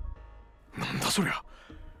なんだそりゃ。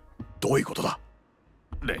どういうことだ。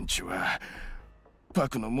連中はパ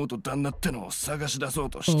クの元旦那ってのを探し出そう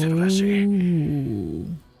としてるらしい。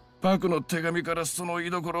パクの手紙からその居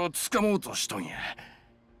所をつかもうとしとんや。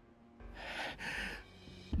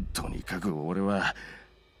とにかく俺は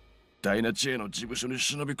ダイナチエの事務所に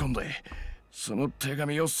忍び込んでその手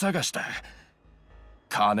紙を探した。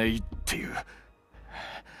金井っていう、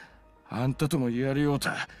あんたともやりよう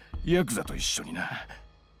たヤクザと一緒にな。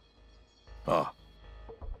ああ。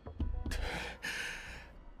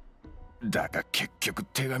だが結局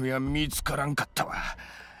手紙は見つからんかったわ。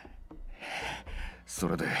そ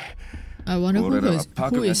れで俺らは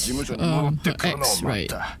パクが事務所に戻ってくるのを待っ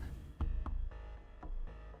た。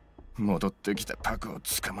戻ってきたパクを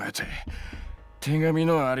捕まえて手紙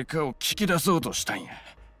のありかを聞き出そうとしたんや。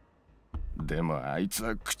でもあいつ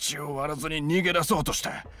は口を割らずに逃げ出そうとし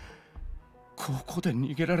た。ここで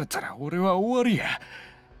逃げられたら俺は終わりや。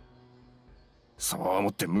そう思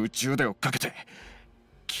って夢中で追っかけて、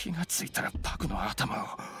気がついたらパクの頭を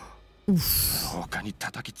廊下に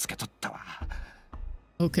叩きつけとったわ。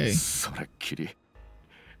Okay. それっきり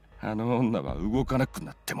あの女は動かなく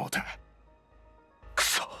なってもうた。く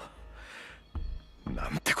そ、な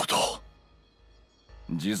んてことを。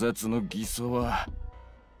自殺の偽装は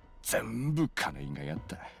全部金井がやっ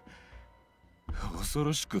た。恐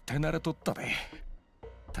ろしく手慣れとったで。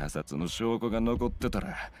他殺の証拠が残ってた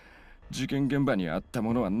ら事件現場にあった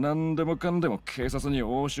ものは何でもかんでも警察に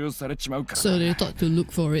押収されちまうから。So they thought to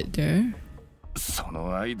look for it there? そ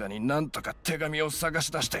の間になんとか手紙を探し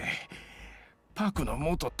出してパクの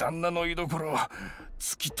元旦那の居所を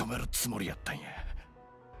突き止めるつもりやったんや。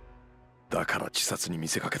だから自殺に見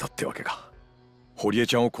せかけたってわけか。堀江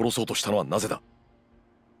ちゃんを殺そうとしたのはなぜだ。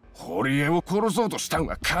堀江を殺そうとしたん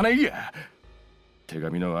は金井や。手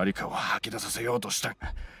紙のありかを吐き出させようとしたん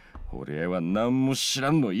が堀江は何も知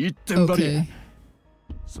らんの一点張りや。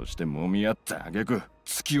そして揉み合った挙句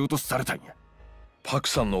突き落とされたんや。パク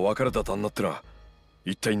さんの別れた旦那ってのは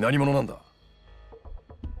一体何者なんだ。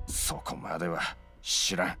そこまでは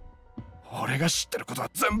知らん。俺が知ってること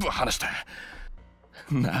は全部話した。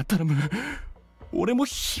なあ頼む、俺も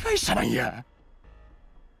被害者なんや。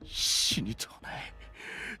死にとうない。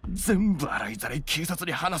全部洗いざらい警察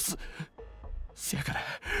に話す。せやから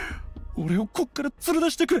俺をこっから連れ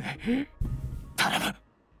出してくれ。頼む。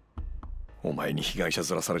お前に被害者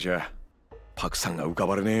面されちゃパクさんが浮か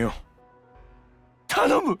ばれねえよ。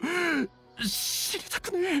頼む、知りた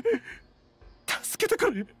くねえ。助けてく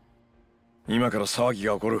れ。今から騒ぎ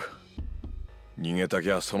が起こる。逃げた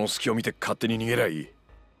きゃその隙を見て勝手に逃げりゃいい。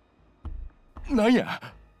なんや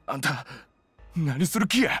あんた、何する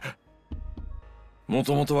気や。も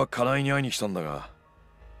ともとは金井に会いに来たんだが、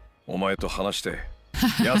お前と話して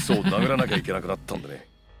奴を殴らなきゃいけなくなったんでね。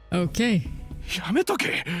Okay. やめと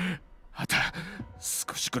け。あんた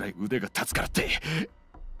少しくらい腕が立つからって。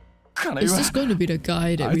金井は Is this going to be the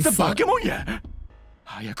guy that あ we いつは fought 化け物や。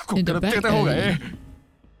早くこっから出た方がええ。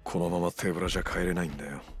このまま手ぶらじゃ帰れないんだ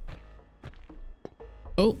よ。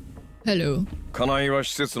Oh, hello. 金井は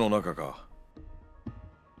施設の中か。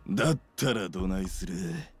だったらどないする。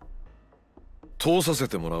通させ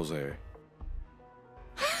てもらうぜ。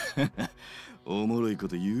おもろいこ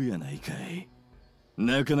と言うやないかい。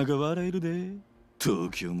なかなか笑えるで、東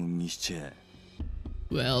京も見しちゃ。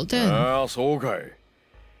Well then. ああ、そうかい。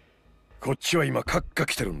こっちは今カッカ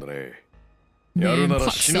来てるんだね。やるな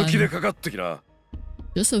ら死ぬ気でかかってきな。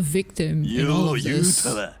Just a victim in all of this.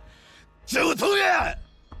 言うたわ。上等や。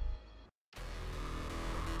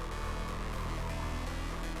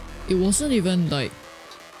It wasn't even like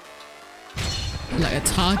a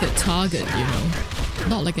target, you know,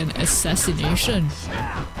 not like an assassination.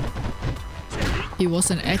 It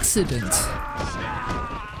was an accident.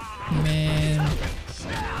 Man.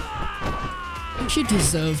 She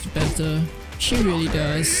deserved better. She really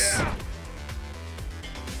does.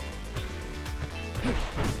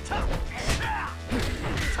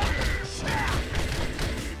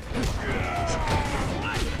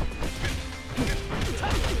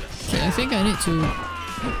 Okay, I think I need to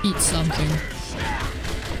eat something.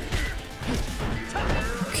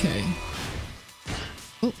 Okay.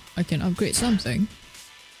 Oh, I can upgrade something.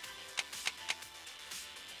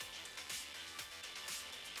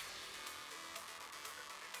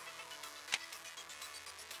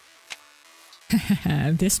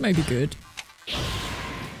 This might be good.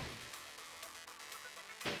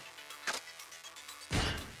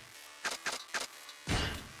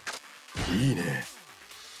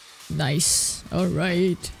 Nice.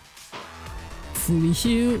 Alright. Fully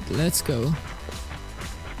healed. Let's go.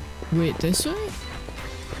 Wait, this way?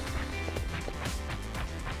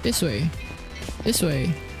 This way. This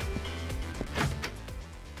way.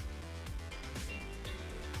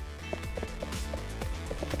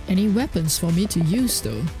 Any weapons for me to use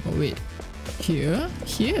though? Oh wait. Here?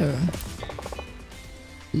 Here?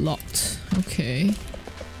 Locked. Okay.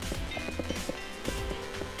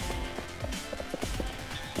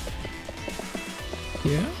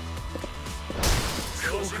 Here?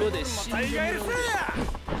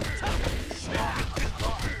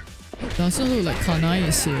 Doesn't look like Kanai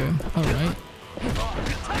is here. Alright.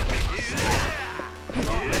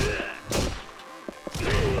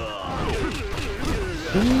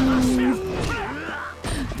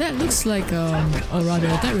 That looks like or rather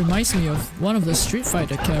that reminds me of one of the Street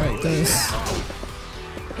Fighter characters.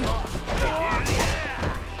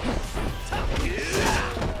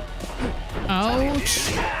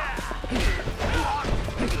 Ouch.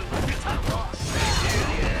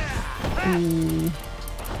 Ooh.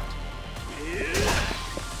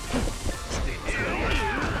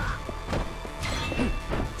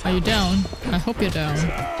 Are you down? I hope you're down.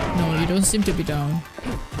 No, you don't seem to be down.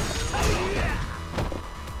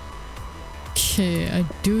 Okay, I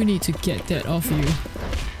do need to get that off you.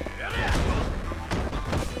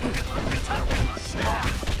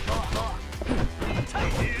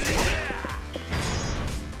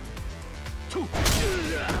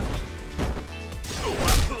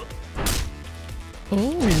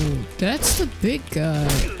 Oh, that's the big guy.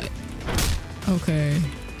 Okay.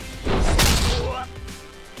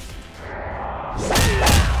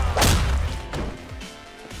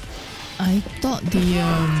 I thought the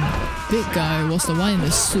big guy was the one in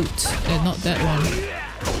the suit and not that one.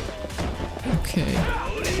 Okay.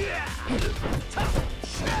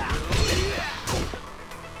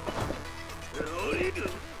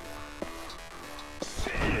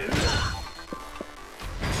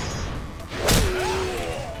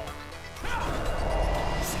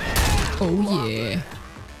 Oh yeah.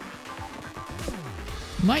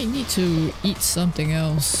 Might need to eat something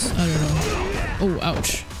else. I don't know. Oh,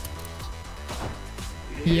 ouch.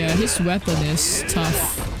 Yeah, his weapon is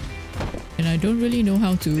tough. And I don't really know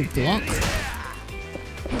how to block.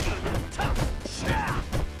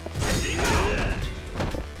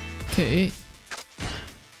 Okay.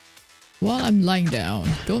 While I'm lying down,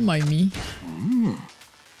 don't mind me.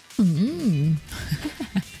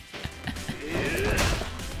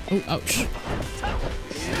 Oh, ouch.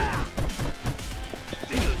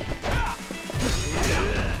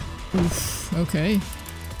 Oof, okay.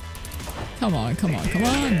 Come on, come on, come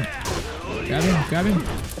on! Grab him, grab him!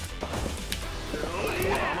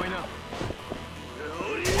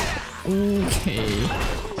 Okay.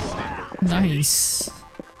 Nice.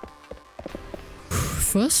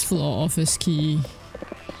 First floor office key.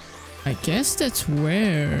 I guess that's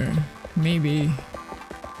where... maybe...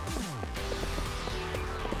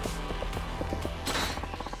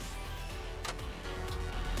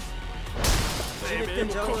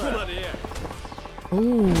 Oh,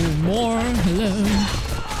 more. Hello.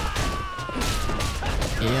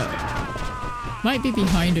 Yeah. Might be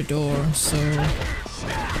behind the door, so...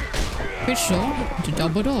 Which door? The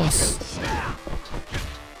double doors.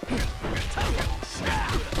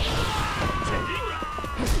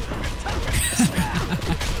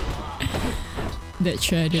 That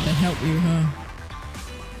chair didn't help you, huh?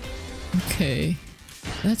 Okay.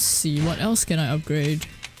 Let's see, what else can I upgrade?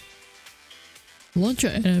 Launch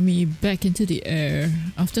your enemy back into the air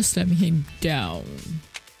after slamming him down.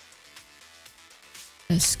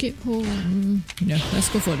 Escape home. Yeah, let's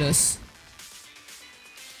go for this.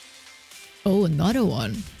 Oh, another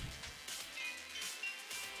one.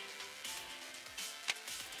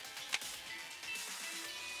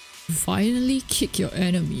 Finally kick your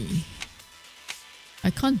enemy. I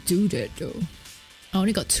can't do that though. I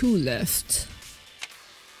only got 2 left.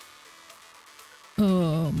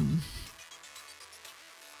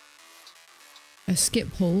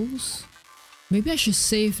 Escape holes? Maybe I should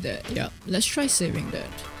save that. Yeah, let's try saving that.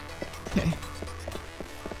 Okay.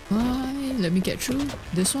 Let me get through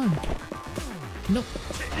this one. Nope.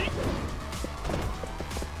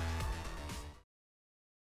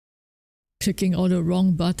 Clicking all the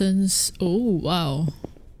wrong buttons. Oh, wow.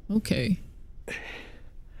 Okay.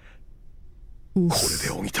 これ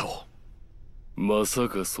でおぎたを。まさ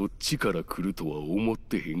かそっちから来るとは思っ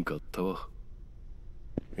てへんかったわ。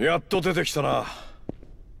やっと出てきたな、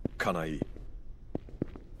金井。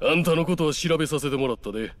あんたのことは調べさせてもらっ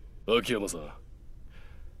たで、秋山さん。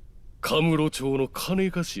カムロ町の金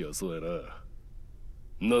貸しやそうやな。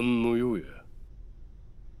何の用や。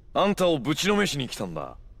あんたをぶちのめしに来たん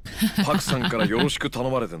だ。パクさんからよろしく頼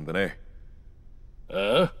まれてんでね。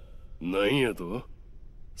ああ、なんやと。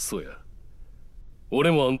そうや。俺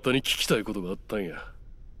もあんたに聞きたいことがあったんや。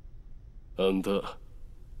あんた、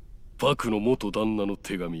パクの元旦那の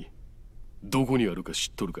手紙、どこにあるか知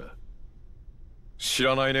っとるか。知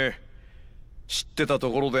らないね。知ってた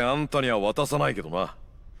ところであんたには渡さないけどな。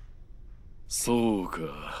そうか。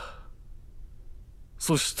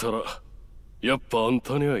そしたら、やっぱあん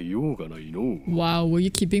たには用がないの。Wow, were you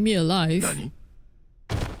keeping me alive? 何？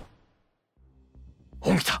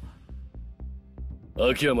本気だ。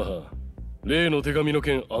秋山はん。例の手紙の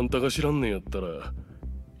件あんたが知らんねんやったら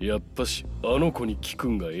やっぱしあの子に聞く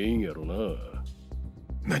んがええんやろな。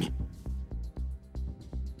何？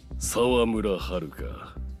沢村遥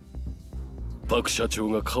パク社長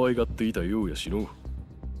が可愛がっていたようやしの。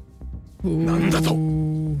なんだと。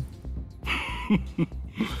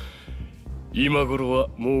今頃は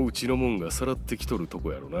もううちのもんがさらってきとると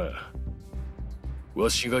こやろな。わ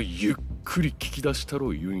しがゆっくり聞き出したろ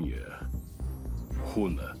言うんや。ほ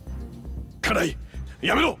な金井、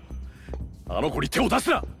やめろ。あの子に手を出す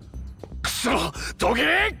な。くそ、ど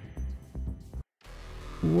け。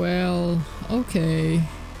 Well, okay.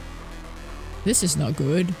 This is not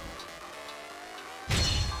good.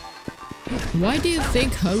 Why do you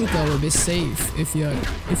think Haruka will be safe if you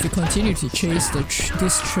continue to chase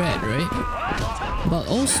this thread, right? But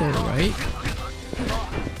also, right?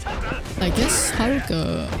 I guess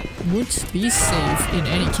Haruka won't be safe in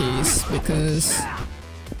any case because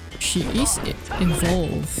she is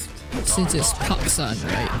involved since it's Park-san,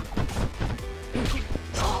 right?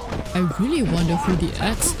 I really wonder who the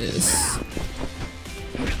ex is.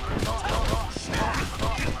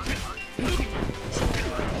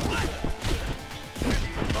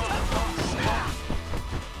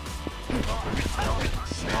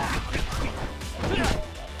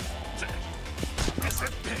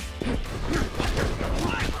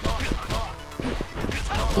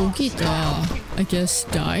 Ogita, I guess,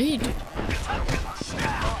 died?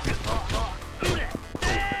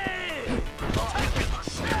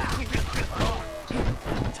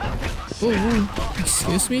 Oh,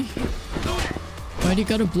 excuse me? Why do you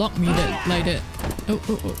gotta block me like that? Oh.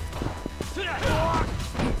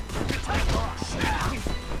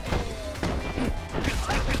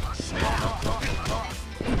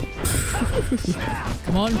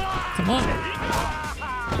 Come on.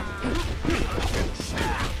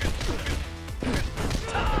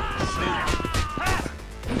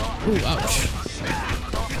 Oh, ouch.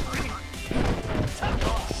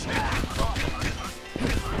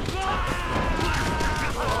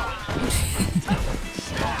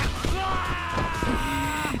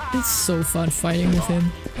 It's so fun fighting with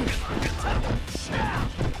him.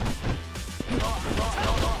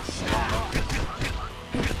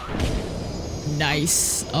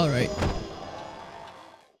 Nice. Alright.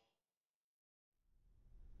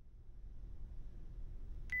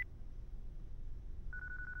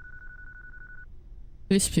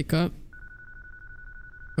 Please pick up.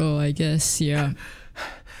 Oh, I guess, yeah.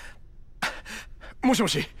 もしも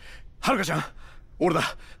し、はるかちゃん、俺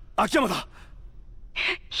だ、秋山だ。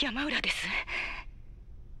山浦です。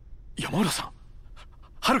山浦さん、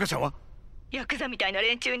はるかちゃんは？ヤクザみたいな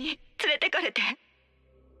連中に連れてかれて。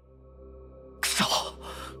くそ。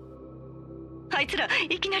あいつら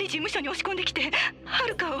いきなり事務所に押し込んできて、は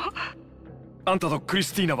るかを。あんたとクリ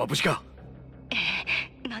スティーナは無事か？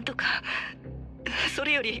なんとか。そ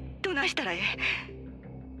れよりどないしたらええ？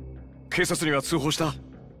警察には通報した？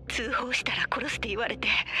通報したら殺すって言われて、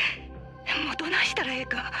もうどないしたらええ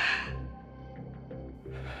か。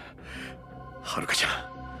はるかちゃ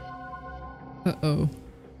ん。Uh-oh.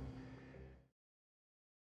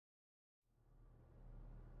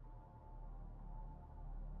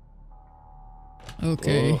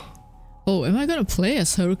 Okay. Oh, am I gonna play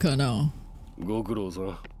as Haruka now? ご苦労さ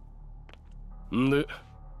ん。んで、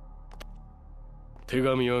手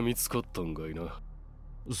紙は見つかったんかいな。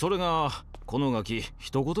それがこのガキ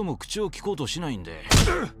一言も口を聞こうとしないんで。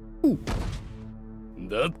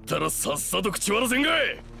だったらさっさと口割らせんか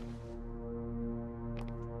い。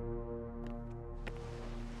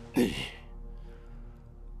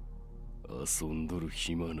遊んどる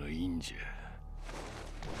暇ないんじゃ。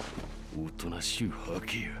おとなしゅうは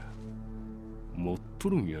けや。持っと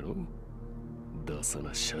るんやろ。ダサ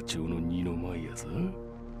な社長の二の舞やぞ。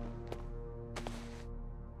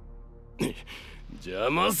邪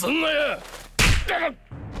魔すんなや。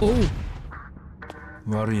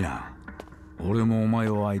悪いな。俺もお前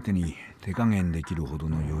を相手に手加減できるほど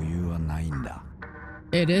の余裕はないんだ。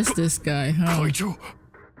It is this guy, huh? 会長。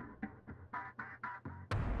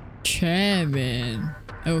Chairman.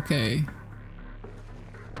 Okay.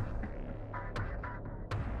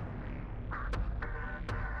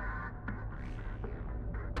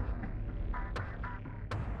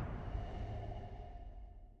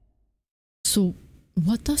 So,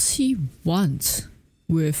 what does he want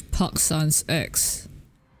with Park-san's ex?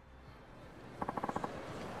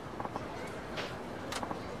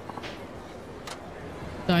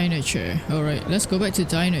 Diner chair. Alright, let's go back to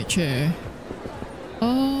diner chair.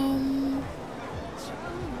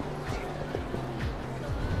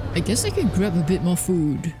 I guess I can grab a bit more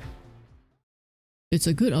food. It's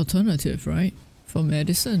a good alternative, right? For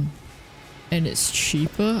medicine. And it's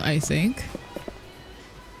cheaper, I think.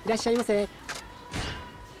 いらっしゃいませ。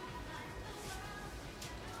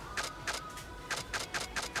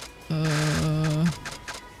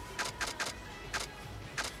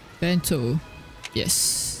Bento.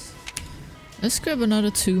 Yes. Let's grab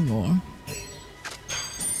another 2 more.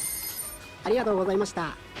 ありがとうございまし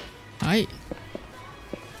た。Hi.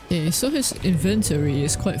 Yeah, so his inventory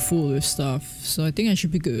is quite full with stuff, so I think I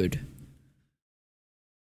should be good.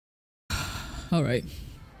 Alright.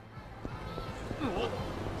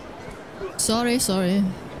 Sorry.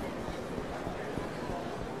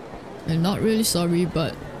 I'm not really sorry,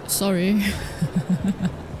 but sorry.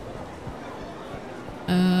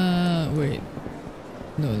 Wait.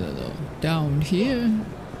 No. Down here?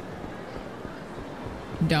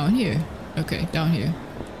 Down here. Okay, down here.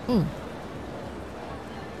 Oh.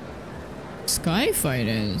 Sky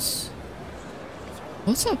Finance.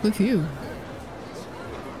 What's up with you?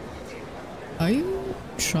 Are you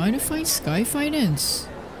trying to find Sky Finance?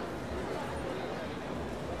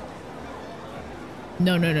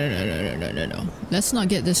 No. Let's not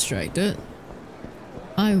get distracted.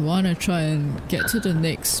 I wanna try and get to the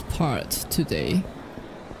next part today.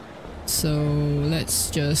 So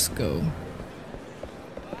let's just go.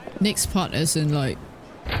 Next part as in like...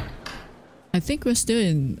 I think we're still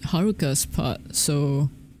in Haruka's part, so...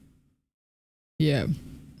 Yeah.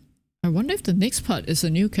 I wonder if the next part is a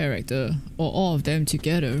new character, or all of them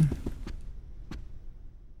together.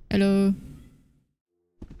 Hello.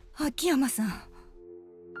 秋山さん。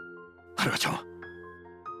はるかちゃん。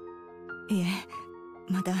いえ、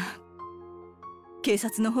まだ警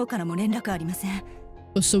察の方からも連絡ありません。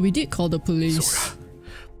Oh, so we did call the police.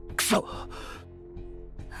 くそ。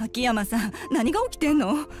秋山さん、何が起きてん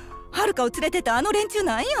の？はるかを連れてたあの連中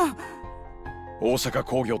なんや。大阪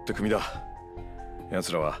工業って組だ。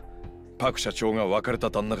奴らはパク社長が別れた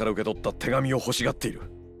旦那から受け取った手紙を欲しがっている。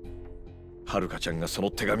はるかちゃんがそ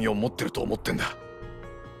の手紙を持ってると思ってんだ。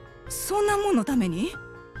そんなもんのために？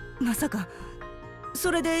まさか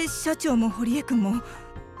それで社長も堀江君も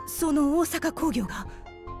その大阪工業が。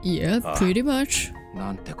Yeah, pretty much.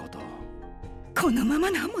 なんてこと。このまま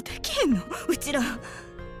何もできへんの、うちら。は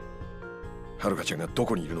るかちゃんがど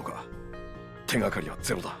こにいるのか手がかりは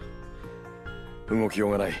ゼロだ。動きよ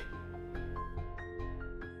うがない。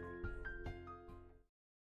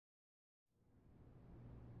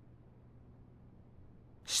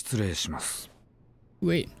失礼します。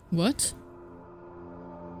Wait, what?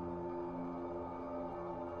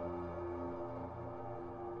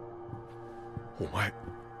 お前、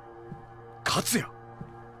勝也。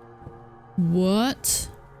What?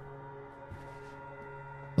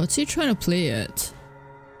 What's he trying to play at?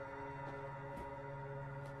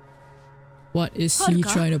 What is he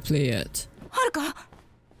trying to play at? はるか？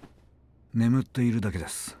眠っているだけで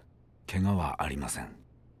す。怪我はありません。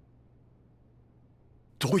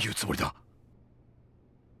どういうつもりだ？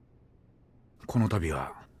この度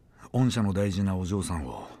は御社の大事なお嬢さん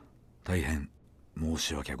を大変申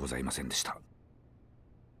し訳ございませんでした。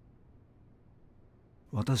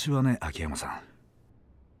私はね、秋山さん、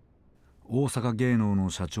大阪芸能の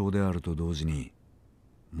社長であると同時に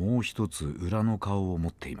もう一つ裏の顔を持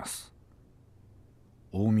っています。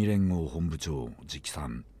近江連合本部長直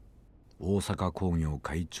参、大阪工業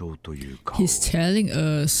会長という顔。 He's telling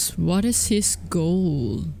us what is his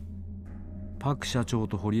goal. パク社長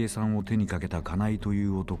と堀江さんを手にかけた金井とい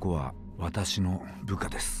う男は私の部下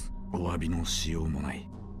です。お詫びのしようもない。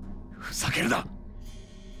ふざけるな。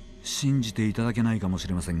信じていただけないかもし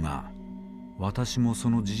れませんが、私も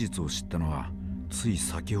その事実を知ったのはつい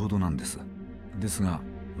先ほどなんです。ですが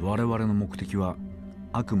我々の目的は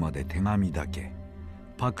あくまで手紙だけ。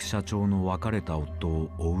パク社長の別れた夫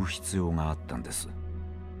を追う必要があったんです。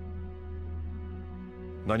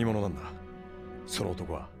何者なんだその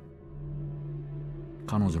男は。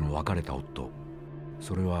彼女の別れた夫、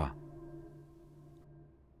それは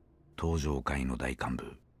東上会の大幹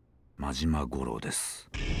部真島五郎です。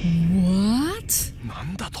 What？ な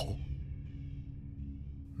んだと。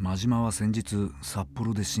真島は先日札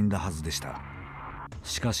幌で死んだはずでした。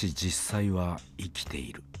しかし実際は生きて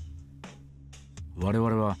いる。我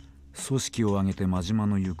々は組織を挙げて真島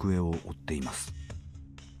の行方を追っています。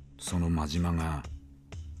その真島が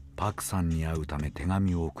パクさんに会うため手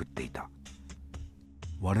紙を送っていた。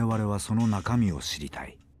我々はその中身を知りた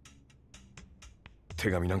い。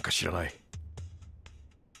手紙なんか知らない。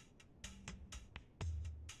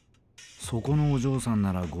そこのお嬢さん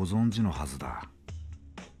ならご存知のはずだ。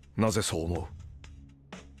なぜそう思う。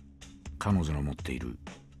彼女の持っている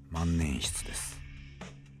万年筆です。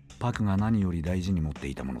パクが何より大事に持って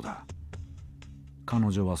いたものだ。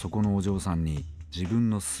彼女はそこのお嬢さんに自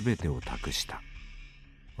分の全てを託した。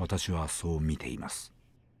私はそう見ています。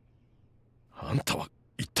あんたは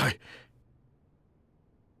一体。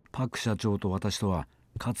パク社長と私とは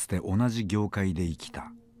かつて同じ業界で生き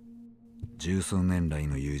た十数年来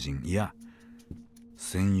の友人、いや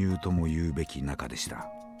戦友とも言うべき仲でした。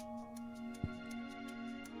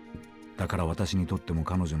だから私にとっても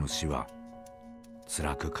彼女の死は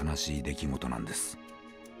辛く悲しい出来事なんです。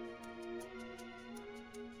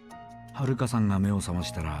遥さんが目を覚ま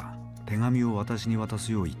したら手紙を私に渡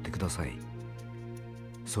すよう言ってください。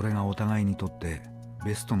それがお互いにとって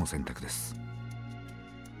ベストの選択です。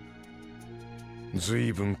ず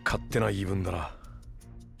いぶん勝手な言い分だな。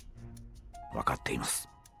分かっています。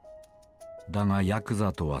だがヤク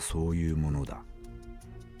ザとはそういうものだ。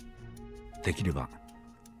できれば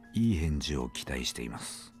いい返事を期待していま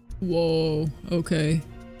す。Whoa, okay.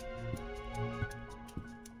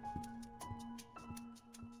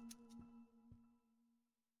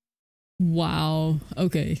 Wow,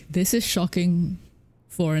 okay. This is shocking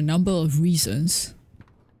for a number of reasons.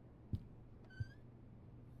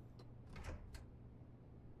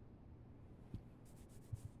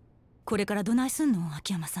 これからどないすんの、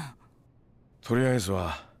秋山さん。とりあえず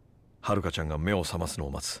ははるかちゃんが目を覚ますの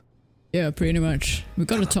を待つ。Yeah, pretty much. We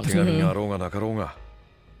gotta talk 手 to 紙があ her. ろうがなかろうが、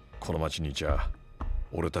この町にじゃ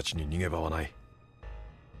俺たちに逃げ場はない。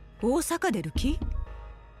大阪出る気？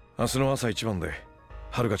明日の朝一番で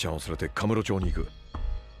はるかちゃんを連れてカムロ町に行く。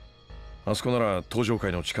あそこなら東上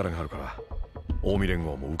会の力があるから近江連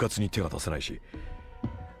合も迂闊に手が出せないし、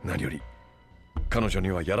何より彼女に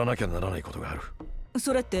はやらなきゃならないことがある。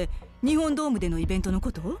それって日本ドームでのイベントの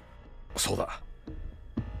こと？そうだ。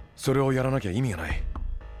それをやらなきゃ意味がない。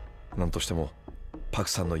なんとしてもパク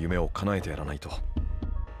さんの夢を叶えてやらないと。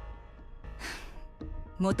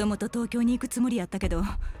もともと東京に行くつもりやったけど、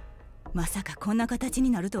まさかこんな形に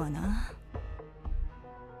なるとはな。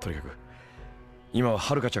とにかく今は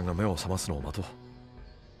はるかちゃんが目を覚ますのを待と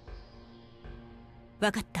う。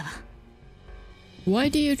わかったわ。Why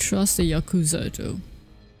do you trust the Yakuza though?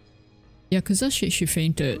 Yakuza she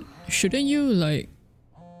fainted. Shouldn't you like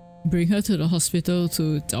bring her to the hospital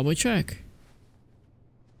to double check?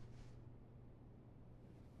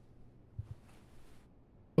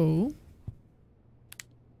 Oh?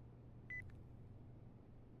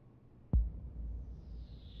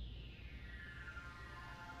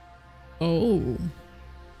 Oh.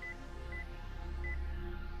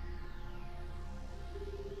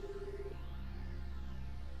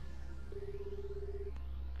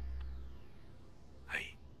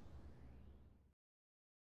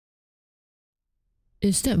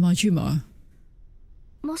 Is that Majima?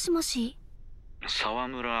 もしもし。沢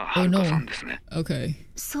村遥さんですね。Okay.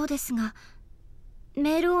 そうですが、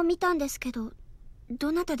メールを見たんですけど、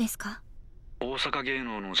どなたですか？大阪芸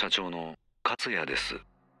能の社長の勝也です。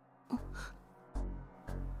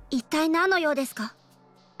一体何の用ですか？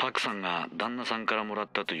パクさんが旦那さんからもらっ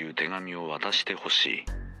たという手紙を渡してほし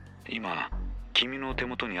い。今君の手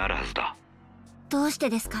元にあるはずだ。どうして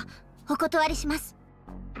ですか？お断りします。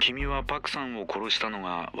君はパクさんを殺したの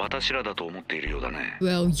が私らだと思っているようだね。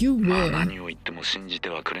Well, you were. 何を言っても信じて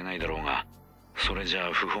はくれないだろうが、それじゃ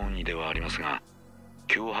あ不本意ではありますが、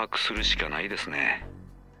脅迫するしかないですね。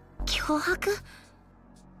脅迫？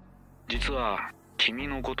実は君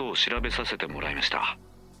のことを調べさせてもらいました。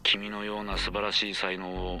君のような素晴らしい才能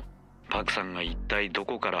をパクさんが一体ど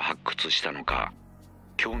こから発掘したのか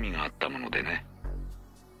興味があったものでね。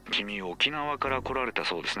君沖縄から来られた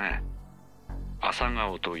そうですね。朝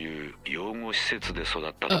顔という養護施設で育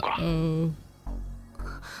ったとか。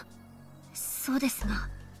そうですが、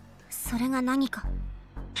それが何か。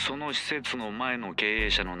その施設の前の経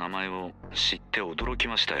営者の名前を知って驚き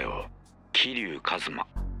ましたよ。桐生一馬。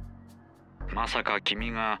まさか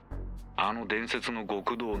君があの伝説の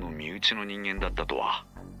極道の身内の人間だったとは。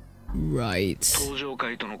Right. 登場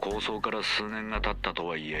会との構想から数年が経ったと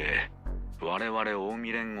はいえ、我々近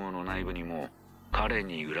江連合の内部にも彼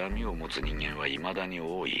に恨みを持つ人間は未だに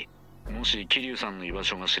多い。もし桐生さんの居場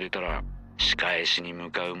所が知れたら仕返しに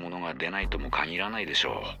向かう者が出ないとも限らないでし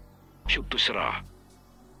ょう。ひょっとしたら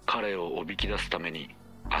彼をおびき出すために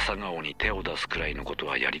朝顔に手を出すくらいのこと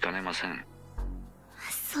はやりかねません。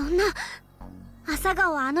そんな、朝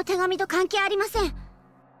顔はあの手紙と関係ありません。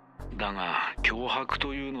だが脅迫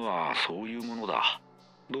というのはそういうものだ。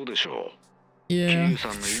どうでしょう。Yeah, 桐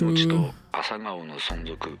生さんの命と朝顔の存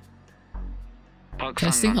続、パ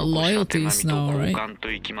クさんが Testing her 残した手 loyalties 紙 now, と right? 交換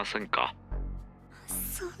といきませんか。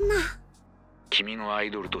そんな。君のアイ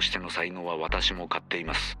ドルとしての才能は私も買ってい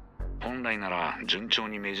ます。本来なら順調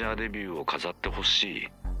にメジャーデビューを飾ってほし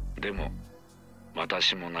い。でも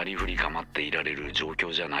私もなりふり構っていられる状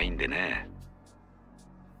況じゃないんでね。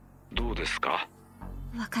どうですか。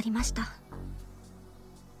わかりました。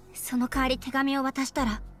その代わり手紙を渡した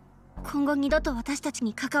ら今後二度と私たち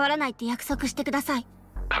に関わらないって約束してください。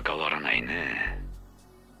関わらないね。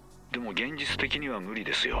でも現実的には無理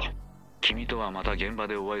ですよ。君とはまた現場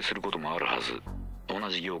でお会いすることもあるはず。同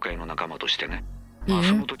じ業界の仲間としてね。まあ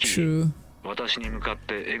その時私に向かっ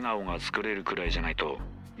て笑顔が作れるくらいじゃないと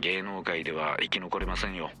芸能界では生き残れませ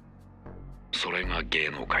んよ。それが芸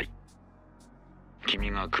能界。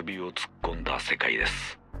君が首を突っ込んだ世界で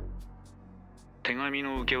す。手紙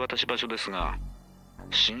の受け渡し場所ですが、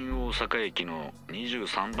新大阪駅の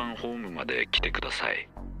23番ホームまで来てください。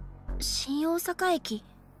新大阪駅。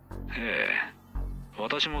ええ、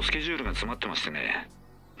私もスケジュールが詰まってましてね。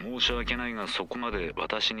申し訳ないがそこまで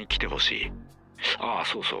私に来てほしい。ああ、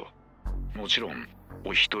そうそう。もちろん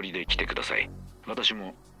お一人で来てください。私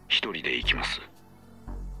も一人で行きます。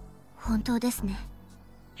本当ですね。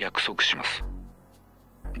約束します。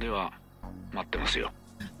では待ってますよ。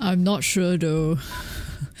I'm not sure though.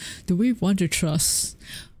 Do we want to trust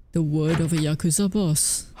the word of a Yakuza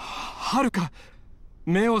boss? はるか、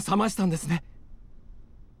目を覚ましたんですね。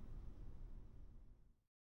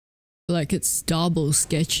Like it's double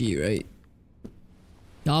sketchy, right?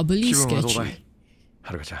 Doubly 気分はどうだ sketchy. い、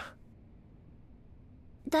はるかちゃん。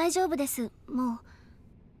大丈夫です。もう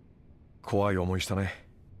怖い思いしたね。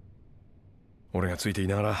俺がついてい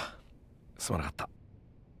ながらすまなかった。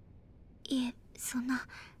いえ、そんな。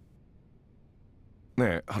ね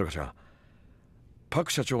え、はるかちゃん。パ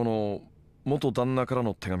ク社長の元旦那から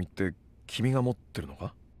の手紙って君が持ってるの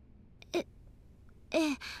か？ええ、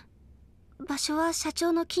場所は社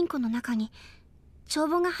長の金庫の中に帳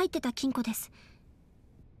簿が入ってた金庫です。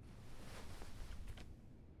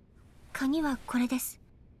鍵はこれです。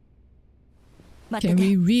待って Can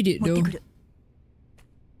て。 we read it 持って though? くる。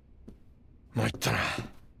参ったな。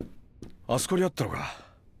あそこにあったのか。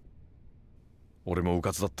俺もう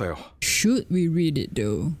かつだったよ。Should we read it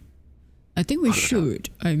though? I think we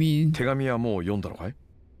should. I mean, 手紙はもう読んだのかい？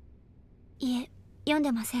いえ、読ん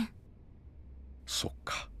でません。そっ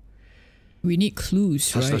か。 we need clues,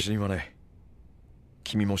 差出 right? しにはね、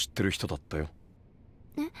君も知ってる人だったよ。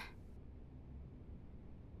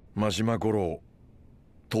真島五郎、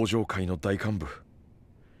登場会の大幹部。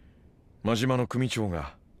真島の組長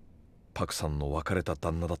がパクさんの別れた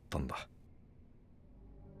旦那だったんだ。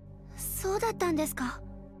そうだったんですか。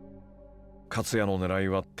勝也の狙い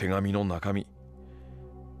は手紙の中身。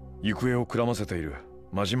行方をくらませている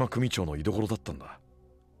真島組長の居所だったんだ。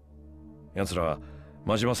奴らは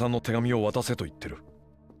真島さんの手紙を渡せと言ってる。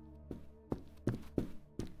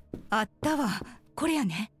あったわ。これや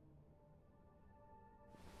ね。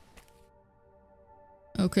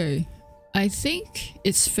Okay. I think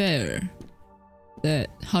it's fair that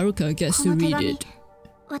Haruka gets こ to の手 read 紙 it.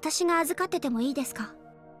 私が預かっててもいいですか？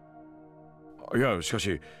いや、しか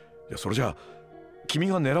し、それじゃあ君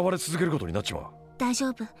が狙われ続けることになっちまう。大丈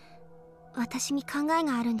夫。私に考え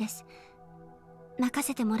があるんです。任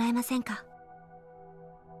せてもらえませんか？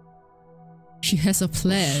 She has a そう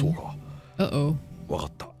plan. か。 Uh-oh. わか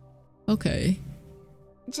った。 Okay.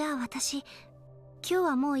 じゃあ私、今日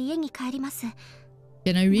はもう家に帰ります。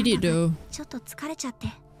 Can I read it though? ちょっと疲れちゃって。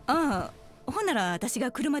ああ、ほんなら私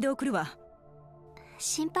が車で送るわ。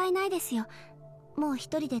心配ないですよ。もう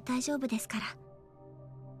一人で大丈夫ですから。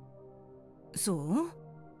そう？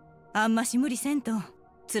あんまし無理せんと。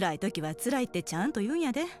辛い時は辛いってちゃんと言うん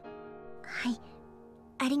やで。はい、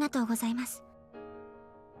ありがとうございます。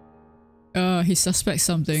He suspects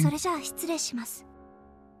something. それじゃあ失礼します。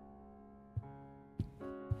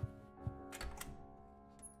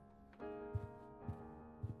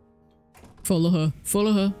Follow her,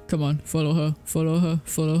 follow her, come on, follow her, follow her,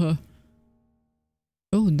 follow her.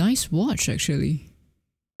 Oh, nice watch actually.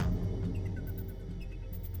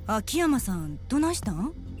 秋山さん、どないした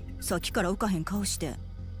ん？さっきから浮かへん顔して。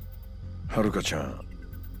はるかちゃん、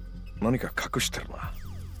何か隠してるな。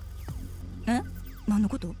え？何の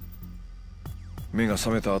こと？目が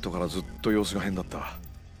覚めた後からずっと様子が変だった。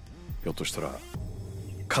ひょっとしたら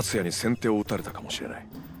勝也に先手を打たれたかもしれない。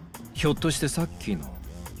ひょっとしてさっきの。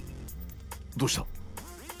どうした？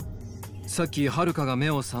さっきはるかが目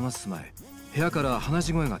を覚ます前、部屋から話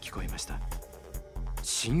し声が聞こえました。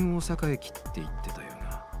新大阪駅って言ってたよ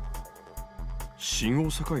な。新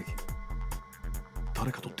大阪駅？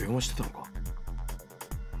誰かと電話してたのか？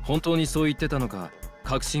本当にそう言ってたのか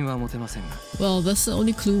確信は持てませんが。Well, that's the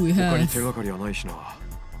only clue we have. 他に手がかりはないしな。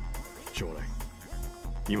しょうがない。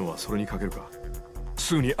今はそれにかけるか。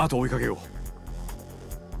すぐに後を追いかけよう。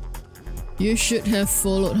You should have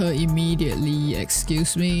followed her immediately.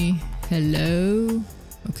 Excuse me. Hello?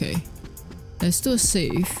 Okay. Let's do a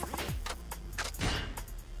save.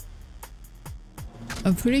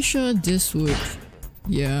 I'm pretty sure this would...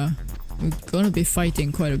 Yeah. We're gonna be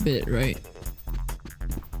fighting quite a bit, right?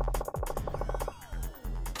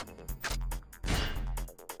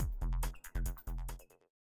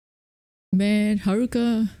 Man,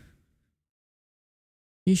 Haruka...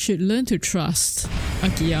 You should learn to trust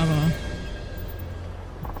Akiyama.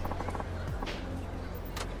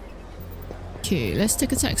 Okay, let's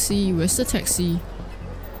take a taxi. Where's the taxi?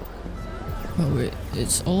 Oh wait,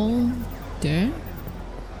 it's all there?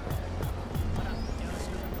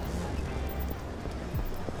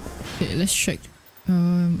 Okay, let's check.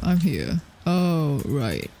 I'm here. Oh,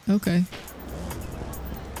 right. Okay.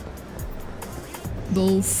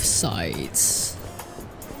 Both sides.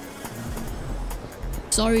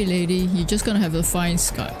 Sorry lady, you're just gonna have to find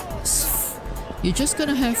Sky. You're just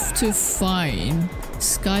gonna have to find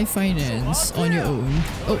Sky Finance on your own.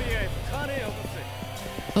 Oh.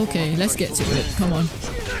 Okay, let's get to it. Come on.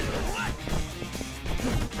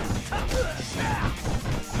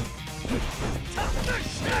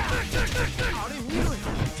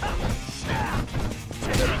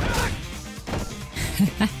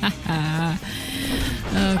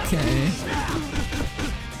 Okay.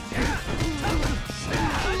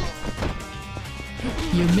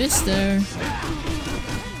 You missed her.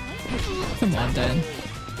 Come on then.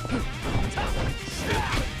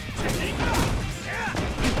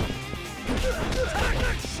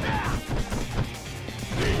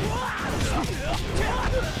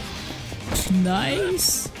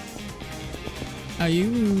 Nice. Are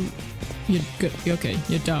you... You're good. You're okay.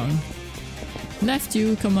 You're down. Left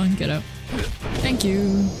you. Come on, get up. Thank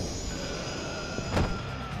you.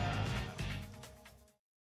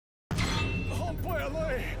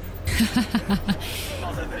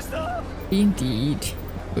 Indeed.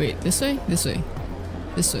 Wait, this way? This way.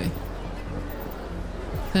 This way.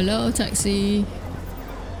 Hello, taxi.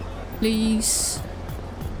 Please.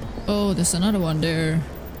 Oh, there's another one there.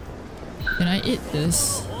 Can I eat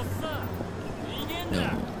this? No.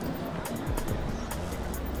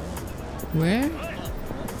 Where?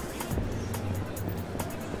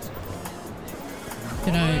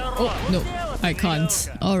 Can I? Oh, no. I can't.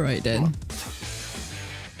 Alright then.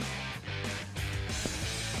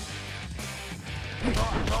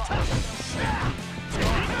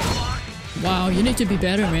 Wow, you need to be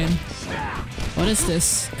better, man. What is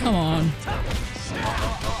this? Come on.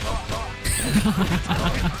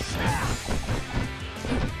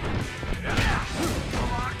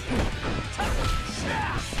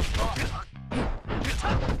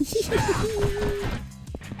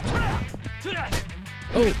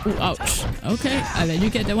 Oh, ouch. Okay, I'll let you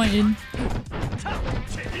get that one in.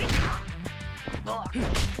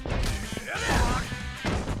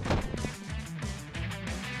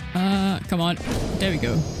 Come on. There we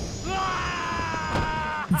go.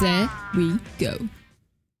 There we go.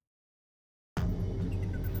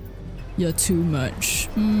 You're too much.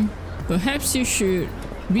 Perhaps you should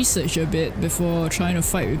research a bit before trying to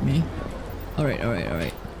fight with me. Alright.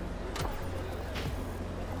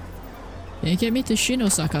 Can you get me to Shin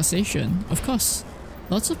Osaka Station? Of course.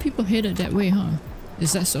 Lots of people headed that way, huh?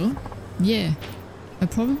 Is that so? Yeah. I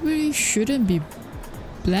probably shouldn't be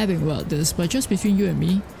blabbing about this, but just between you and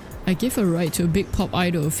me, I gave a ride to a big pop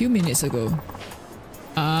idol a few minutes ago.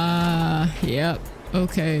 Yep.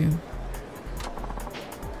 Okay.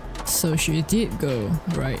 So she did go,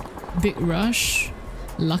 right. Big rush.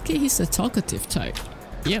 Lucky he's a talkative type.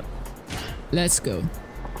 Yep. Let's go.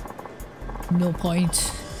 No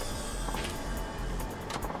point.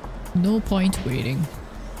 No point waiting.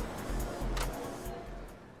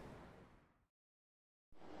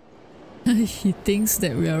 He thinks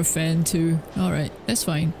that we are a fan too. Alright, that's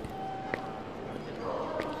fine.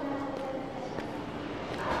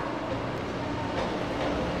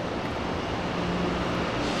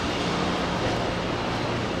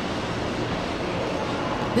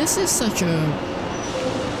 This is such a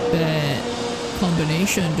bad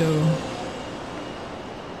combination though.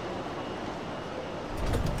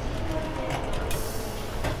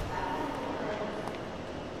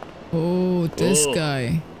 Oh, this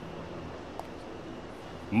guy.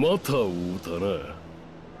 また会うたな。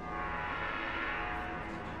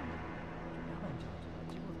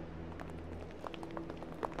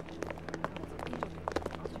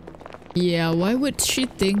Yeah, why would she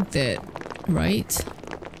think that, right?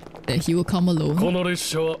 That he will come alone? この列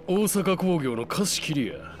車は大阪工業の貸し切り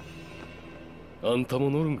や。あんたも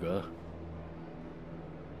乗るんか？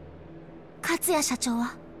勝谷社長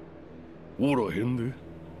は？おらへんで。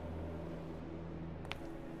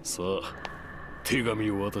さあ、手紙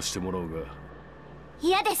を渡してもらおうが。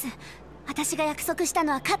嫌です。私が約束した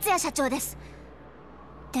のは勝谷社長です。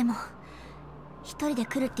でも一人で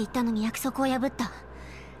来るって言ったのに約束を破った。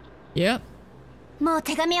Yep. もう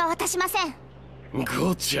手紙は渡しません。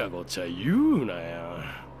ごちゃごちゃ言うなよ。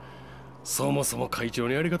そもそも会長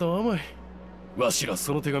のやり方は甘い。わしら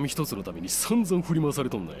その手紙一つのために散々振り回され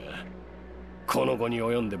とんだよ。この後に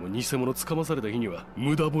及んでも偽物つかまされた日には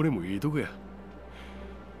無駄骨もええとこや。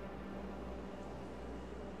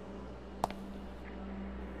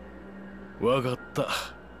わかった。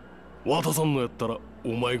渡さんのやったらお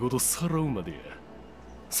前ごとさらうまでや。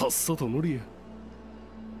さっさと乗りや。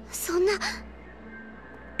そんな。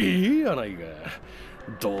ええやないか。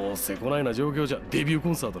どうせこないな状況じゃデビューコ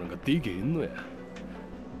ンサートなんかできへんのや。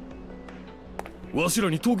わしら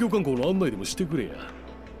に東京観光の案内でもしてくれや。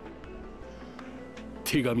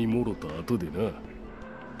手紙もろた後でな。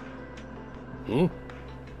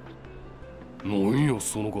なんや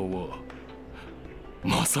その顔は。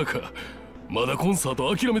まさかまだコンサー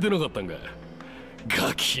ト諦めてなかったんか。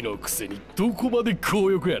ガキのくせにどこまで強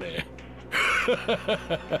欲やね。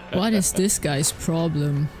What is this guy's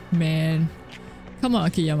problem, man? Come on,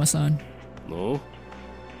 Akiyama-san. の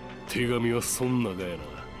手紙はそんながやな。い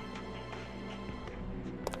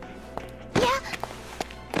や、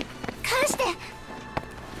返して。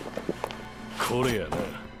これやな。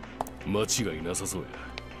間違いなさそうや。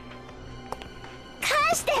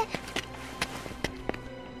返し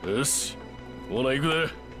て。よし、ほな行くで。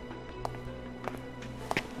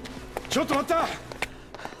ちょっと待った。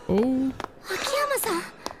おお。秋山さん。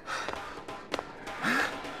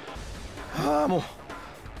ああ、もう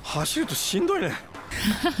走るとしんどいね。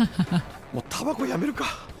もうタバコやめるか。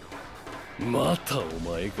またお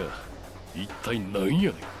前か。一体何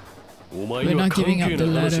やねん。お前には We're not 関 giving 係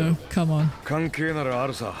up な the い話や ladder. Come on. 関係ならあ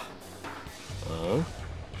るさ。ああ、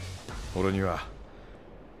俺には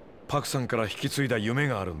パクさんから引き継いだ夢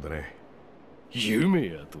があるんだね。夢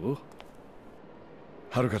やと？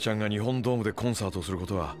はるかちゃんが日本ドームでコンサートをするこ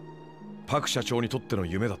とはパク社長にとっての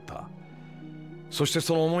夢だった。そして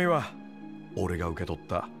その思いは俺が受け取っ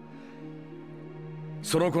た。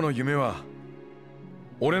その子の夢は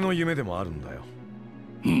俺の夢でもあるんだよ。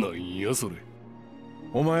なんやそれ。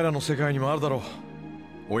お前らの世界にもあるだろう。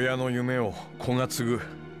親の夢を子が継ぐ。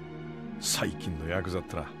最近のヤクザっ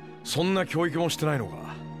てな、そんな教育もしてないのか。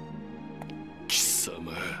貴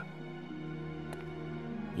様。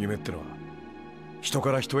夢ってのは人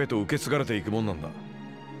から人へと受け継がれていくもんなんだ。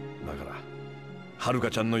だからはる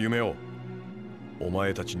かちゃんの夢をお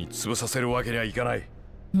前たちに潰させるわけにはいかない。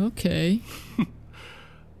Okay.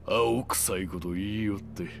 青臭いこと言いよっ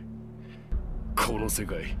て。この世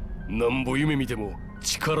界なんぼ夢見ても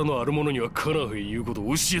力のある者にはかなへんいうこと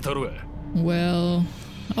を教えたるわ。 Well,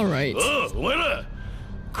 alright. ああ、お前ら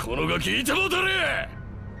このガキいてもうたれ。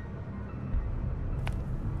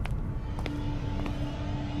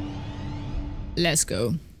Let's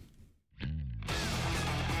go.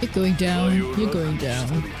 You're going down. You're going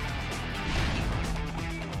down.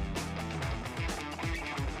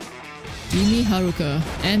 Give me Haruka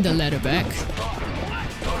and the ladder back.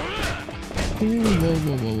 Ooh, whoa,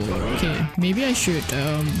 whoa, whoa, whoa. Okay, maybe I should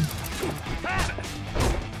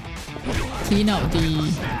clean out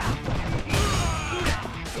the.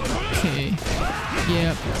 Okay.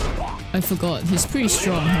 Yep. I forgot. He's pretty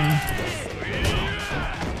strong, huh?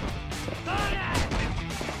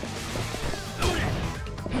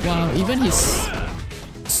 Wow, even his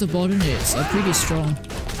subordinates are pretty strong.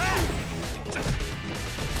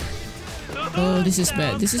 Oh, this is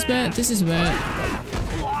bad. This is bad. This is bad.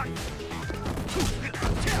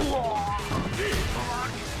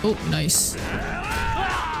 Oh, nice.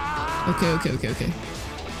 Okay.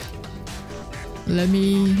 Let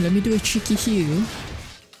me do a cheeky heal.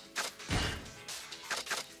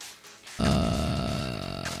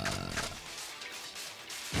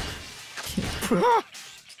 Okay.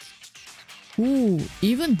 Ooh,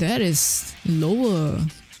 even that is lower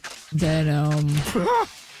than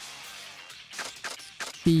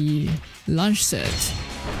the lunch set.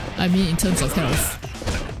 I mean, in terms of health.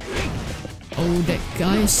 Oh, that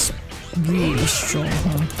guy's really strong,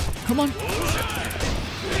 huh? Come on.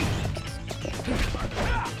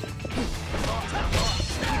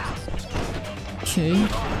 Okay.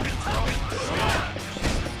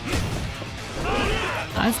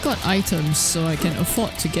 I've got items, so I can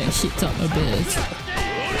afford to get hit up a bit.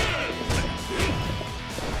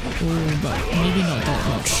 Oh, but maybe not that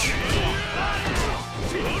much.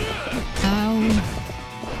 Ow.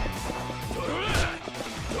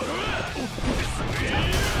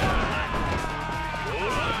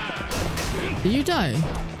 Did you die?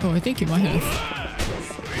 Oh, I think you might have.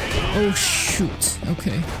 Oh shoot.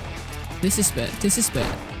 Okay. This is bad. This is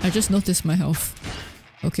bad. I just noticed my health.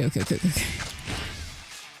 Okay.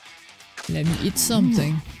 Let me eat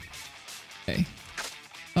something. Okay.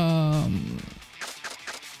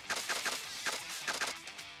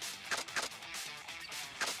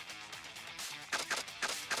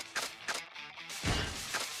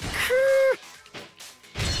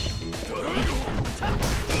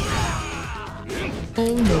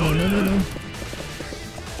 Oh no.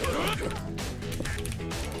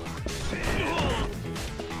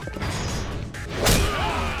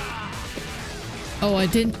 Oh, I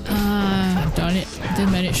didn't. Darn it.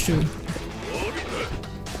 Didn't manage to.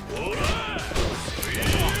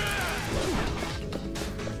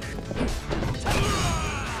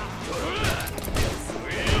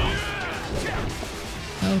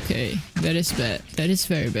 Okay, that is bad. That is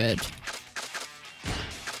very bad.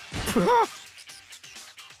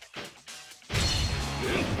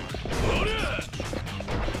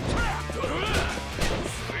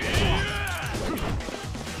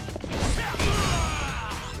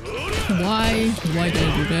 Why did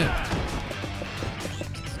I do that?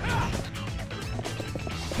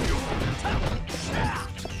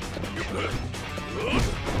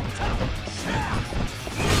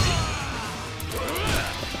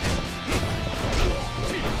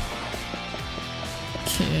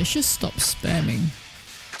 Okay, I should stop spamming.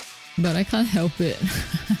 But I can't help it.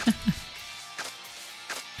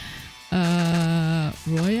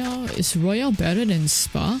 Royale? Is Royale better than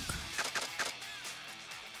Spark?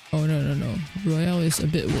 Oh no. Royale is a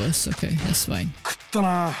bit worse. Okay, that's fine.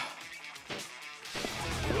 No.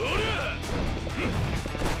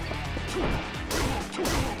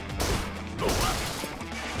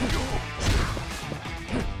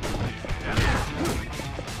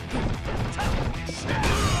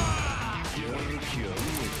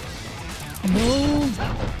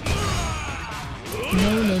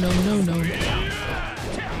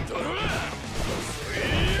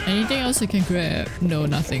 Anything else I can grab? No,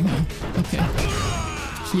 nothing, huh? Okay.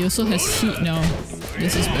 He also has heat now.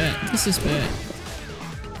 This is bad. This is bad.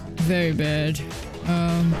 Very bad.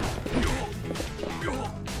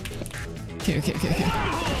 Okay.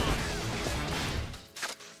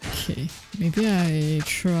 Okay, maybe I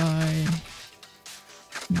try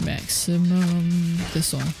maximum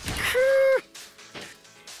this one.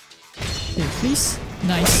 Okay, please.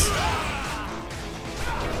 Nice.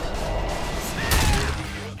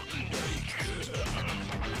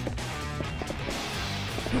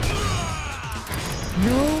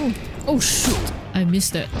 No! Oh shoot! I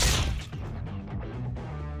missed that.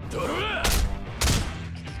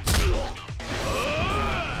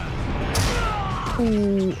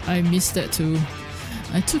 Oh, I missed that too.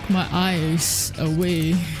 I took my eyes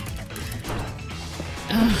away.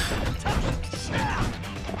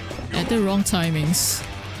 At the wrong timings.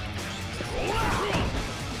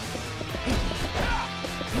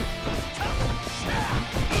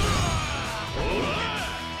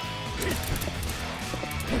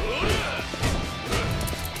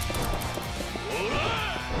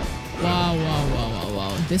 Wow.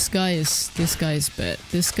 This guy is bad.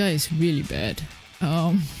 This guy is really bad.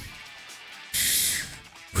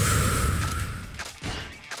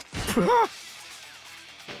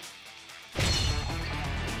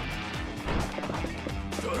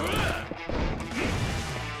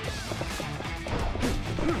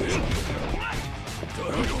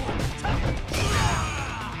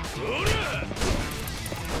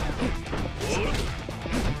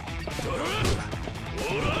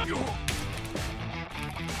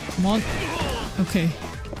 Come on. Okay.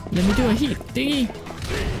 Let me do a heat thingy.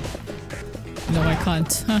 No, I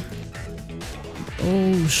can't. Huh?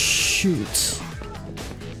 Oh, shoot.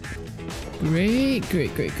 Great.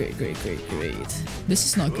 This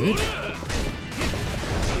is not good.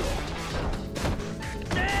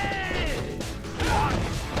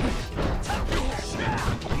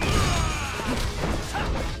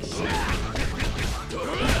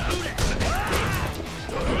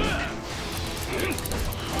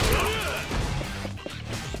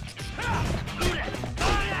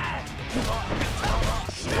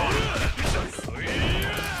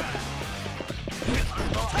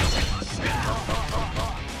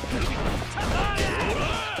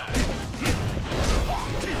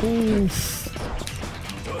 Oof.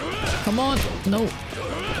 Come on. No.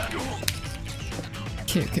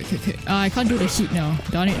 Okay. I can't do the heat now.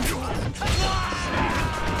 Darn it.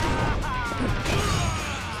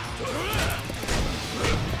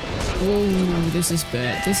 Oh, this is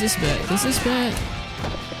bad. This is bad.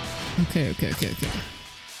 Okay.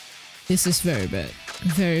 This is very bad.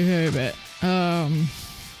 Very bad.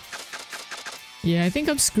 Yeah, I think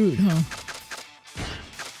I'm screwed, huh?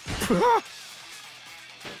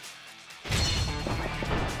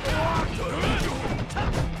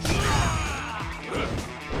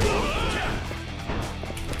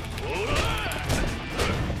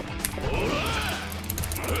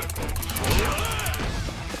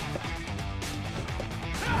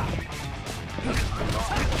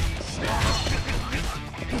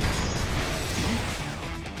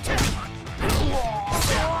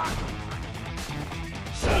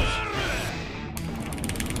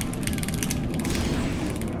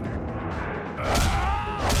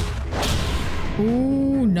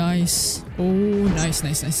 Oh, nice. Oh,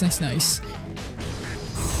 nice.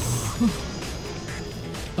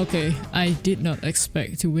 Okay, I did not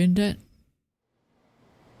expect to win that.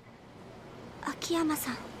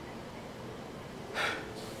 Akiyama-san.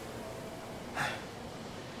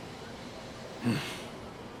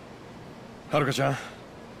 はるかちゃん、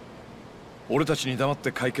俺たちに黙っ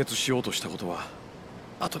て解決しようとしたことは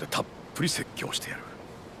後でたっぷり説教してやる。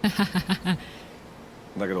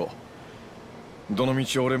だけどどのみ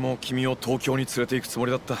ち俺も君を東京に連れて行くつも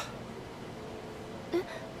りだった。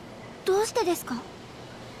どうしてですか？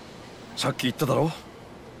さっき言っただろ。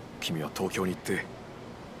君は東京に行って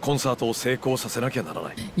コンサートを成功させなきゃなら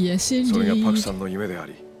ない。それがパクさんの夢であ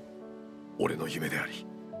り、俺の夢であり、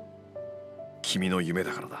君の夢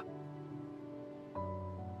だからだ。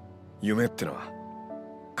夢ってのは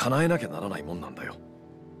叶えなきゃならないもんなんだよ。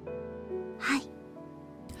は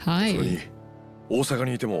い。それに大阪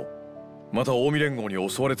にいてもまた近江連合に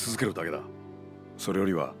襲われ続けるだけだ。それよ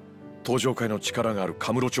りは東上会の力がある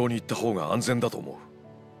カムロ町に行った方が安全だと思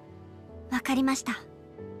う。わかりました。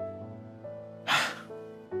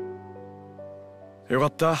よか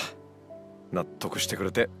った。納得してく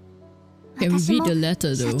れて。私も社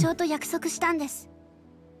長と約束したんです。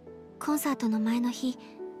コンサートの前の日、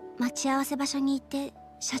待ち合わせ場所に行って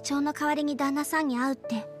社長の代わりに旦那さんに会うっ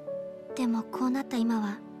て。でもこうなった今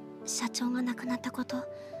は社長が亡くなったこと、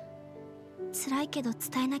辛いけど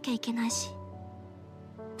伝えなきゃいけないし。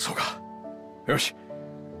そうか。よし、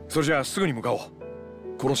それじゃあすぐに向かおう。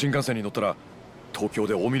この新幹線に乗ったら東京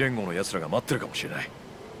で近江連合の奴らが待ってるかもしれない。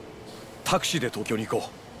タクシーで東京に行こ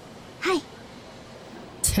う。はい。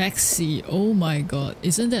Taxi, oh my god,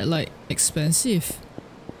 isn't that like expensive?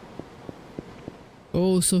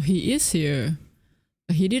 Oh, so he is here.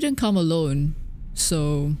 He didn't come alone,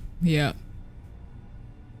 so yeah.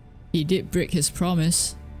 He did break his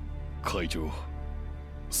promise. 会長、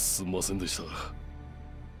すんませんでした。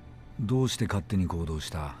どうして勝手に行動し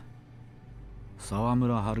た？沢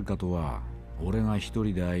村遥とは俺が一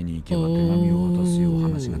人で会いに行けば手紙を渡すよう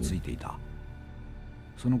話がついていた。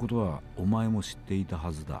そのことはお前も知っていた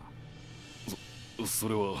はずだ。そ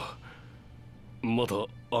れはまた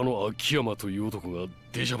あの秋山という男が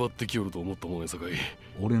出しゃばってきよると思ったもんやさかい。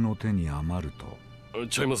俺の手に余ると。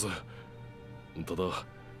ちゃいます。ただ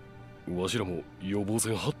わしらも予防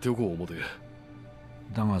線張っておこう思て。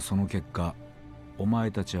だがその結果お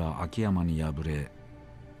前たちは秋山に敗れ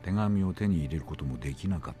手紙を手に入れることもでき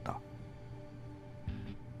なかった。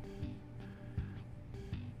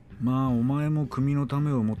まあお前も組のた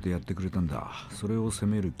めを思ってやってくれたんだ。それを責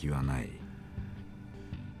める気はない。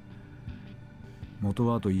元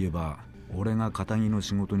はといえば俺が片木の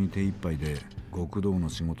仕事に手一杯で極道の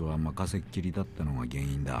仕事は任せっきりだったのが原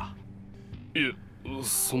因だ。いえ、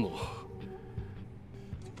そんな。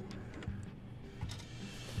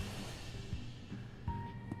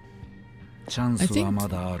チャンスはま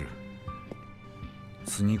だある。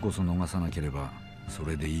次こそ逃さなければそ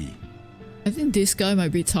れでいい。I think this guy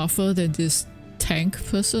might be tougher than this tank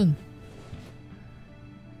person.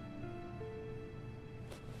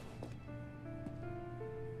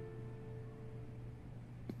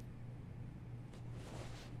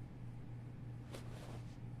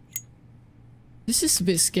 This is a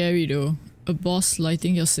bit scary though. A boss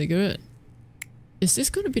lighting your cigarette. Is this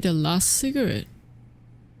gonna be the last cigarette?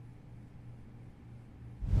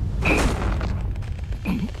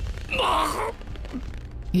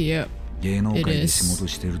 Yep. 芸能界で仕事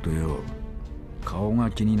してるとよ、顔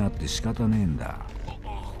が気になって仕方ねえんだ。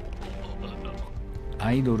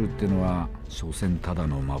アイドルってのは所詮ただ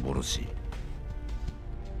の幻。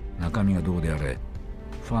中身がどうであれ、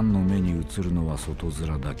ファンの目に映るのは外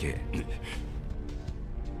面だけ。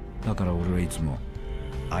だから俺はいつも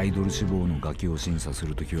アイドル志望のガキを審査す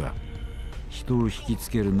るときは、人を引き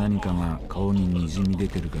つける何かが顔ににじみ出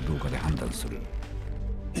てるかどうかで判断する。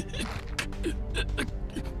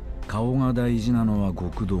顔が大事なのは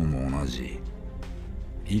極道も同じ。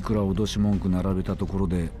いくら脅し文句並べたところ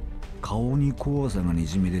で顔に怖さがに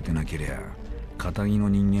じみ出てなけりゃ、堅気の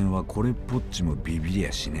人間はこれっぽっちもビビり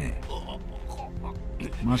やしねえ。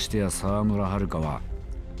ましてや沢村遥は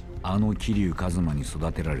あの桐生一馬に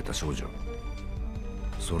育てられた少女。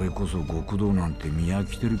それこそ極道なんて見飽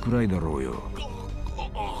きてるくらいだろうよ。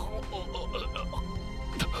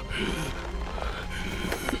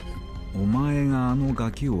お前があの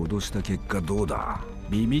ガキを脅した結果どうだ？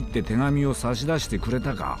ビビって手紙を差し出してくれ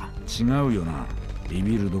たか？違うよな。ビ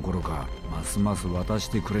ビるどころかますます渡し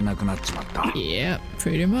てくれなくなっちまった。Yeah,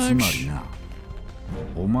 pretty much. つまりな、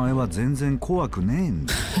お前は全然怖くねえん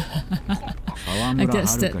だ。沢村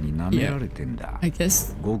遥に舐められてんだ。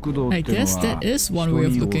極道ってのは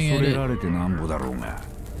人に恐れられてなんぼだろうが、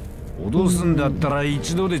脅すんだったら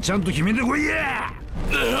一度でちゃんと決めてこいや。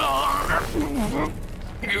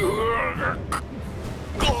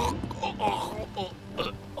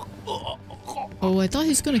Oh, I thought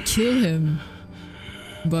he's gonna kill him.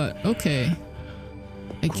 But okay.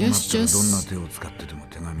 I guess just どんな手を使ってでも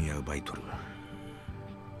手紙や奪い取る。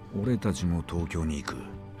俺たちも東京に行く。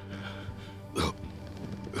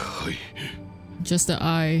はい。Just the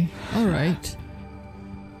eye. Alright.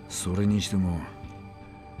 それにしても、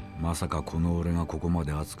まさかこの俺がここま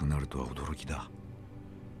で熱くなるとは驚きだ。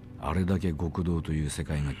あれだけ極道という世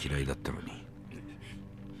界が嫌いだったのに、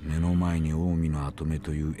目の前に近江の跡目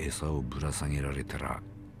という餌をぶら下げられたら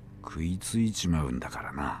食いついちまうんだか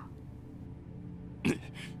らな。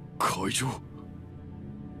会長。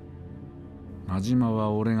真島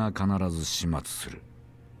は俺が必ず始末する。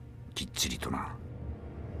きっちりとな。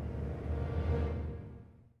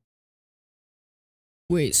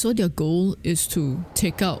Wait, so their goal is to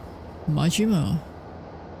take out Majima?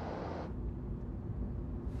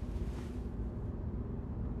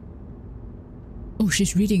 Oh,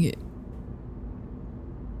 she's reading it.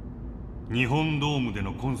 日本ドームで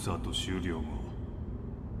のコンサート終了後、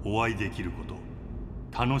お会いできること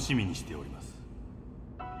楽しみにしております。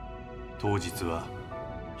当日は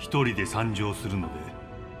一人で参上するの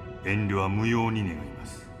で遠慮は無用に願いま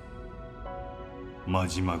す。真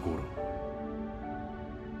島五郎。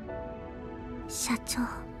社長。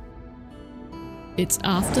It's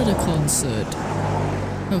after the concert.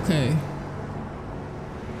 Okay.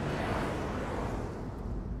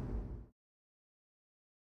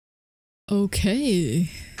 Okay.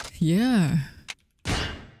 Yeah.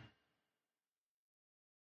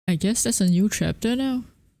 I guess that's a new chapter now.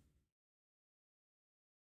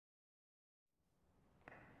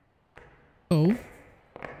 Oh.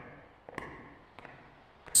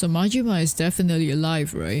 So Majima is definitely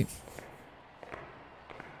alive, right?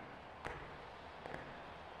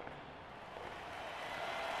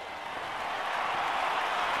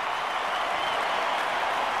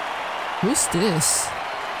 Who's this?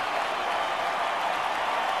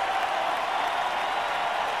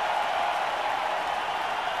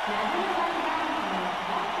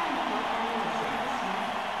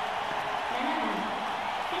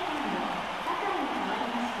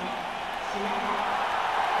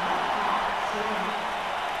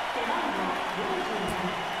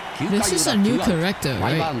 This is a new character,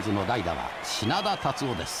 マイ right? バーンズの代打は品田達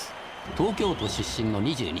夫です。東京都出身の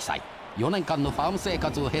22歳。4年間のファーム生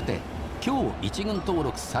活を経て今日一軍登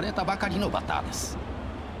録されたばかりのバッターです。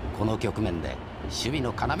この局面で守備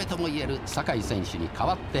の要ともいえる酒井選手に代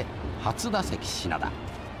わって初打席品田。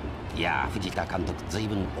いやー、藤田監督ずい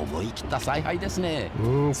ぶん思い切った采配ですね。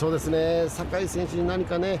そうですね。酒井選手に何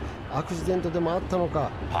かねアクシデントでもあったのか、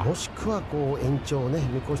もしくはこう延長をね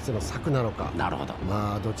見越しての策なのか。なるほど。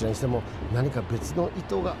まあどちらにしても何か別の意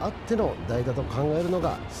図があっての代打と考えるの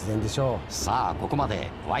が自然でしょう。さあここまで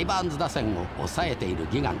ワイバーンズ打線を抑えている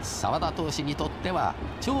ギガンツ澤田投手にとっては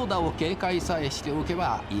長打を警戒さえしておけ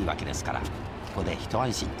ばいいわけですから、ここで一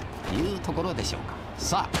安心というところでしょうか。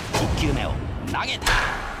さあ1球目を投げた。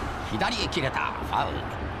左へ切れた。ファウル。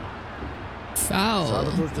澤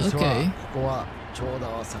田投手としてはここは長打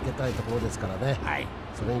は避けたいところですからね。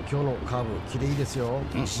それに今日のカーブキレいいですよ。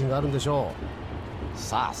自信があるんでしょう。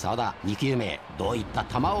さあ澤田2球目どういった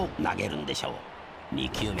球を投げるんでしょう。2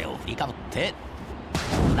球目を振りかぶって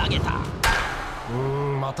投げた。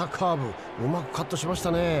またカーブうまくカットしまし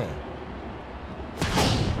たね。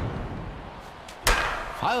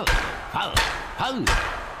ファウルファウルファウル。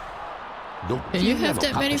6球目もカ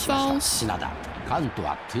ットしました品田。カウント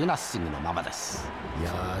は2-0のままです。い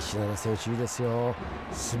やー、品田選手いいですよ。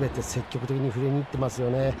全て積極的に振りに行ってますよ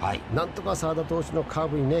ね。なんとか澤田投手のカー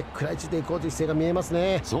ブにね食らいついていこうという姿勢が見えます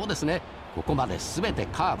ね。そうですね。ここまで全て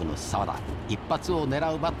カーブの澤田。一発を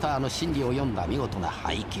狙うバッターの心理を読んだ見事な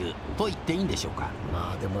配球と言っていいんでしょうか。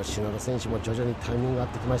まあでも品田選手も徐々にタイミングが合っ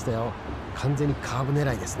てきましたよ。完全にカーブ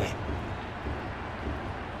狙いですね。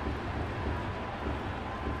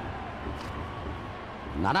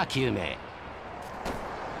7球目。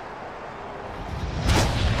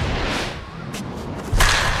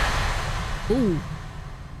打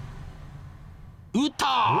った。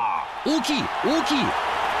大きい大きい。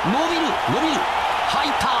伸びる伸びる。入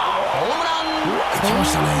った。ホームラン。来ま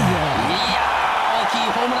したね。いやー、大きい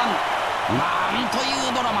ホームラン。なんとい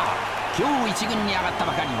うドラマ。今日一軍に上がった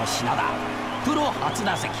ばかりの品田。プロ初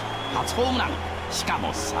打席初ホームラン。しか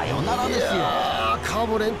もサヨナラですよ。カー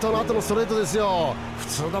ブ連投の後のストレートですよ。普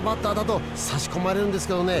通のバッターだと差し込まれるんです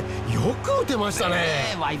けどね、よく打てました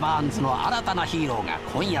ね。ワイバーンズの新たなヒーローが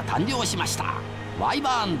今夜誕生しました。ワイ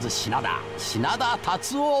バーンズ品田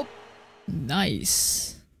達夫。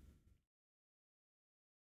Nice.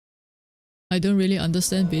 I don't really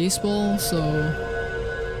understand baseball, so.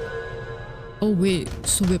 Oh wait,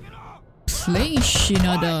 so we're playing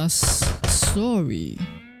Shinada's story.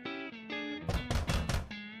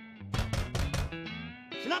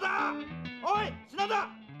 品田、おい品田、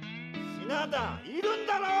品田いるん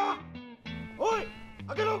だろ。おい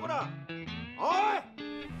開けろこら。お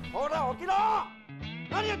いほら起きろ。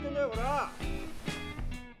何やってんだよこら。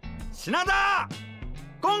品田、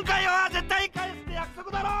今回は絶対返すって約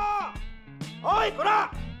束だろ。おいこ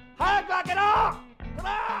ら早く開けろこ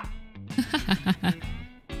ら。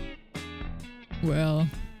Well.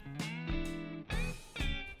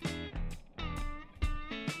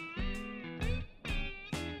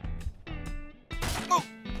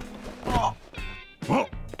 Oh,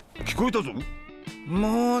 聞こえたぞ。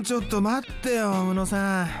もうちょっと待ってよ宇野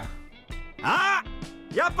さん。あ、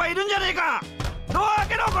やっぱいるんじゃねえか。ドア開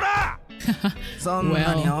けろこら。そん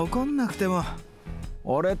なに怒んなくても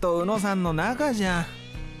俺と宇野さんの仲じゃん。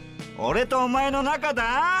俺とお前の仲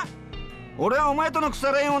だ。俺はお前との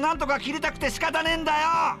腐れ縁をなんとか切りたくて仕方ねえんだよ。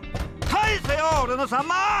返せよ俺の3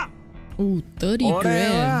万。俺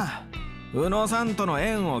は宇野さんとの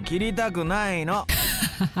縁を切りたくないの。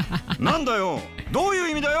なんだよ、どういう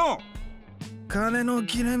意味だよ。金の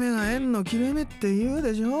切れ目が縁の切れ目って言う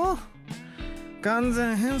でしょ。完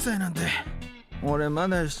全返済なんて俺ま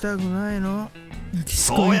だしたくないの。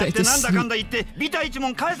そうやってなんだかんだ言ってビタ一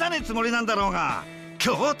文返さねえつもりなんだろうが、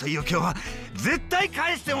今日という今日は絶対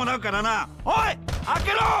返してもらうからな。おい開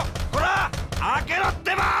けろほら開けろっ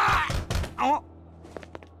てば。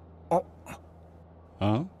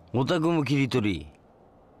お宅も切り取り。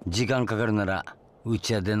時間かかるならう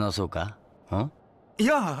ちは出直そうか。い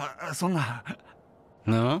やそんな。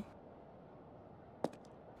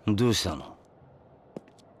どうしたの。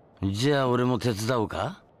じゃあ俺も手伝おう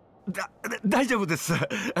か。大丈夫です。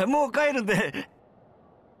もう帰るんで。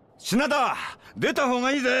品田出た方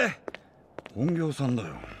がいいぜ。本業さんだ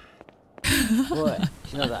よ。おい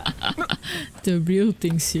品田。The real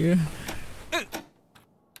things here.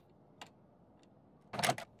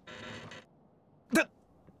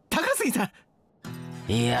 高杉さん。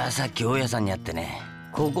いやさっき大家さんに会ってね。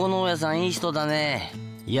ここの大家さんいい人だね。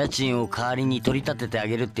家賃を代わりに取り立ててあ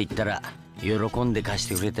げるって言ったら喜んで貸し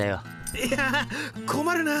てくれたよ。いや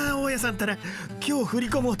困るな大家さんったら今日振り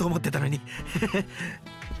込もうと思ってたのに。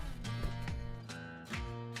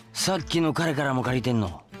さっきの彼からも借りてん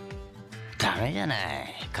の。ダメじゃない。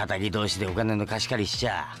敵同士でお金の貸し借りしち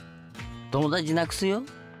ゃ友達なくすよ。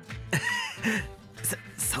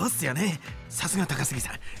そうっすよね。さすが高杉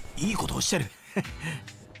さんいいことおっしゃる。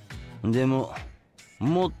でも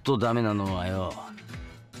もっとダメなのはよ、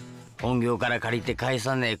本業から借りて返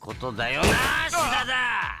さねえことだよな。シダ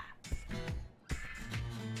だ。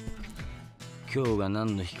今日が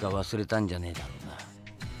何の日か忘れたんじゃねえだろう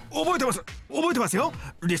な。覚えてますよ、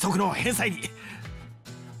利息の返済に。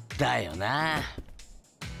だよな。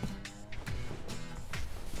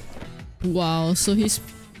Wow, so he's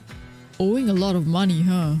owing a lot of money,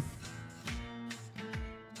 huh?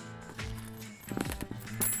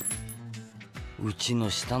 うちの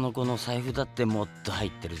下の子の財布だってもっと入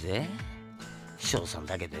ってるぜ。翔さん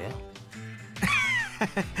だけどよ。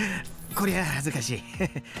こりゃ恥ずかしい。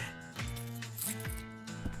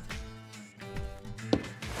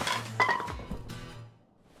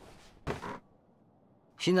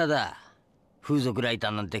品田、風俗ライタ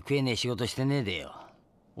ーなんて食えねえ仕事してねえでよ。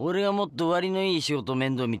俺がもっと割のいい仕事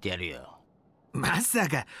面倒見てやるよ。まさ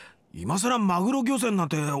か今さらマグロ漁船なん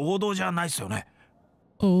て王道じゃないっすよね。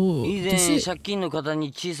以前借金の方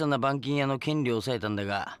に小さな板金屋の権利を抑えたんだ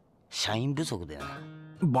が、社員不足でな。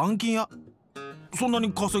板金屋、そんな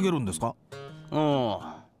に稼げるんですか？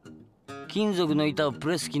金属の板をプ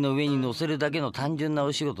レス機の上に乗せるだけの単純な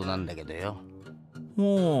お仕事なんだけどよ。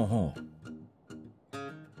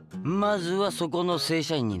まずはそこの正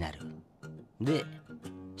社員になる。で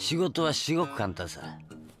仕事は至極簡単さ。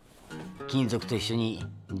金属と一緒に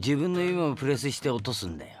自分の指もプレスして落とす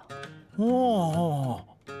んだよ。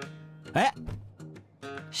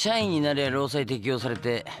社員になりゃ労災適用され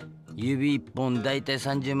て、指1本だいたい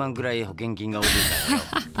30万くらい保険金が下り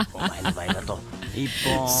るからよ。お前の場合だと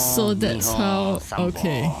1本、So that's how...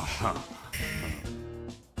 Okay.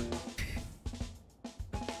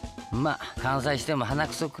 まあ関西しても鼻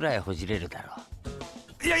くそくらいほじれるだろ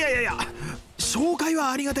う。いや紹介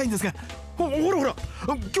はありがたいんですが、ほら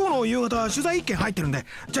今日の夕方取材1件入ってるんで、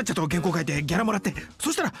ちゃっちゃと原稿書いてギャラもらって、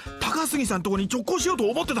そしたら高杉さんとこに直行しようと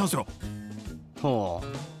思ってたんですよ。ほ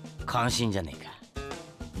う、関心じゃねえか。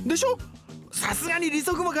でしょ。さすがに利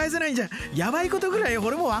息も返せないんじゃやばいことぐらい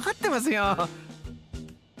俺も分かってますよ。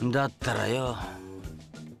だったらよ、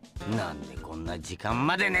なんでこんな時間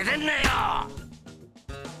まで寝てんだよ。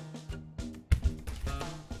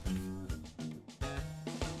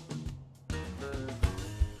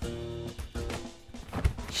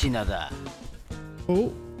品田、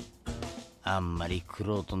あんまり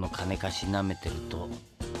玄人の金貸しなめてると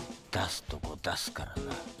出すとこ出すから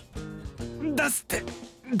な。出すって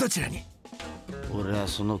どちらに？俺は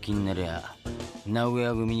その気になりゃ名古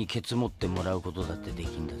屋組にケツ持ってもらうことだってでき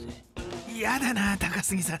んだぜ。やだな高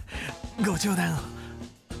杉さん、ご冗談を。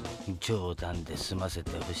冗談で済ませ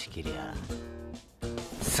てほしけりゃ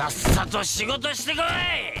さっさと仕事してこ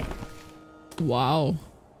い。 Wow.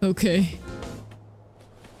 Okay.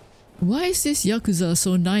 Why is this Yakuza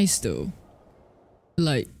so nice though?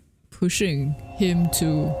 Like, pushing him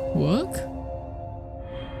to work?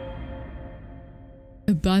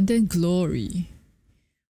 Abandoned glory.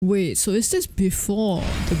 Wait, so is this before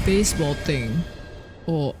the baseball thing?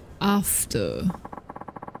 Or after?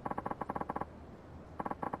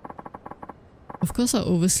 Of course I'll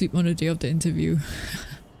oversleep on the day of the interview.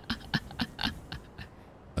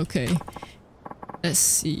 Okay. Let's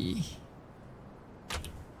see.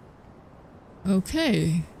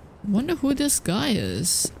 Okay, wonder who this guy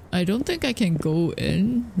is. I don't think I can go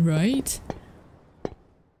in, right?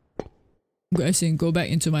 As in, go back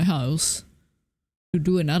into my house to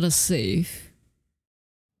do another save.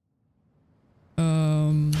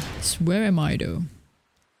 So where am I though?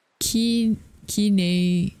 Kinecho?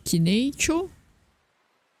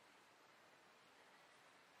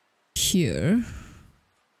 Here.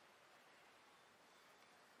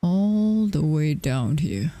 All the way down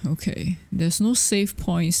here. Okay, there's no save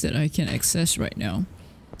points that I can access right now.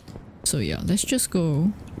 So yeah, let's just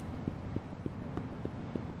go.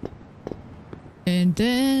 And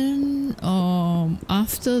then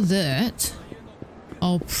after that,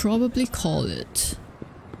 I'll probably call it.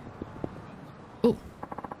 Oh,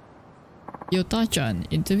 Yota-chan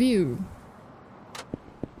interview.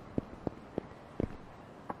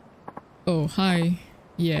 Oh, hi.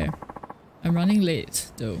 Yeah. I'm running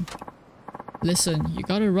late, though. Listen, you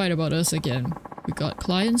gotta write about us again. We got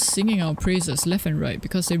clients singing our praises left and right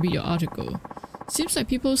because they read your article. Seems like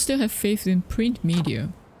people still have faith in print media.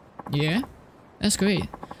 Yeah? That's great.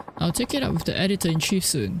 I'll take it up with the editor-in-chief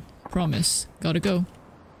soon. Promise. Gotta go.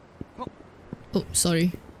 Oh,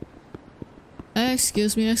 sorry.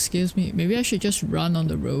 Excuse me. Maybe I should just run on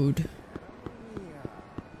the road.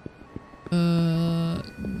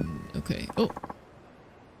 Okay. Oh.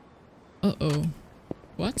 Uh-oh.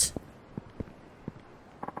 What?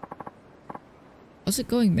 How's it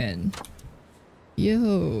going, man?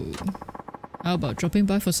 Yo. How about dropping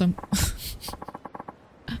by for some?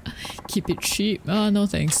 Keep it cheap. Oh, no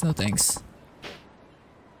thanks, no thanks.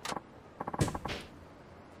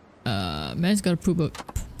 Man's gotta prove a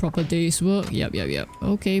proper day's work. Yep.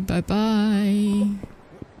 Okay, bye-bye.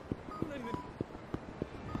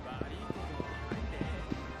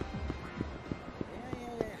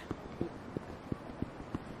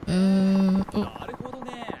 Oh.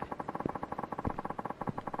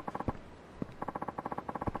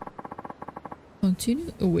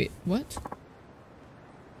 Continue? Oh wait, what?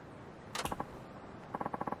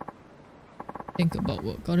 Think about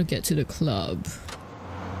what, gotta get to the club.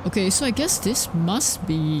 Okay, so I guess this must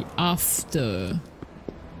be after.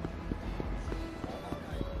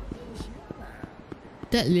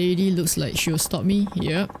 That lady looks like she'll stop me.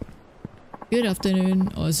 Yep. Good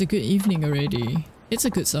afternoon, or is it good evening already? It's a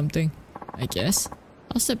good something, I guess.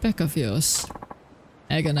 How's that back of yours?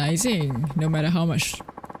 Agonizing, no matter how much.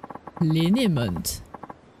 Liniment.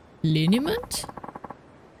 Liniment?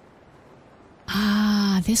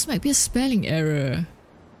 Ah, this might be a spelling error.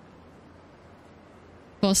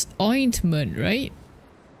 Cause ointment, right?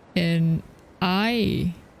 And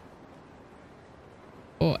I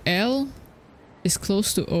or L is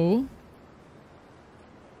close to O.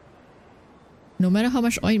 No matter how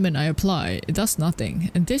much ointment I apply, it does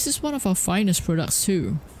nothing. And this is one of our finest products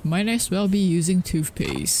too. Might as well be using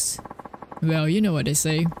toothpaste. Well, you know what they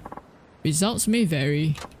say. Results may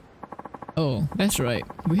vary. Oh, that's right.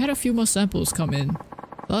 We had a few more samples come in.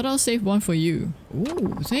 Thought I'll save one for you.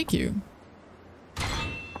 Ooh, thank you.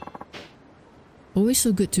 Always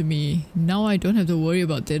so good to me. Now I don't have to worry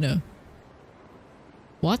about dinner.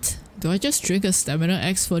 What? Do I just drink a stamina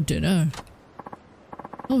X for dinner?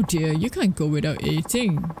 Oh dear, you can't go without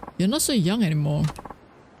eating. You're not so young anymore.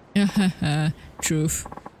 Hahaha, truth.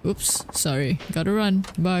 Oops, sorry. Gotta run.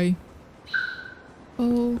 Bye.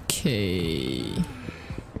 Okay.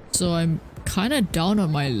 So I'm kinda down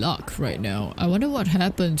on my luck right now. I wonder what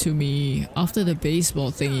happened to me after the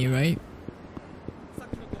baseball thingy, right?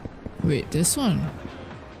 Wait, this one?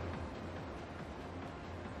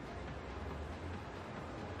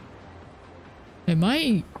 Am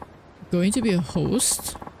I going to be a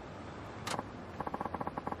host?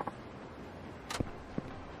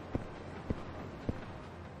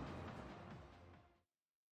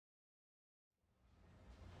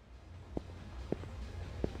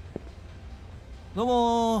どう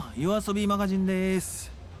も、夜遊びマガジンで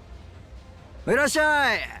す。いらっし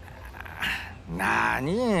ゃい。な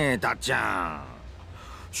に、たっちゃ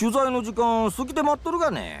ん。取材の時間過ぎて待っとる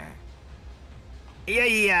がね。いや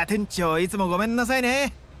いや、店長いつもごめんなさい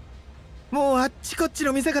ね。もうあっちこっち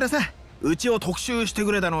の店からさ、うちを特集して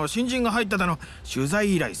くれたの、新人が入っただの、取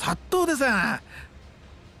材依頼殺到でさ。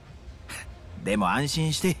でも安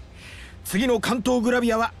心して、次の関東グラ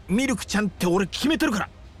ビアはミルクちゃんって俺決めてるから。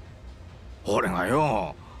俺が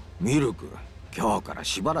よ、ミルク、今日から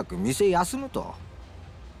しばらく店休むと。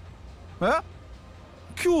え？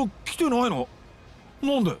今日来てないの？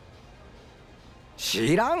なんで？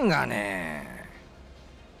知らんがね。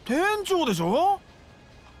店長でしょ？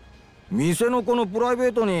店の子のプライベ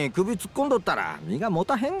ートに首突っ込んどったら身が持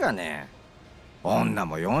たへんがね。女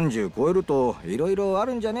も40超えるといろいろあ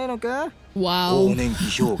るんじゃねえのか？更年期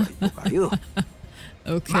障害とかよ。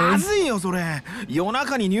Okay. まずいよそれ。夜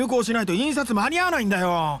中に入稿しないと印刷間に合わないんだ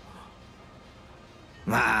よ。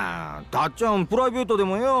まあたっちゃんプライベートで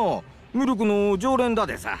もよ、ミルクの常連だ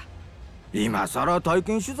でさ。今さら体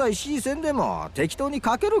験取材しせんでも適当に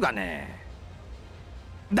書けるがね。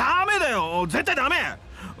ダメだよ、絶対ダメ。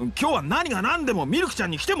今日は何が何でもミルクちゃん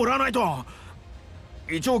に来てもらわないと。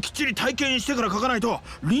一応きっちり体験してから書かないと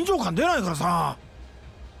臨場感出ないからさ。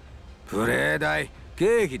プレー代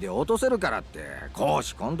経費で落とせるからって公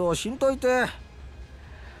私混同しんといて。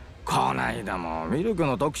こないだもミルク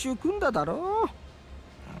の特集組んだだろ。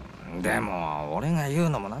でも俺が言う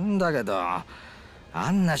のもなんだけど、あ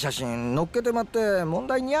んな写真載っけてまって問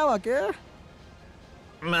題に合うわけ？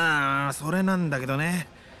まあそれなんだけどね。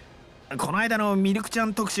この間のミルクちゃ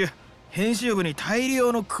ん特集、編集部に大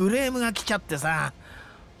量のクレームが来ちゃってさ。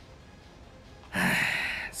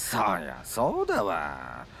そうやそうだ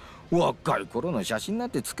わ。若い頃の写真なん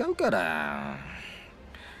て使うから。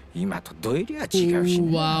今とどえりゃ違うし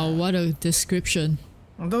ね。Wow, what a description.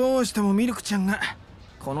 どうしてもミルクちゃんが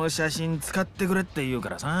この写真使ってくれって言うか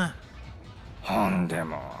らさ。ほんで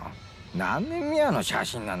も何年目の写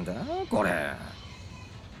真なんだこれ。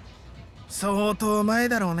相当前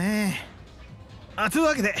だろうね。という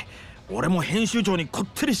わけで俺も編集長にこっ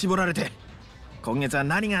てり絞られて、今月は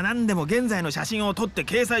何が何でも現在の写真を撮って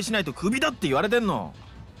掲載しないとクビだって言われてんの。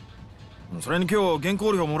それに今日原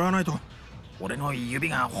稿料もらわないと俺の指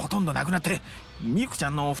がほとんどなくなってミクちゃ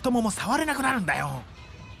んの太もも触れなくなるんだよ。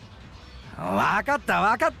わかった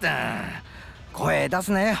わかった。声出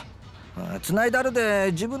すね。繋いだるで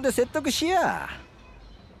自分で説得しや。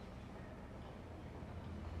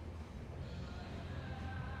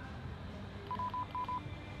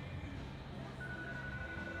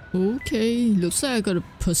Okay, looks like I gotta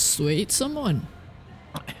persuade someone.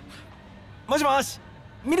 もしもし、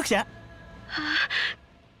ミルクちゃん。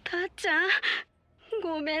たっちゃん、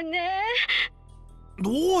ごめんね。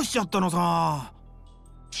どうしちゃったのさ。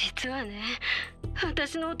実はね、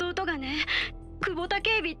私の弟がね、久保田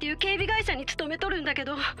警備っていう警備会社に勤めとるんだけ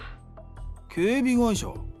ど。警備会社？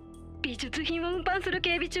美術品を運搬する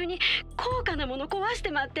警備中に高価なもの壊し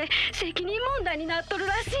てまって責任問題になっとる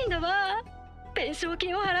らしいんだわ。弁償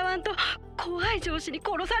金を払わんと怖い上司に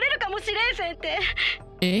殺されるかもしれんせんって。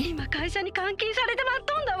今会社に監禁されてまっ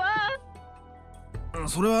とんだわ。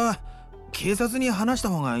それは警察に話した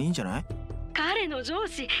方がいいんじゃない？彼の上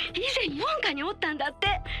司以前4課におったんだっ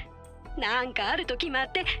て。なんかあると決ま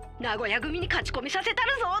って名古屋組に勝ち込みさせた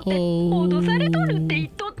るぞって脅されとるって言っ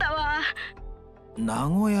とったわ。名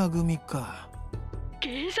古屋組か。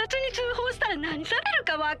警察に通報したら何される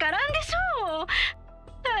かわからんでしょう。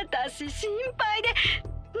私心配で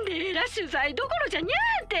レーラ取材どころじゃにゃ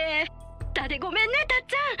ーって。だでごめんねたっ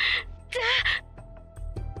ち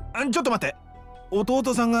ゃん。じゃあちょっと待って。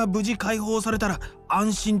弟さんが無事解放されたら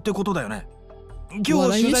安心ってことだよね。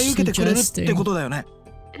今日取材受けてくれるってことだよね。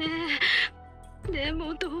で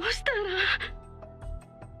もどうしたら。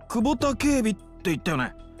久保田警備って言ったよ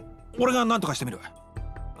ね。俺が何とかしてみる。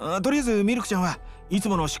とりあえずミルクちゃんはいつ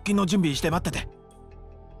もの出勤の準備して待ってて。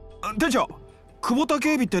店長、久保田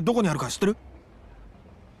警備ってどこにあるか知ってる？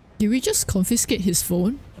 Did we just confiscate his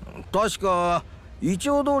phone? 確かイチ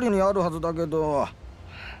ョウ通りにあるはずだけど。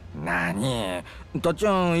何？たっち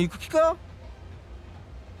ゃん行く気か？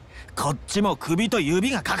こっちも首と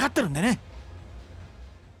指がかかってるんでね。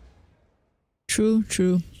True,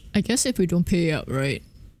 true. I guess if we don't pay up, right?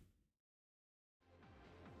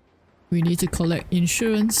 We need to collect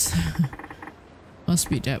insurance. Must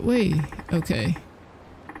be that way. Okay.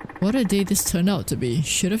 What a day this turned out to be.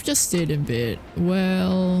 Should have just stayed in bed.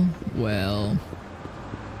 Well.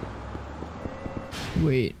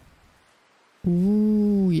 Wait.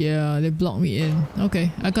 Ooh, yeah, they blocked me in.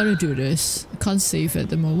 Okay, I gotta do this. I can't save at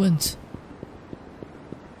the moment.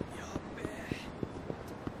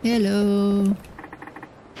 Hello.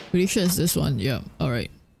 Pretty sure it's this one. Yeah,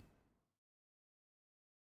 alright.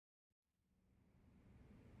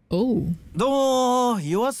 Oh. どうも、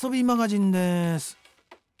夜遊びマガジンです。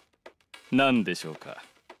何でしょうか。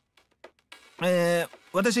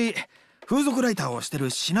私、風俗ライターをしてる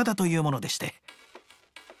品田というものでして。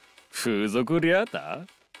風俗リアター？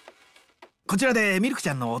こちらでミルクち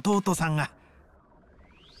ゃんの弟さんが。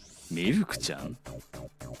ミルクちゃん？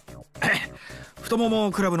太も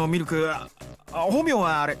もクラブのミルク、本名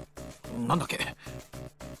はあれ、なんだっけ。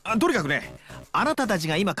とにかくね、あなたたち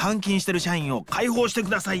が今監禁してる社員を解放してく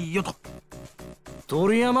ださいよと。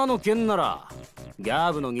鳥山の件ならギャ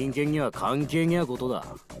ーブの人間には関係にゃことだ。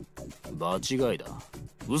場違いだ。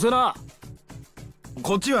うせな。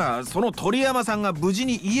こっちはその鳥山さんが無事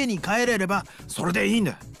に家に帰れればそれでいいん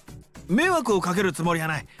だ。迷惑をかけるつもりは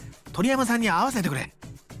ない。鳥山さんに会わせてくれ。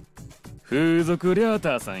風俗リャー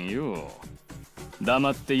ターさんよ。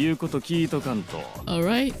黙って言うこと聞いとかんと。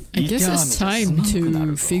Alright, I guess it's time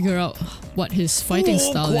to figure out what his fighting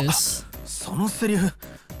style is. そのセリフ、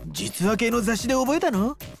実話系の雑誌で覚えた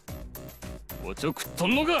の？おちょくっと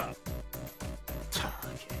んのか。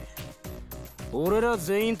俺ら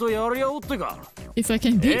全員とやり合おうってか。If I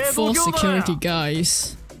can beat 4 security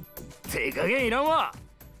guys. 手加減いらんわ。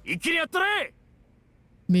一気にやったれ。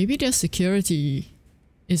Maybe their security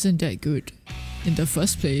isn't that good in the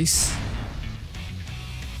first place.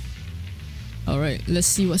 Alright, let's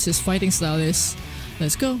see what his fighting style is.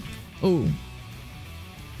 Let's go. Oh.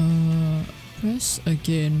 Press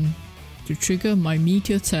again to trigger my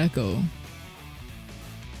meteor tackle.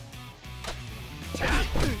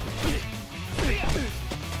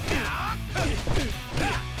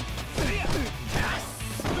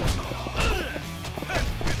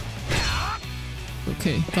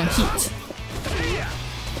 Okay, got heat.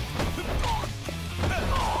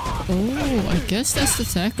 Oh, I guess that's the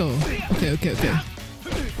tackle. Okay.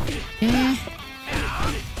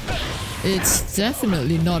 It's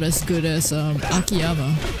definitely not as good as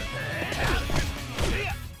Akiyama.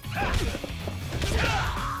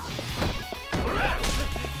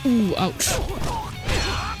 Ooh, ouch.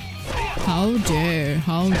 How dare.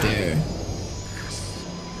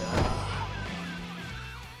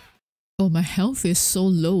 Oh, my health is so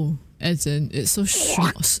low. as in, it's so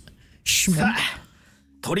small.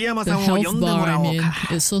 鳥山 The さんを health 呼んでも bar, ら I おう mean, か。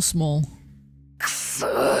 it's so small. くそ。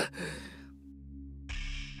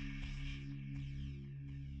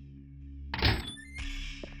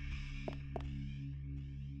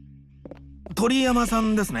鳥山さ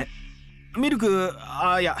んですね。ミルク、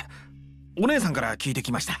いや、お姉さんから聞いて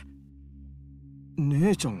きました。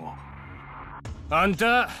姉ちゃんが。あん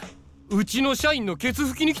た、うちの社員のケツ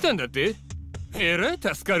拭きに来たんだって？えらい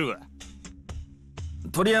助かるわ。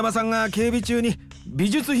鳥山さんが警備中に美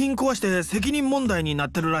術品壊して責任問題にな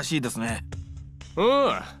ってるらしいですね。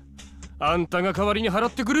あんたが代わりに払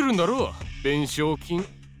ってくれるんだろう、弁償金。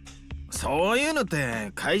そういうのっ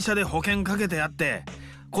て会社で保険かけてあって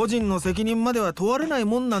個人の責任までは問われない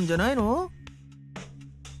もんなんじゃないの？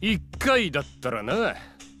一回だったらな。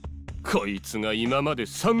こいつが今まで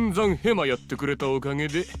散々ヘマやってくれたおかげ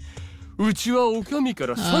でうちはお上か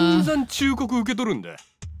ら散々忠告受け取るんだ。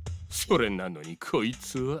それなのにこい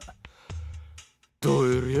つは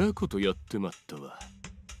どえりゃことやってまったわ。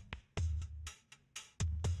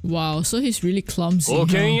Wow, so he's really clumsy. 保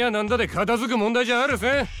険やなんだで片付く問題じゃある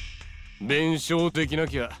ぜ。弁償できな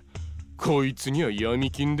きゃこいつには闇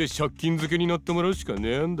金で借金付けになってもらうしか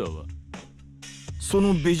ねえんだわ。そ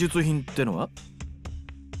の美術品ってのは？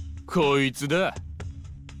こいつだ。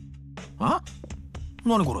あ？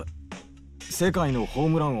何これ？世界のホー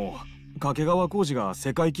ムラン王掛川浩二が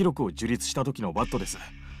世界記録を樹立した時のバットです。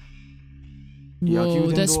野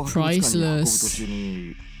球殿堂博物館に運ぶ途中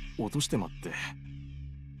に落としてまって。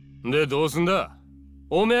でどうすんだ？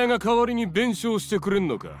おめえが代わりに弁償してくれん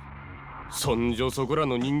のか？そんじょそこら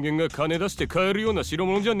の人間が金出して買えるような代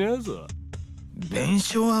物じゃねえぞ。弁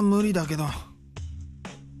償は無理だけど。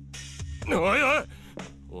おいおい、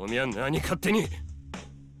おめえは何勝手に。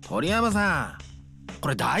鳥山さん、こ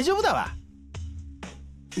れ大丈夫だわ。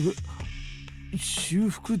修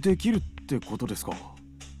復できるってことですか？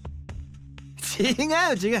違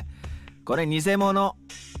う。これ偽物。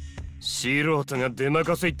素人が出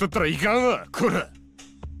任せ言っとったらいかんわ、こら。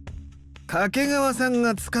掛川さん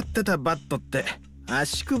が使ってたバットって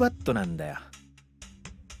圧縮バットなんだよ。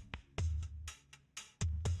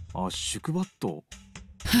圧縮バット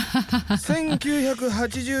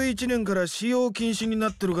1981年から使用禁止にな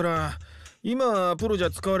ってるから今はプロじゃ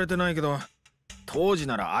使われてないけど当時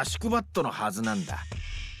なら圧縮バットのはずなんだ。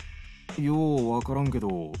ようわからんけ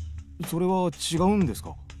どそれは違うんです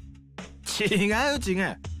か？違う。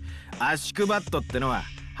圧縮バットってのは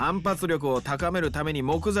反発力を高めるために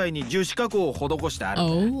木材に樹脂加工を施してある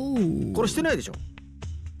んだ。これしてないでしょ？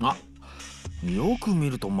あ、よく見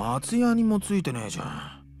ると松屋にもついてねえじゃ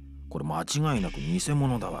ん。これ間違いなく偽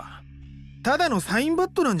物だわ。ただのサインバ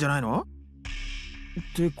ットなんじゃないの？っ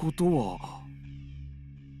てことは。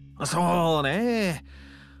そうね。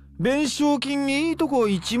弁償金にいいとこ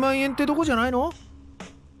1万円ってとこじゃないの？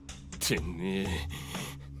てめえ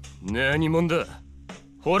何者だ。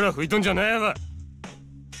ほら吹いとんじゃねえわ。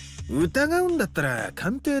疑うんだったら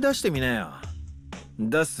鑑定出してみなよ。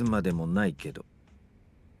出すまでもないけど。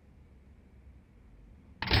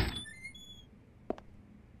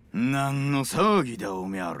何の騒ぎだお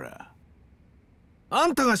めえら。あ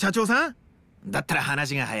んたが社長さん？だったら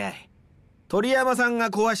話が早い。鳥山さんが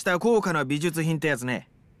壊した高価な美術品ってやつね。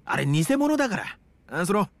あれ偽物だから。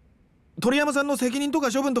その鳥山さんの責任と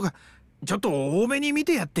か処分とかちょっと多めに見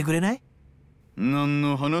てやってくれない？何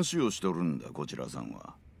の話をしとるんだこちらさん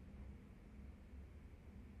は。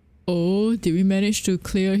Oh, did we manage to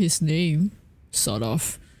clear his name? Sort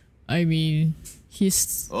of. I mean,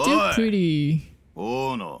 he's still pretty.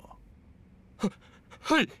 大野。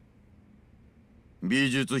はい。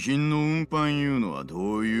美術品の運搬いうのは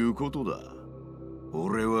どういうことだ？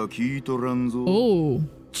俺は聞いとらんぞ。おお。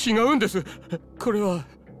違うんです。これは。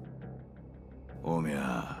おめ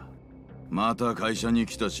ゃ、また会社に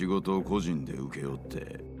来た仕事を個人で請け負っ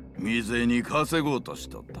て店に稼ごうとし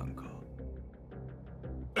とったんか？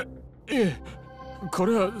ええ、こ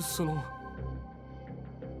れはその。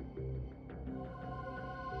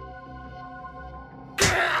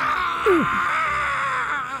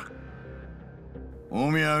お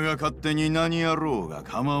めゃが勝手に何やろうが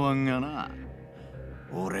構わんがな。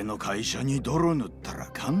俺の会社に泥塗ったら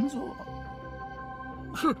かんぞ。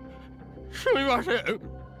すみません。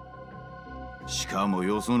しかも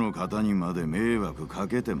よその方にまで迷惑か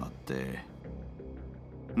けてまって。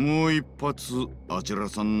もう一発あちら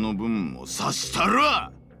さんの分も刺した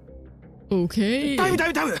ら。OK。タイム。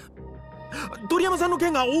鳥山さんの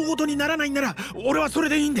件が大ごとにならないんなら俺はそれ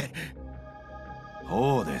でいいんで。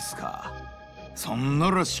そうですか。そんな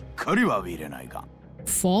らしっかり詫びれないか。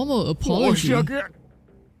Formal apology. 申し訳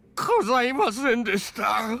ございませんでし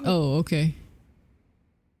た。Oh, okay.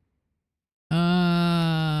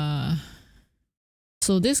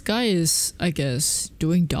 So this guy is, I guess,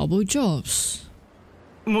 doing double jobs.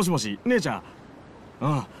 もしもし、姉ちゃん。あ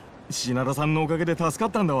あ、品田さんのおかげで助か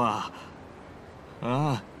ったんだわ。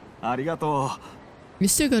ああ、ありがとう。You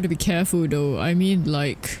still gotta be careful though. I mean,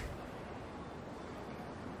 like,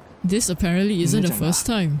 this apparently isn't the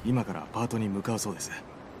first time. 今からパートに向かうそうです。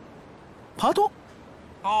パート？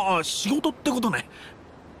ああ、仕事ってことね。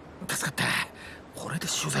助かった。これで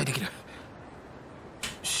取材できる。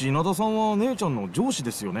品田さんは姉ちゃんの上司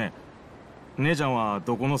ですよね。姉ちゃんは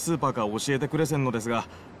どこのスーパーか教えてくれせんのですが、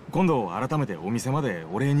今度改めてお店まで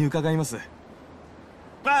お礼に伺います。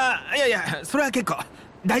ああ、いやいや、それは結構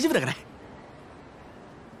大丈夫だから。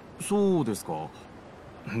そうですか。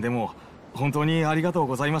でも本当にありがとう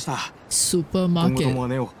ございました。スーパーマーケット。今後とも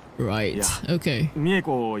姉を。Right. Okay. 美恵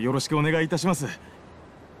子をよろしくお願いいたします。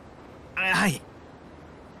はい。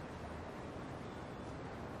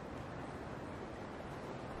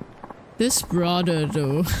This brother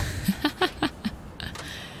though.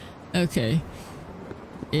 Okay.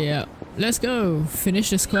 Yeah. Let's go.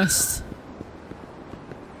 Finish this quest.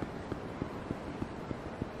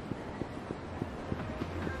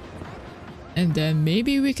 And then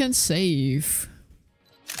maybe we can save.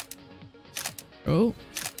 Oh.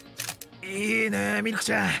 いいね、ミルク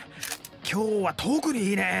ちゃん。今日は特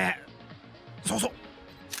にいいね。そうそ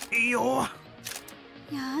う。いいよ。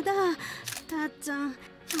やだ、たっちゃん。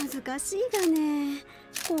恥ずかしいだね。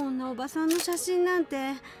こんなおばさんの写真なんて。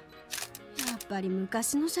やっぱり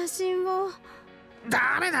昔の写真を。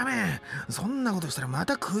ダメダメ。そんなことしたらま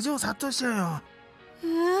た苦情殺到しちゃう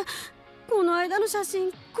よ。この間の写真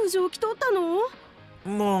苦情来とったの？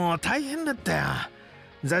もう大変だったよ。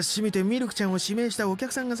雑誌見てミルクちゃんを指名したお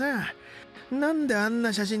客さんがさ、なんであん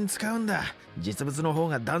な写真使うんだ、実物の方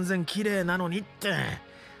が断然綺麗なのにって。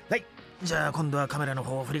はい、じゃあ今度はカメラの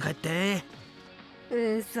方を振り返って。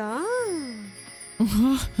さあ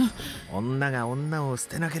女が女を捨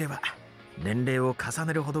てなければ年齢を重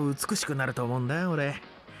ねるほど美しくなると思うんだ俺。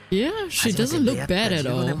 Yeah, she doesn't look bad at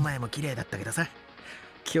all. 15年前も綺麗だったけどさ、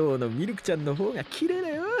今日のミルクちゃんの方が綺麗だ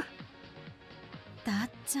よ。だっ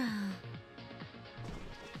ちゃん。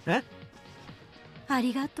え？あ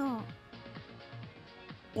りがとう。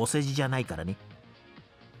お世辞じゃないからね。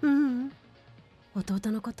うん、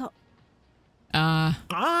弟のこと。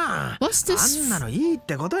What's this あんなのいいっ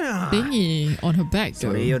てことよ。 thingy on her back though?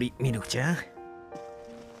 それよりミルクちゃん、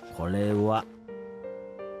これは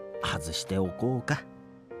外しておこうか。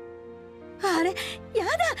あれ、や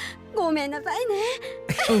だ、ごめんなさいね。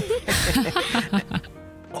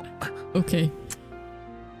Okay.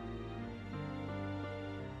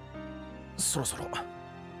 そろそろ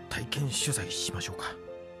体験取材しましょうか。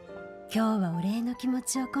今日はお礼の気持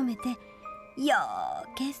ちを込めてよ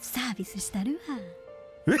ーけサービスしたる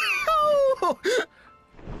わ。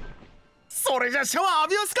それじゃシャワー浴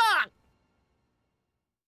びますか。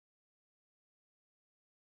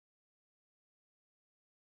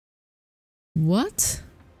What?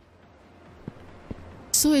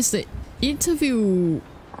 So is the interview...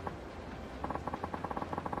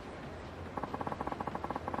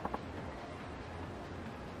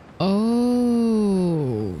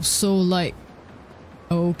 Oh, so like...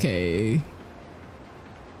 Okay.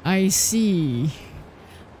 I see.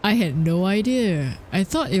 I had no idea. I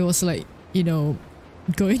thought it was like, you know,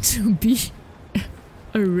 going to be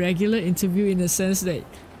a regular interview in the sense that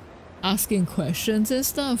asking questions and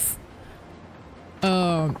stuff.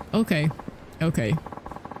 Okay. Okay.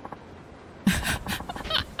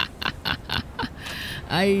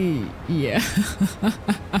 Yeah.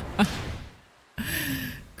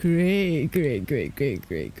 Great.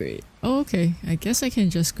 Okay, I guess I can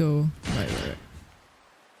just go. Right.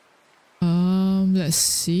 Let's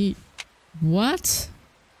see. What?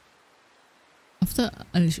 After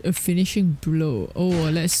a finishing blow. Oh,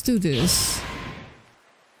 let's do this.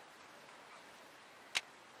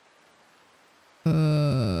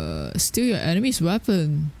 Steal your enemy's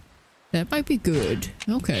weapon. That might be good.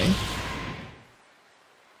 Okay.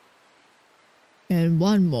 And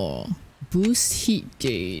one more. Boost heat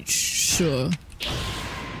gauge. Sure.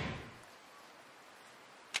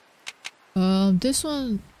 This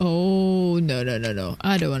one. Oh, no.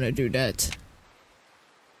 I don't want to do that.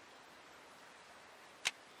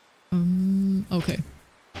 Okay.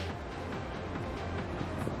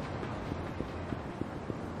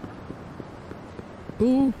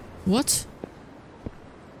 Ooh, what?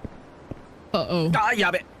 Uh-oh. あ、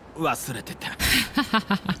やべ、忘れてた。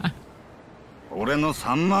俺の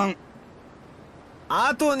3万。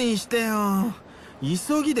後にしてよ。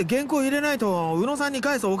急ぎで原稿入れないと宇野さんに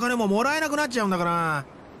返すお金ももらえなくなっちゃうんだから。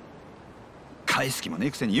返す気もね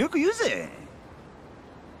えくせによく言うぜ。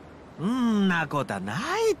んなことはな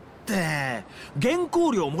いって。原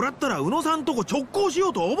稿料もらったら宇野さんとこ直行しよ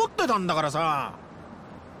うと思ってたんだからさ。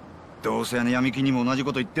どうせ闇金にも同じ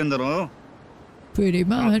こと言ってんだろ。 Pretty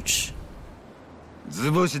much。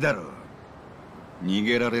図星だろ。逃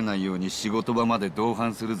げられないように仕事場まで同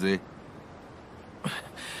伴するぜ。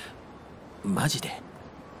マジで。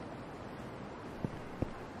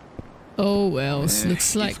 Oh well,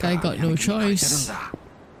 looks like I got no choice。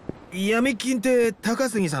闇金って高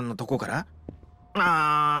杉さんのとこから？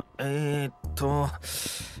あ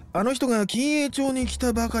の人が金栄町に来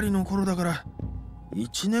たばかりの頃だから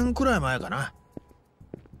1年くらい前かな。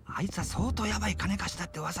あいつは相当ヤバい金貸したっ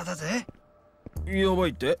て噂だぜ。ヤバ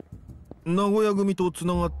いって？名古屋組とつ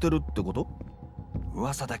ながってるってこと？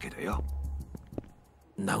噂だけどよ。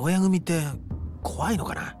名古屋組って怖いの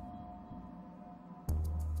かな？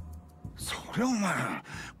そりゃお前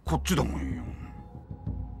こっちだもんよ。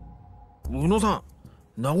宇野さ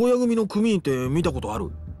ん、名古屋組の組員って見たことあ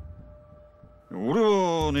る？俺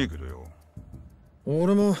はねえけどよ。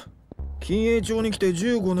俺も金栄町に来て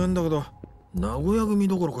15年だけど、名古屋組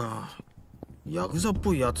どころかヤクザっ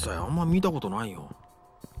ぽいやつさえあんま見たことないよ。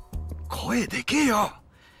声でけえよ。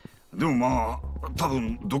でもまあ多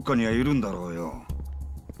分どっかにはいるんだろうよ。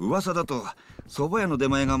噂だと蕎麦屋の出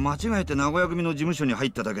前が間違えて名古屋組の事務所に入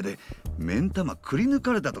っただけで目ん玉くり抜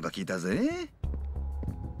かれたとか聞いたぜ。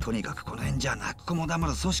とにかくこの辺じゃ泣く子も黙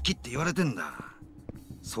る組織って言われてんだ。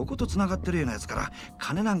そこと繋がってるようなやつから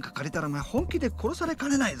金なんか借りたらお前本気で殺されか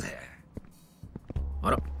ねないぜ。あ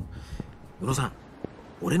ら、宇野さん、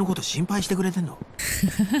俺のこと心配してくれてんの？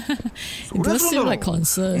そりゃそうだろ。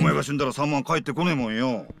お前が死んだら3万返ってこねえもん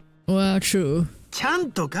よ。Well, true。ちゃ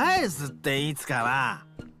んと返すっていつかは。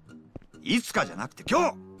いつかじゃなくて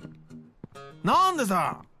今日。なんで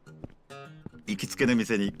さ。行きつけの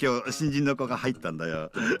店に今日新人の子が入ったんだ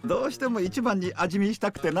よ。どうしても一番に味見し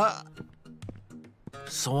たくてな。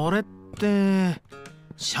それって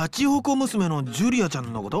シャチホコ娘のジュリアちゃ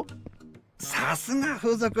んのこと？さすが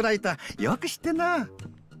風俗ライター、よく知ってんな。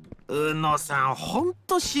宇野さんほん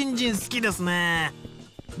と新人好きですね。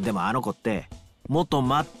でもあの子って元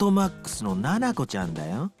マッドマックスのナナコちゃんだ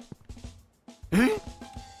よ。え？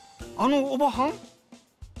あのおばはん？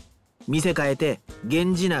店変えて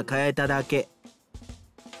源氏名変えただけ。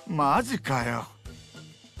マジかよ。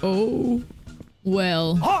Oh,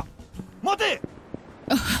 well. あ、待て。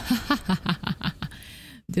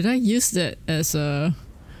Did I use that as a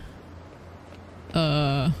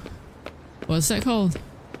what's that called?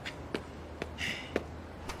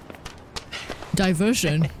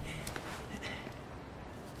 Diversion.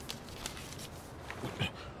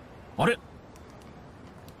 あれ？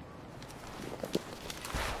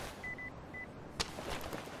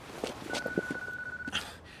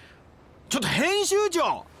ちょっと編集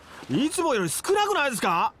長、いつもより少なくないです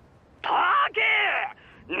か？たけ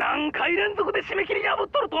ー、何回連続で締め切り破っ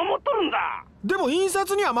とると思っとるんだ。でも印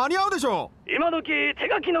刷には間に合うでしょ。今時手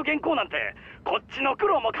書きの原稿なんてこっちの苦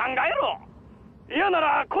労も考えろ。嫌な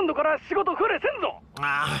ら今度から仕事増えせんぞ。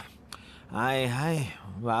ああ、はいはい、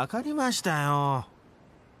わかりましたよ。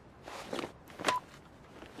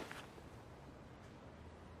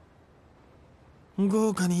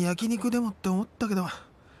豪華に焼肉でもって思ったけど、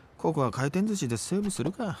ここは回転寿司でセーブす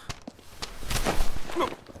るか。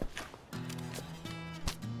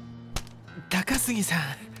高杉さん、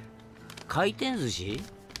回転寿司？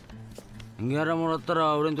ギャラもらった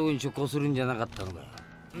ら俺のとこに直行するんじゃなかったのかよ。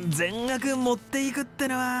全額持っていくって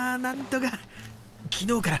のはなんとか。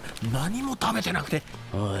昨日から何も食べてなくて。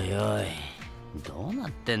おいおい、どうな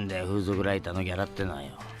ってんだよ風俗ライターのギャラってのは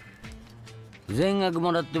よ。全額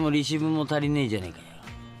もらっても利子分も足りねえじゃねえかよ。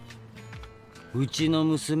うちの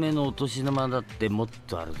娘のお年玉だってもっ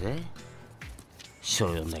とあるぜ。小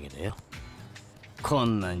4だけどよ。こ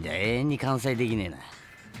んなんじゃ永遠に完済できねえな。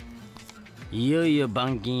いよいよ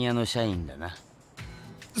板金屋の社員だな。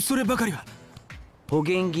そればかりは。保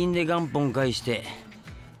険金で元本返して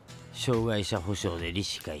障害者保障で利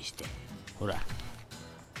子返して、ほら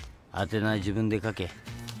宛名自分で書け。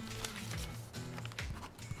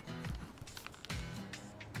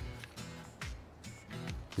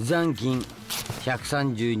残金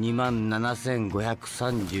132万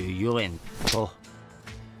7534円と。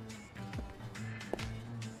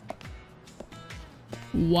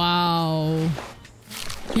Wow.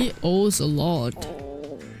 He owes a lot.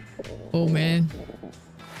 Oh man.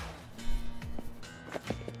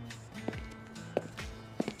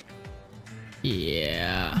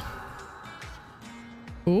 Yeah.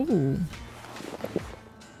 Oh.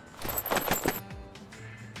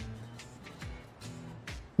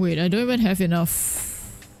 Wait, I don't even have enough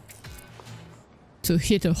to to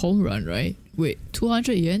hit a home run, right? Wait,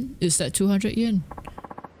 200 yen? Is that 200 yen?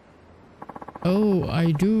 Oh,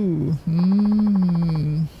 I do.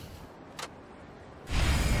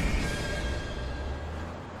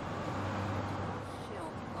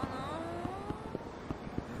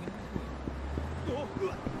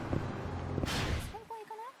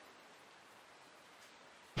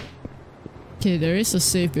 Okay, there is a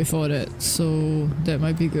save before that, so that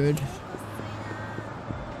might be good.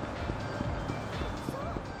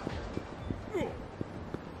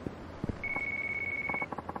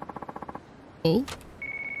 Oh?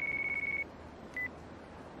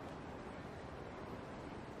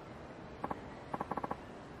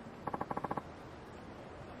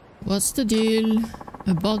 What's the deal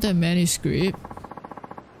about that manuscript?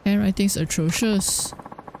 Handwriting's atrocious.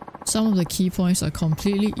 Some of the key points are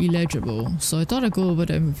completely illegible, so I thought I'd go over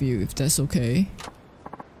them with you if that's okay.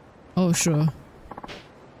 Oh, sure.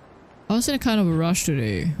 I was in a kind of a rush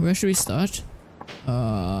today. Where should we start?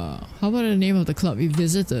 How about the name of the club we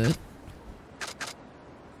visited?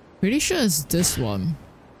 Pretty sure it's this one.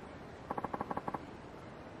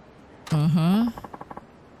 Uh-huh.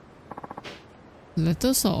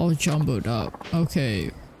 Letters are all jumbled up.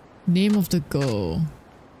 Okay. Name of the girl.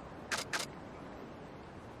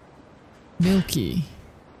 Milky.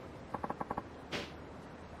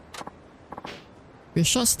 We're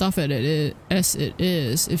short-staffed as it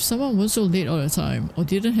is. If someone was so late all the time, or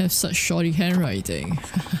didn't have such shoddy handwriting.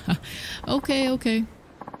 Okay.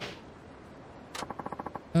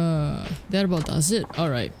 That about does it.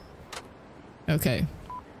 Alright. Okay.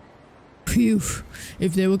 Phew.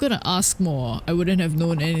 If they were gonna ask more, I wouldn't have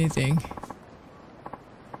known anything.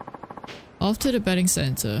 Off to the betting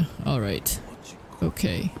center. Alright.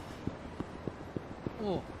 Okay.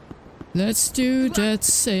 Let's do that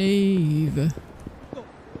save.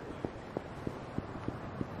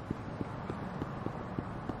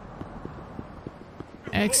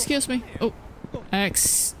 Excuse me. Oh.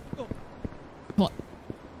 What?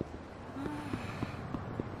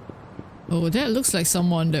 Oh, that looks like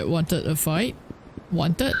someone that wanted a fight.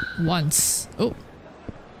 Wanted? Once. Oh.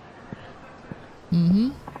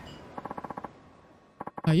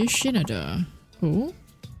 Are you Shinada? Oh?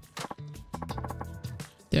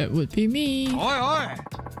 That would be me.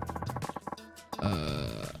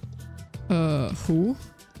 Who?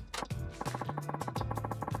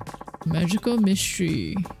 Magical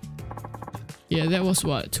mystery. Yeah, that was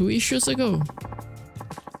what, 2 issues ago?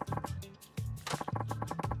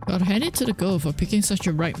 Gotta hand it to the girl for picking such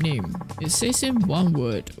a ripe name. It says in one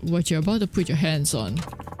word what you're about to put your hands on.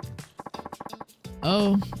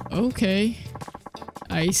 Oh, okay.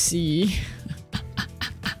 I see.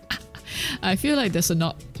 I feel like there's a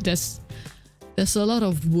lot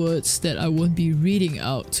of words that I won't be reading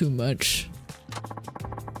out too much.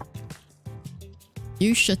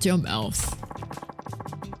 You shut your mouth.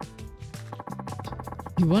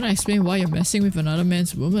 You wanna explain why you're messing with another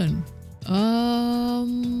man's woman?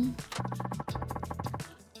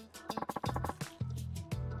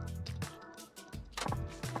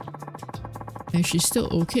 And she's still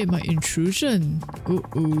okay with my intrusion.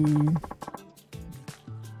 Uh-oh.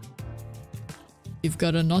 You've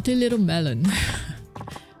got a naughty little melon.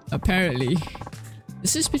 Apparently.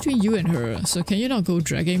 This is between you and her, so can you not go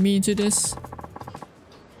dragging me into this?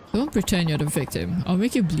 Don't pretend you're the victim. I'll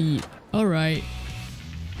make you bleed. Alright.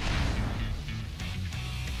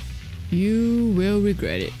 You will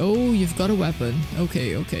regret it. Oh, you've got a weapon.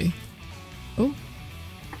 Okay. Oh.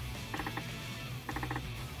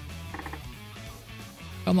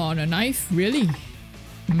 Come on, a knife? Really?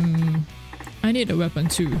 I need a weapon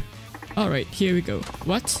too. Alright, here we go.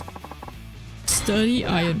 What? Sturdy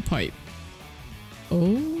iron pipe.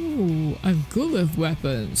 Oh, I'm good with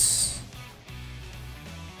weapons.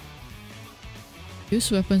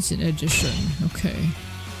 Use weapons in addition. Okay.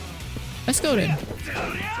 Let's go then.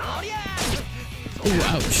 Oh,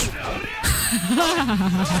 ouch.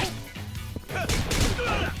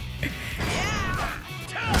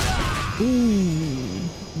 Ooh,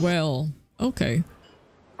 well, okay.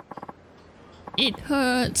 It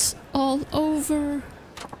hurts all over.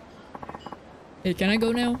 Hey, can I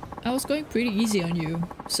go now? I was going pretty easy on you,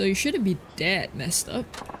 so you shouldn't be that messed up.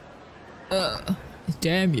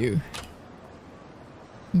 Damn you.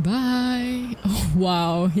 Bye. Oh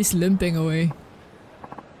wow, he's limping away.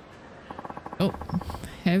 Oh,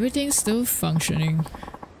 everything's still functioning.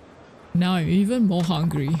 Now I'm even more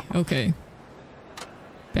hungry. Okay.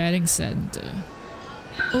 Batting center.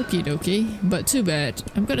 Okie dokie, but too bad.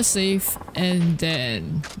 I'm gonna save and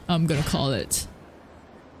then I'm gonna call it.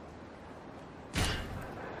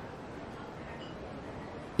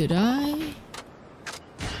 Did I?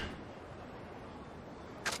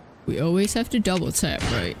 We always have to double tap,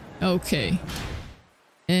 right? Okay.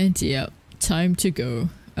 And yeah, time to go.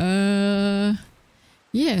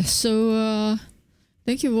 Yeah, so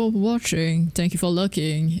thank you all for watching. Thank you for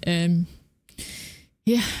looking. And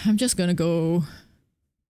yeah, I'm just gonna go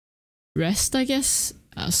rest, I guess.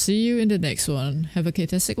 I'll see you in the next one. Have a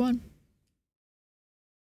fantastic one.